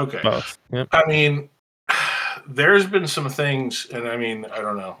 Both. Okay. Both. Yep. I mean, there's been some things, and I mean, I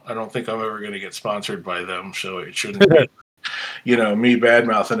don't know. I don't think I'm ever going to get sponsored by them, so it shouldn't be, me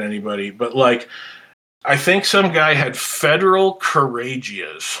bad-mouthing anybody. But, like, I think some guy had Federal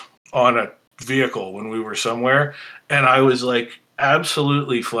Courageas on a vehicle when we were somewhere, and I was, like,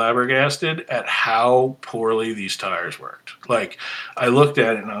 absolutely flabbergasted at how poorly these tires worked. Like, I looked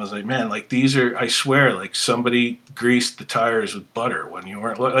at it and I was like, man, like these are, I swear, like somebody greased the tires with butter when you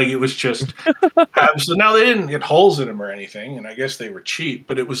weren't, like, it was just absolutely. Now they didn't get holes in them or anything, and I guess they were cheap,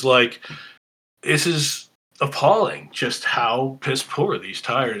 but it was like, this is appalling just how piss poor these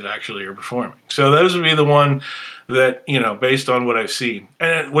tires actually are performing. So those would be the one that, based on what I've seen.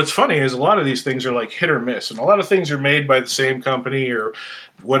 And what's funny is a lot of these things are like hit or miss, and a lot of things are made by the same company or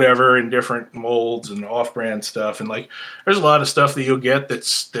whatever in different molds and off-brand stuff. And like, there's a lot of stuff that you'll get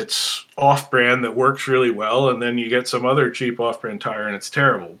that's off-brand that works really well, and then you get some other cheap off-brand tire and it's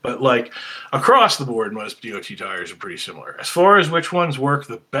terrible. But like across the board, most DOT tires are pretty similar. As far as which ones work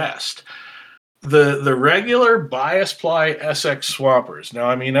the best, the regular bias ply SX Swampers. Now,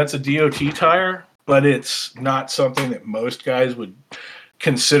 I mean, that's a DOT tire, but it's not something that most guys would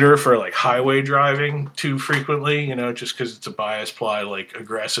consider for like highway driving too frequently, just because it's a bias ply, like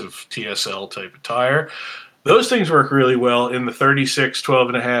aggressive TSL type of tire. Those things work really well in the 36,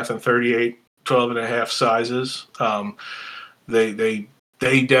 12.5, and 38, 12.5 sizes.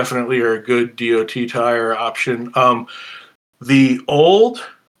 They definitely are a good DOT tire option. The old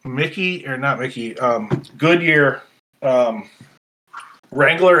Goodyear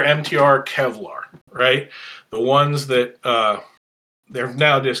Wrangler MTR Kevlar, right? The ones that they're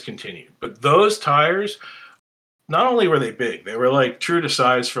now discontinued. But those tires, not only were they big, they were like true to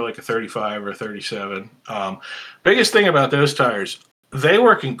size for like a 35 or 37. Biggest thing about those tires, they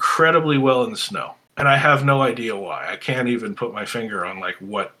work incredibly well in the snow. And I have no idea why. I can't even put my finger on like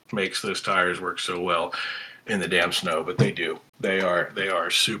what makes those tires work so well in the damn snow, but they do. They are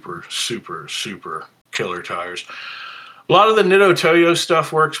super, super, super killer tires. A lot of the Nitto Toyo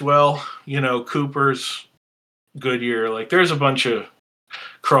stuff works well. Cooper's, Goodyear, like there's a bunch of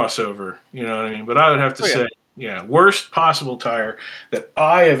crossover, you know what I mean? But I would have to say, worst possible tire that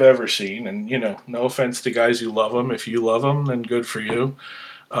I have ever seen. And, no offense to guys who love them. If you love them, then good for you.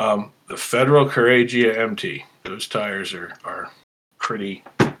 The Federal Courageia MT. Those tires are pretty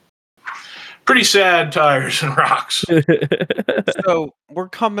sad tires and rocks. So we're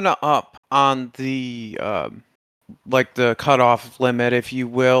coming up on the the cutoff limit, if you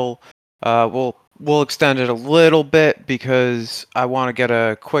will. We'll extend it a little bit because I want to get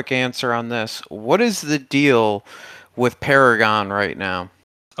a quick answer on this. What is the deal with Paragon right now?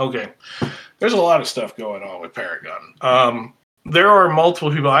 Okay, there's a lot of stuff going on with Paragon. There are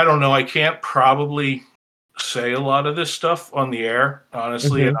multiple people. I don't know. I can't probably say a lot of this stuff on the air,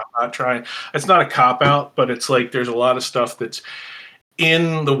 honestly, and I'm not trying. It's not a cop-out, but it's like there's a lot of stuff that's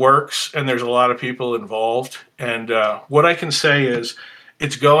in the works, and there's a lot of people involved. And what I can say is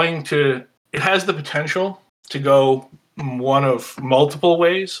it has the potential to go one of multiple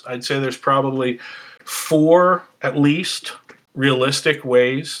ways. I'd say there's probably 4 at least realistic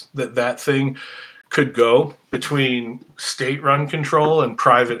ways that thing could go between state-run control and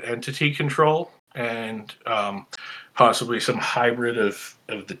private entity control, and possibly some hybrid of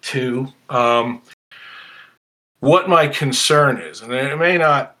the two. What my concern is, and it may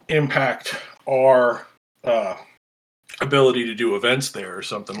not impact our ability to do events there or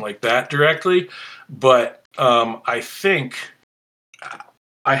something like that directly, but I think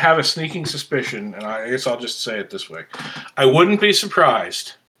I have a sneaking suspicion, and I guess I'll just say it this way. I wouldn't be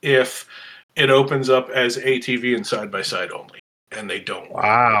surprised if it opens up as ATV and side-by-side only, and they don't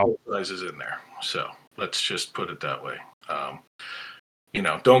want sizes in there. So let's just put it that way.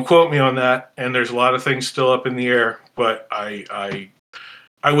 Don't quote me on that, and there's a lot of things still up in the air, but I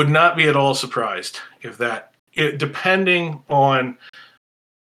would not be at all surprised if depending on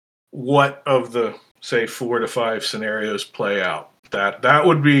what of the, say, 4 to 5 scenarios play out, that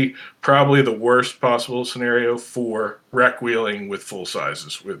would be probably the worst possible scenario for rec wheeling with full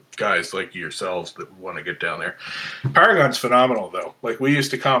sizes, with guys like yourselves that want to get down there. Paragon's phenomenal, though. Like, we used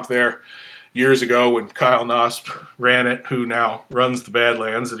to comp there years ago when Kyle Nosp ran it, who now runs the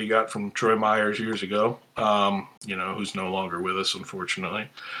Badlands that he got from Troy Myers years ago, who's no longer with us, unfortunately.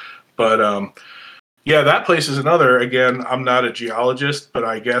 But Yeah, that place is another. Again, I'm not a geologist, but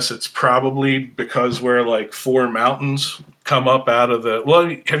I guess it's probably because where like 4 mountains come up out of the.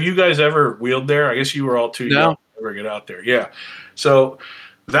 Well, have you guys ever wheeled there? I guess you were all too young to ever get out there. Yeah. So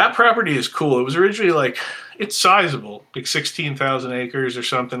that property is cool. It was originally like, it's sizable, like 16,000 acres or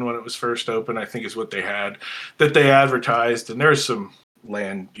something when it was first opened, I think is what they had, that they advertised. And there's some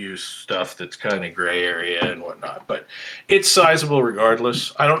land use stuff that's kind of gray area and whatnot, but it's sizable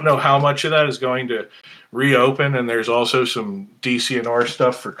regardless. I don't know how much of that is going to reopen, and there's also some DCNR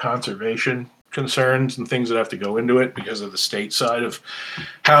stuff for conservation concerns and things that have to go into it because of the state side of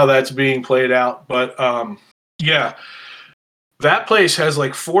how that's being played out. But yeah, that place has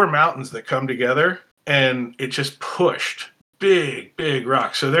like 4 mountains that come together, and it just pushed big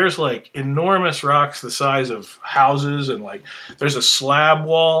rocks. So there's like enormous rocks the size of houses, and like there's a slab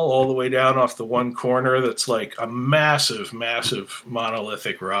wall all the way down off the one corner that's like a massive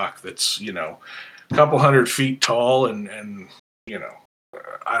monolithic rock that's, you know, a couple 100 feet tall and you know,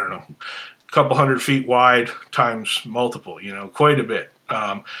 I don't know, a couple 100 feet wide times multiple, you know, quite a bit.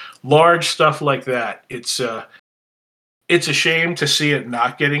 Large stuff like that. It's a shame to see it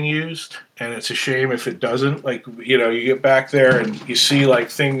not getting used, and it's a shame if it doesn't. Like, you know, you get back there and you see like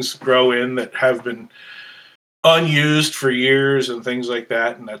things grow in that have been unused for years and things like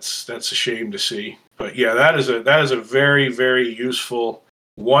that, and that's a shame to see. But yeah, that is a very useful,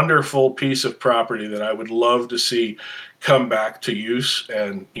 wonderful piece of property that I would love to see come back to use.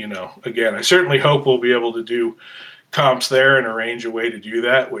 And, you know, again, I certainly hope we'll be able to do comps there and arrange a way to do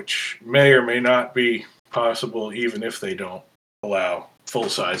that, which may or may not be possible even if they don't allow full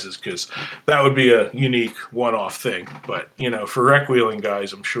sizes, because that would be a unique one-off thing. But, you know, for rec wheeling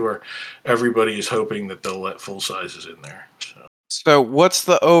guys, I'm sure everybody is hoping that they'll let full sizes in there. So what's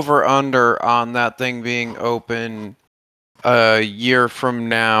the over under on that thing being open a year from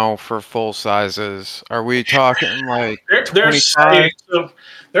now for full sizes? Are we talking like there's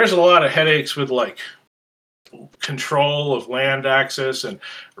a lot of headaches with like control of land access and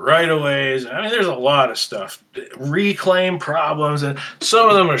right-of-ways. I mean, there's a lot of stuff, reclaim problems, and some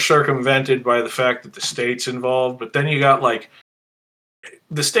of them are circumvented by the fact that the state's involved. But then you got like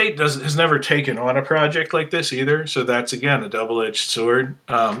the state has never taken on a project like this either, so that's again a double-edged sword.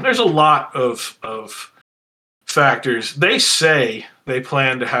 There's a lot of factors. They say they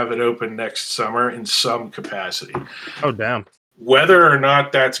plan to have it open next summer in some capacity. Oh, damn. Whether or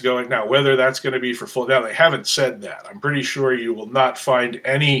not that's going now, whether that's going to be for full, now they haven't said that. I'm pretty sure you will not find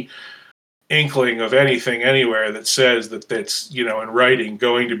any inkling of anything anywhere that says that that's, you know, in writing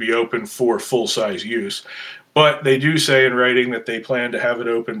going to be open for full size use. But they do say in writing that they plan to have it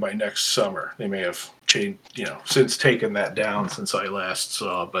open by next summer. They may have changed, you know, since taken that down since I last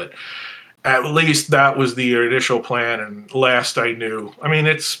saw, but at least that was the initial plan. And last I knew, I mean,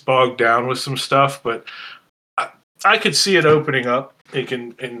 it's bogged down with some stuff, but I could see it opening up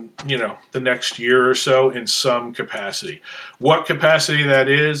in you know, the next year or so in some capacity. What capacity that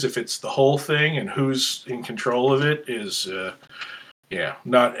is, if it's the whole thing and who's in control of it, is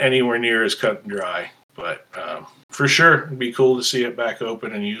not anywhere near as cut and dry. But for sure, it'd be cool to see it back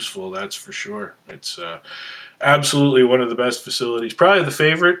open and useful. That's for sure. It's absolutely one of the best facilities. Probably the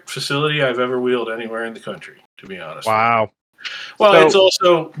favorite facility I've ever wheeled anywhere in the country, to be honest. Wow. Well, so, it's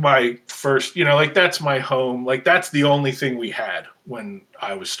also my first, you know, like that's my home. Like that's the only thing we had when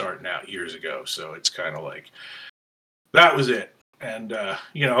I was starting out years ago. So it's kind of like, that was it. And,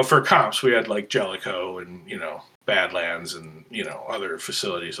 you know, for comps, we had like Jellicoe and, you know, Badlands and, you know, other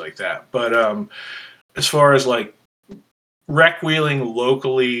facilities like that. But as far as like rec wheeling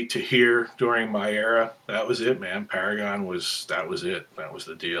locally to here during my era, that was it, man. Paragon that was it. That was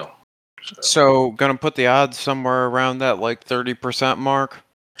the deal. So gonna put the odds somewhere around that like 30% mark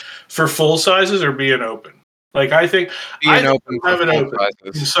for full sizes or being open. Like I think have it open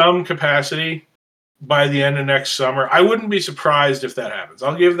in some capacity by the end of next summer. I wouldn't be surprised if that happens.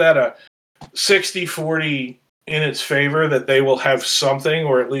 I'll give that a 60-40 in its favor that they will have something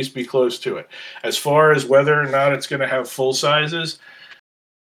or at least be close to it. As far as whether or not it's going to have full sizes,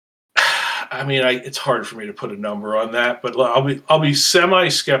 I mean, it's hard for me to put a number on that, but I'll be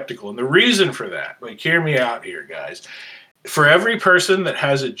semi-skeptical. And the reason for that, like, hear me out here, guys. For every person that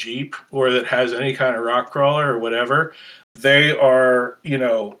has a Jeep or that has any kind of rock crawler or whatever, they are, you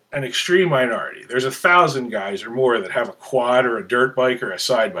know, an extreme minority. There's 1,000 guys or more that have a quad or a dirt bike or a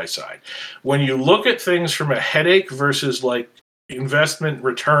side-by-side. When you look at things from a headache versus like investment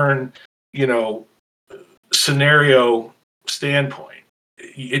return, you know, scenario standpoint,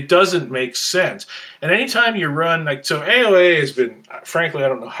 it doesn't make sense. And anytime you run, like, so AOA has been, frankly, I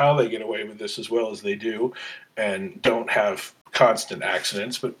don't know how they get away with this as well as they do and don't have constant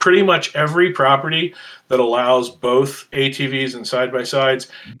accidents, but pretty much every property that allows both ATVs and side-by-sides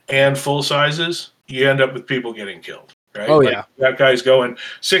and full sizes, you end up with people getting killed. Right? Oh, like yeah. That guy's going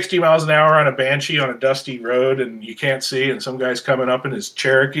 60 miles an hour on a Banshee on a dusty road and you can't see, and some guy's coming up in his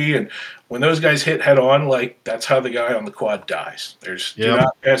Cherokee. And when those guys hit head on, like that's how the guy on the quad dies. There's do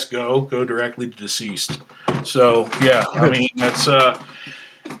not pass go directly to deceased. So yeah, I mean, that's,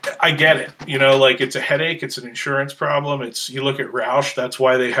 I get it. Like it's a headache. It's an insurance problem. You look at Roush. That's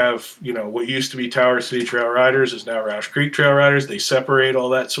why they have, what used to be Tower City Trail Riders is now Roush Creek Trail Riders. They separate all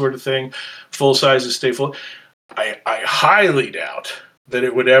that sort of thing. Full sizes stay full. I highly doubt that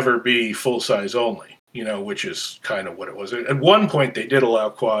it would ever be full size only, which is kind of what it was. At one point they did allow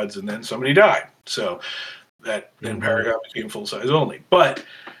quads and then somebody died. So that then Paragon became full size only. But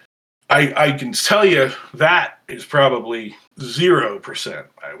I can tell you that is probably 0%,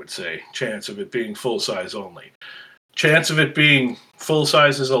 I would say, chance of it being full size only. Chance of it being full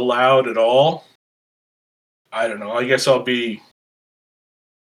size is allowed at all. I don't know. I guess I'll say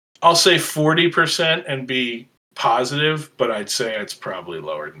 40% and be positive, but I'd say it's probably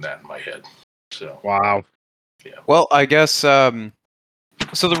lower than that in my head. So wow. Yeah. Well, I guess so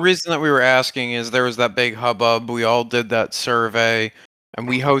the reason that we were asking is there was that big hubbub. We all did that survey, and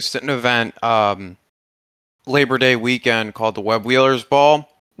we hosted an event Labor Day weekend called the Web Wheelers Ball,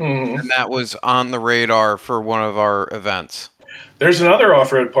 and that was on the radar for one of our events. There's another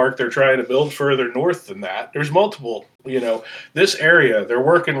off-road park they're trying to build further north than that. There's multiple, this area, they're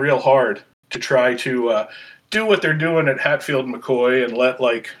working real hard to try to do what they're doing at Hatfield and McCoy and let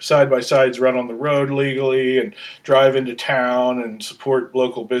like side-by-sides run on the road legally and drive into town and support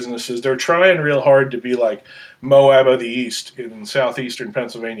local businesses. They're trying real hard to be like Moab of the East in southeastern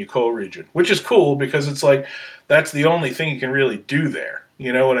Pennsylvania coal region, which is cool because it's like that's the only thing you can really do there.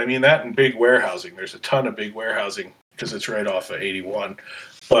 You know what I mean? That and big warehousing. There's a ton of big warehousing because it's right off of 81.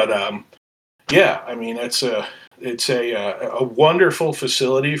 But yeah, I mean it's a wonderful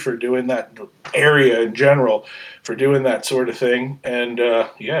facility for doing that area in general, for doing that sort of thing. And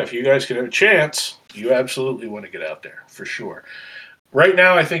yeah, if you guys can have a chance, you absolutely want to get out there for sure. Right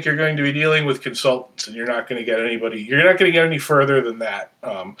now, I think you're going to be dealing with consultants, and you're not going to get anybody. You're not going to get any further than that.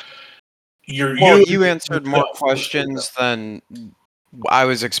 You answered more questions than I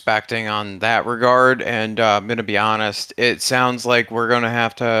was expecting on that regard, and I'm going to be honest, it sounds like we're going to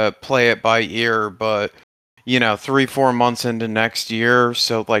have to play it by ear, but 3-4 months into next year,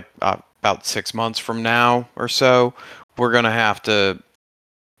 so like about 6 months from now or so, we're going to have to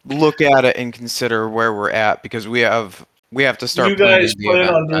look at it and consider where we're at, because we have to start. You guys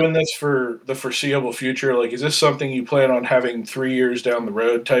plan on doing this for the foreseeable future? Like, is this something you plan on having 3 years down the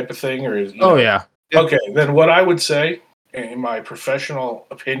road type of thing? Or is yeah. Okay, then what I would say, in my professional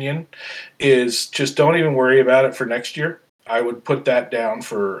opinion, is just don't even worry about it for next year. I would put that down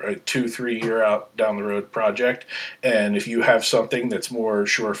for a 2-3 year out down the road project. And if you have something that's more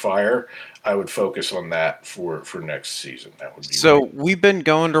surefire, I would focus on that for next season. That would be great. We've been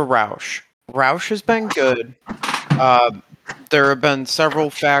going to Roush. Roush has been good. There have been several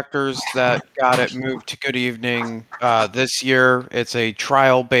factors that got it moved to Good Evening this year. It's a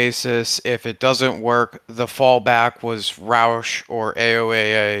trial basis. If it doesn't work, the fallback was Roush or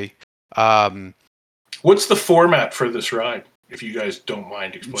AOAA. What's the format for this ride, if you guys don't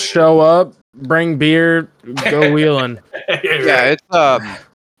mind explaining? Show up, bring beer, go wheeling. Yeah,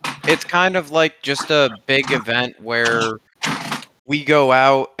 it's kind of like just a big event where we go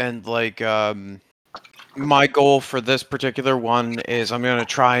out and like my goal for this particular one is I'm going to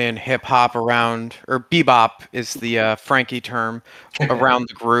try and hip hop around, or bebop is the Frankie term, around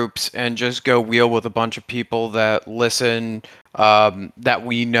the groups and just go wheel with a bunch of people that listen, that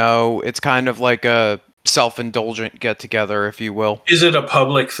we know. It's kind of like a self-indulgent get together, if you will. Is it a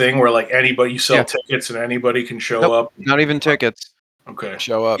public thing where like anybody, you sell tickets and anybody can show up? Not even tickets. Okay.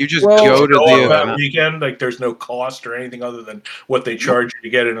 Show up. You just go to the event weekend. Like there's no cost or anything other than what they charge you to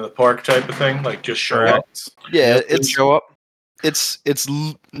get into the park type of thing. Like just show up. Yeah, show up. It's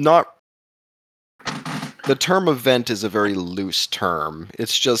not. The term event is a very loose term.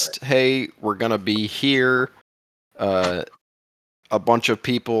 It's just, hey, we're gonna be here. A bunch of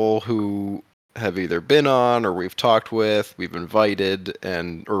people who have either been on or we've talked with, we've invited,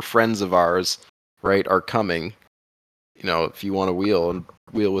 or friends of ours, right, are coming. If you want to wheel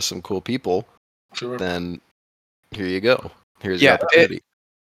with some cool people, then here you go. Here's the opportunity.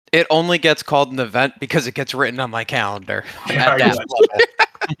 It only gets called an event because it gets written on my calendar. At that level.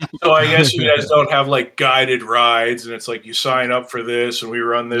 So I guess you guys don't have like guided rides, and it's like you sign up for this, and we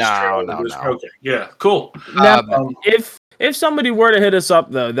run this. No. Okay, yeah, cool. Now, if somebody were to hit us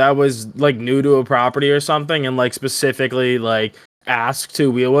up though, that was like new to a property or something, and like specifically like ask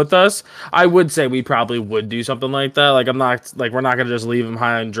to wheel with us, I would say we probably would do something like that. Like, I'm not like, we're not gonna just leave them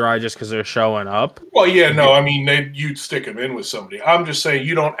high and dry just because they're showing up. Well, yeah, no, I mean, you'd stick them in with somebody. I'm just saying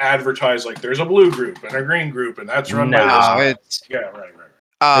you don't advertise like there's a blue group and a green group and that's run by this guy. Yeah, right.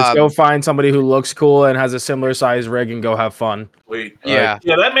 Let's go find somebody who looks cool and has a similar size rig and go have fun. Yeah,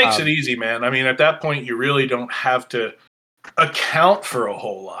 that makes it easy, man. I mean, at that point, you really don't have to account for a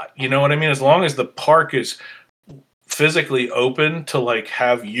whole lot. You know what I mean? As long as the park is physically open to like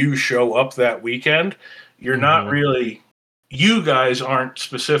have you show up that weekend, you're not really, you guys aren't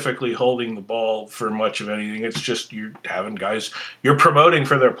specifically holding the ball for much of anything. It's just you're having guys, you're promoting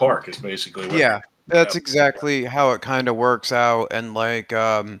for their park is basically what that's exactly how it kind of works out. And like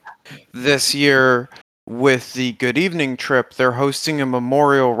this year with the Good Evening trip, they're hosting a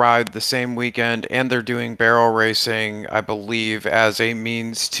memorial ride the same weekend, and they're doing barrel racing, I believe, as a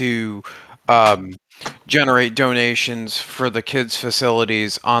means to generate donations for the kids'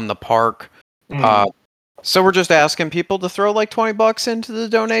 facilities on the park. So we're just asking people to throw like $20 into the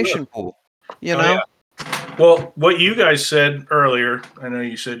donation pool. You know? Yeah. Well, what you guys said earlier, I know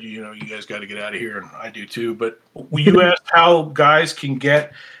you said you guys got to get out of here, and I do too. But you asked how guys can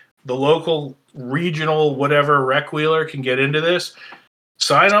get the local, regional, whatever rec wheeler can get into this.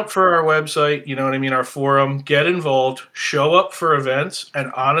 Sign up for our website, you know what I mean, our forum, get involved, show up for events,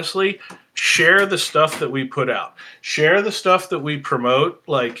 and honestly, share the stuff that we put out. Share the stuff that we promote.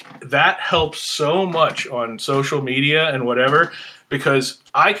 Like, that helps so much on social media and whatever, because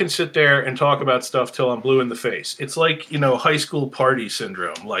I can sit there and talk about stuff till I'm blue in the face. It's like, high school party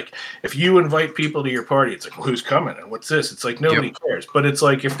syndrome. Like, if you invite people to your party, it's like, well, who's coming and what's this? It's like nobody cares. But it's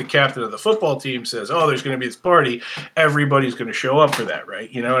like if the captain of the football team says, oh, there's going to be this party, everybody's going to show up for that,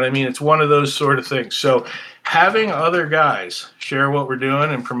 right? You know what I mean? It's one of those sort of things. So having other guys share what we're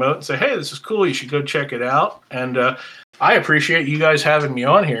doing and promote and say, hey, this is cool, you should go check it out. And I appreciate you guys having me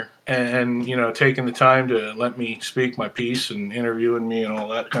on here and taking the time to let me speak my piece and interviewing me and all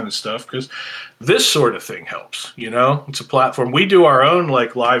that kind of stuff, because this sort of thing helps. It's a platform. We do our own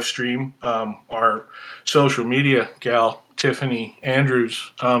like live stream. Our social media gal Tiffany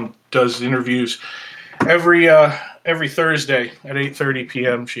Andrews does interviews every Thursday at 8:30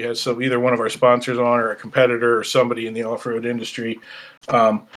 p.m. She has either one of our sponsors on, or a competitor, or somebody in the off-road industry,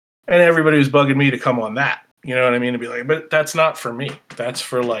 and everybody was bugging me to come on that. You know what I mean? To be like, but that's not for me. That's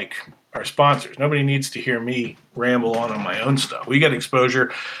for like our sponsors. Nobody needs to hear me ramble on my own stuff. We get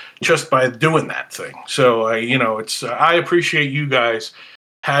exposure just by doing that thing. So I appreciate you guys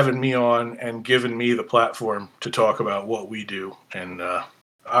having me on and giving me the platform to talk about what we do and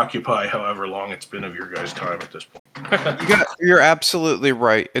occupy however long it's been of your guys' time at this point. You're absolutely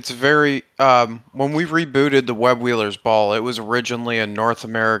right. It's very when we rebooted the Web Wheelers Ball, it was originally a North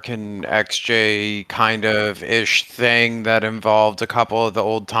American XJ kind of ish thing that involved a couple of the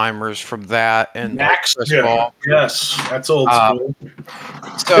old timers from that and Max Ball. Yes, that's old school.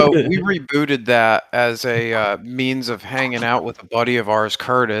 So we rebooted that as a means of hanging out with a buddy of ours,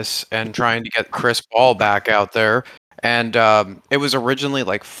 Curtis, and trying to get Chris Ball back out there. And it was originally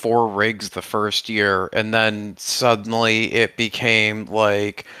like 4 rigs the first year, and then suddenly it became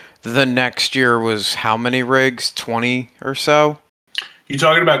like the next year was how many rigs? 20 or so? You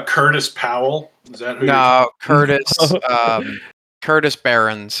talking about Curtis Powell? Is that who? No, Curtis. Curtis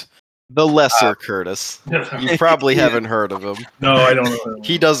Barons. The lesser Curtis. You probably haven't heard of him. No, I don't know him.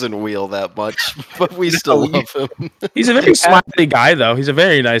 He doesn't wheel that much, but we still love him. He's a very smiley guy, though. He's a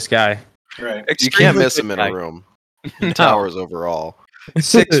very nice guy. Right. You can't miss him in a room. Towers overall.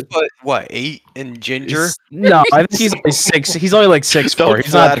 6 foot, what, 8 in ginger? No, I think he's only 6. He's only like 6'4". Don't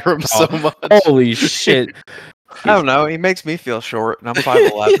He's not flatter him so much. Holy shit! I don't know. He makes me feel short, and I'm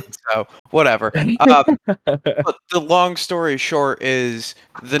 5'11", so whatever. But the long story short is,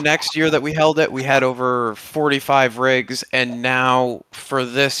 the next year that we held it, we had over 45 rigs, and now for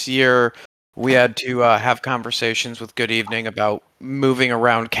this year, we had to have conversations with Good Evening about moving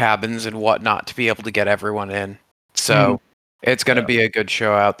around cabins and whatnot to be able to get everyone in. So it's going to be a good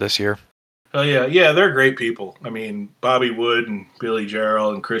show out this year. Oh yeah, they're great people. I mean, Bobby Wood and Billy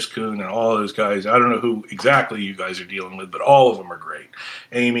Jarrell and Chris Kuhn and all those guys. I don't know who exactly you guys are dealing with, but all of them are great.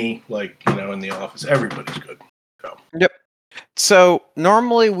 Amy, in the office, everybody's good. So. Yep. So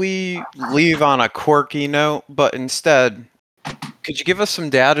normally we leave on a quirky note, but instead, could you give us some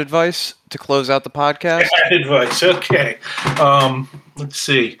dad advice to close out the podcast? Dad advice, okay. Let's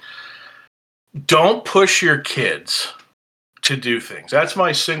see. Don't push your kids to do things. That's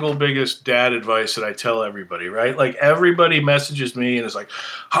my single biggest dad advice that I tell everybody, right? Like everybody messages me and is like,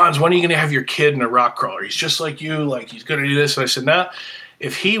 Hans, when are you going to have your kid in a rock crawler? He's just like you, like he's going to do this. And I said, nah,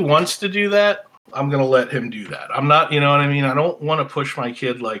 if he wants to do that, I'm going to let him do that. I'm not, you know what I mean? I don't want to push my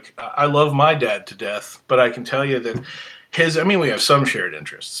kid. Like I love my dad to death, but I can tell you that we have some shared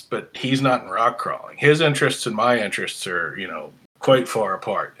interests, but he's not in rock crawling. His interests and my interests are, quite far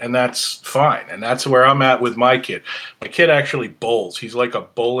apart, and that's fine. And that's where I'm at with my kid. My kid actually bowls. He's like a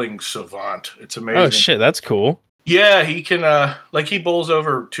bowling savant. It's amazing. Oh shit, that's cool. Yeah, he can he bowls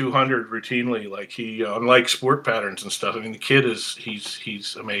over 200 routinely. Like he unlike sport patterns and stuff. I mean, the kid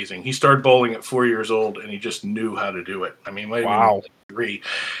he's amazing. He started bowling at 4 years old, and he just knew how to do it. I mean, wow. 3.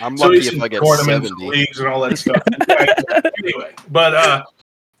 I'm lucky if I get tournaments, 70. leagues, and all that stuff. Anyway, but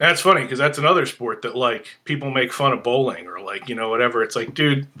that's funny because that's another sport that like people make fun of bowling or like whatever. It's like,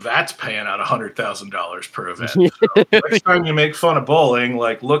 dude, that's paying out $100,000 per event. So next time you make fun of bowling,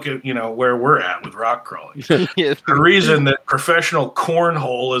 like look at where we're at with rock crawling. The reason that professional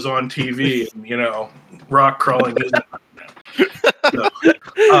cornhole is on TV and rock crawling isn't.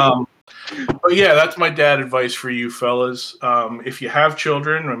 So, but yeah, that's my dad advice for you fellas. If you have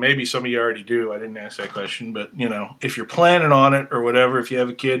children, or maybe some of you already do, I didn't ask that question, but if you're planning on it or whatever, if you have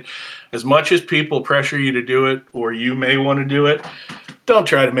a kid, as much as people pressure you to do it, or you may want to do it, don't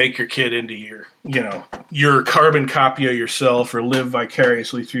try to make your kid into your carbon copy of yourself or live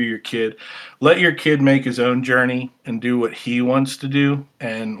vicariously through your kid. Let your kid make his own journey and do what he wants to do,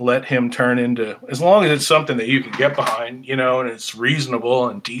 and let him turn into, as long as it's something that you can get behind, and it's reasonable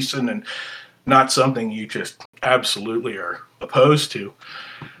and decent and not something you just absolutely are opposed to.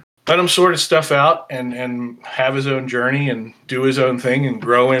 Let him sort his stuff out and have his own journey and do his own thing and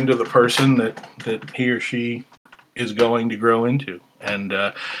grow into the person that he or she is going to grow into. And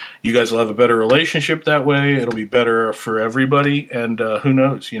you guys will have a better relationship that way. It'll be better for everybody. And who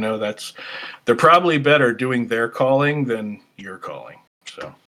knows, they're probably better doing their calling than your calling.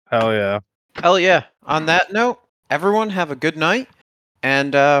 So Hell yeah. Hell yeah. On that note, everyone have a good night,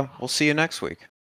 and we'll see you next week.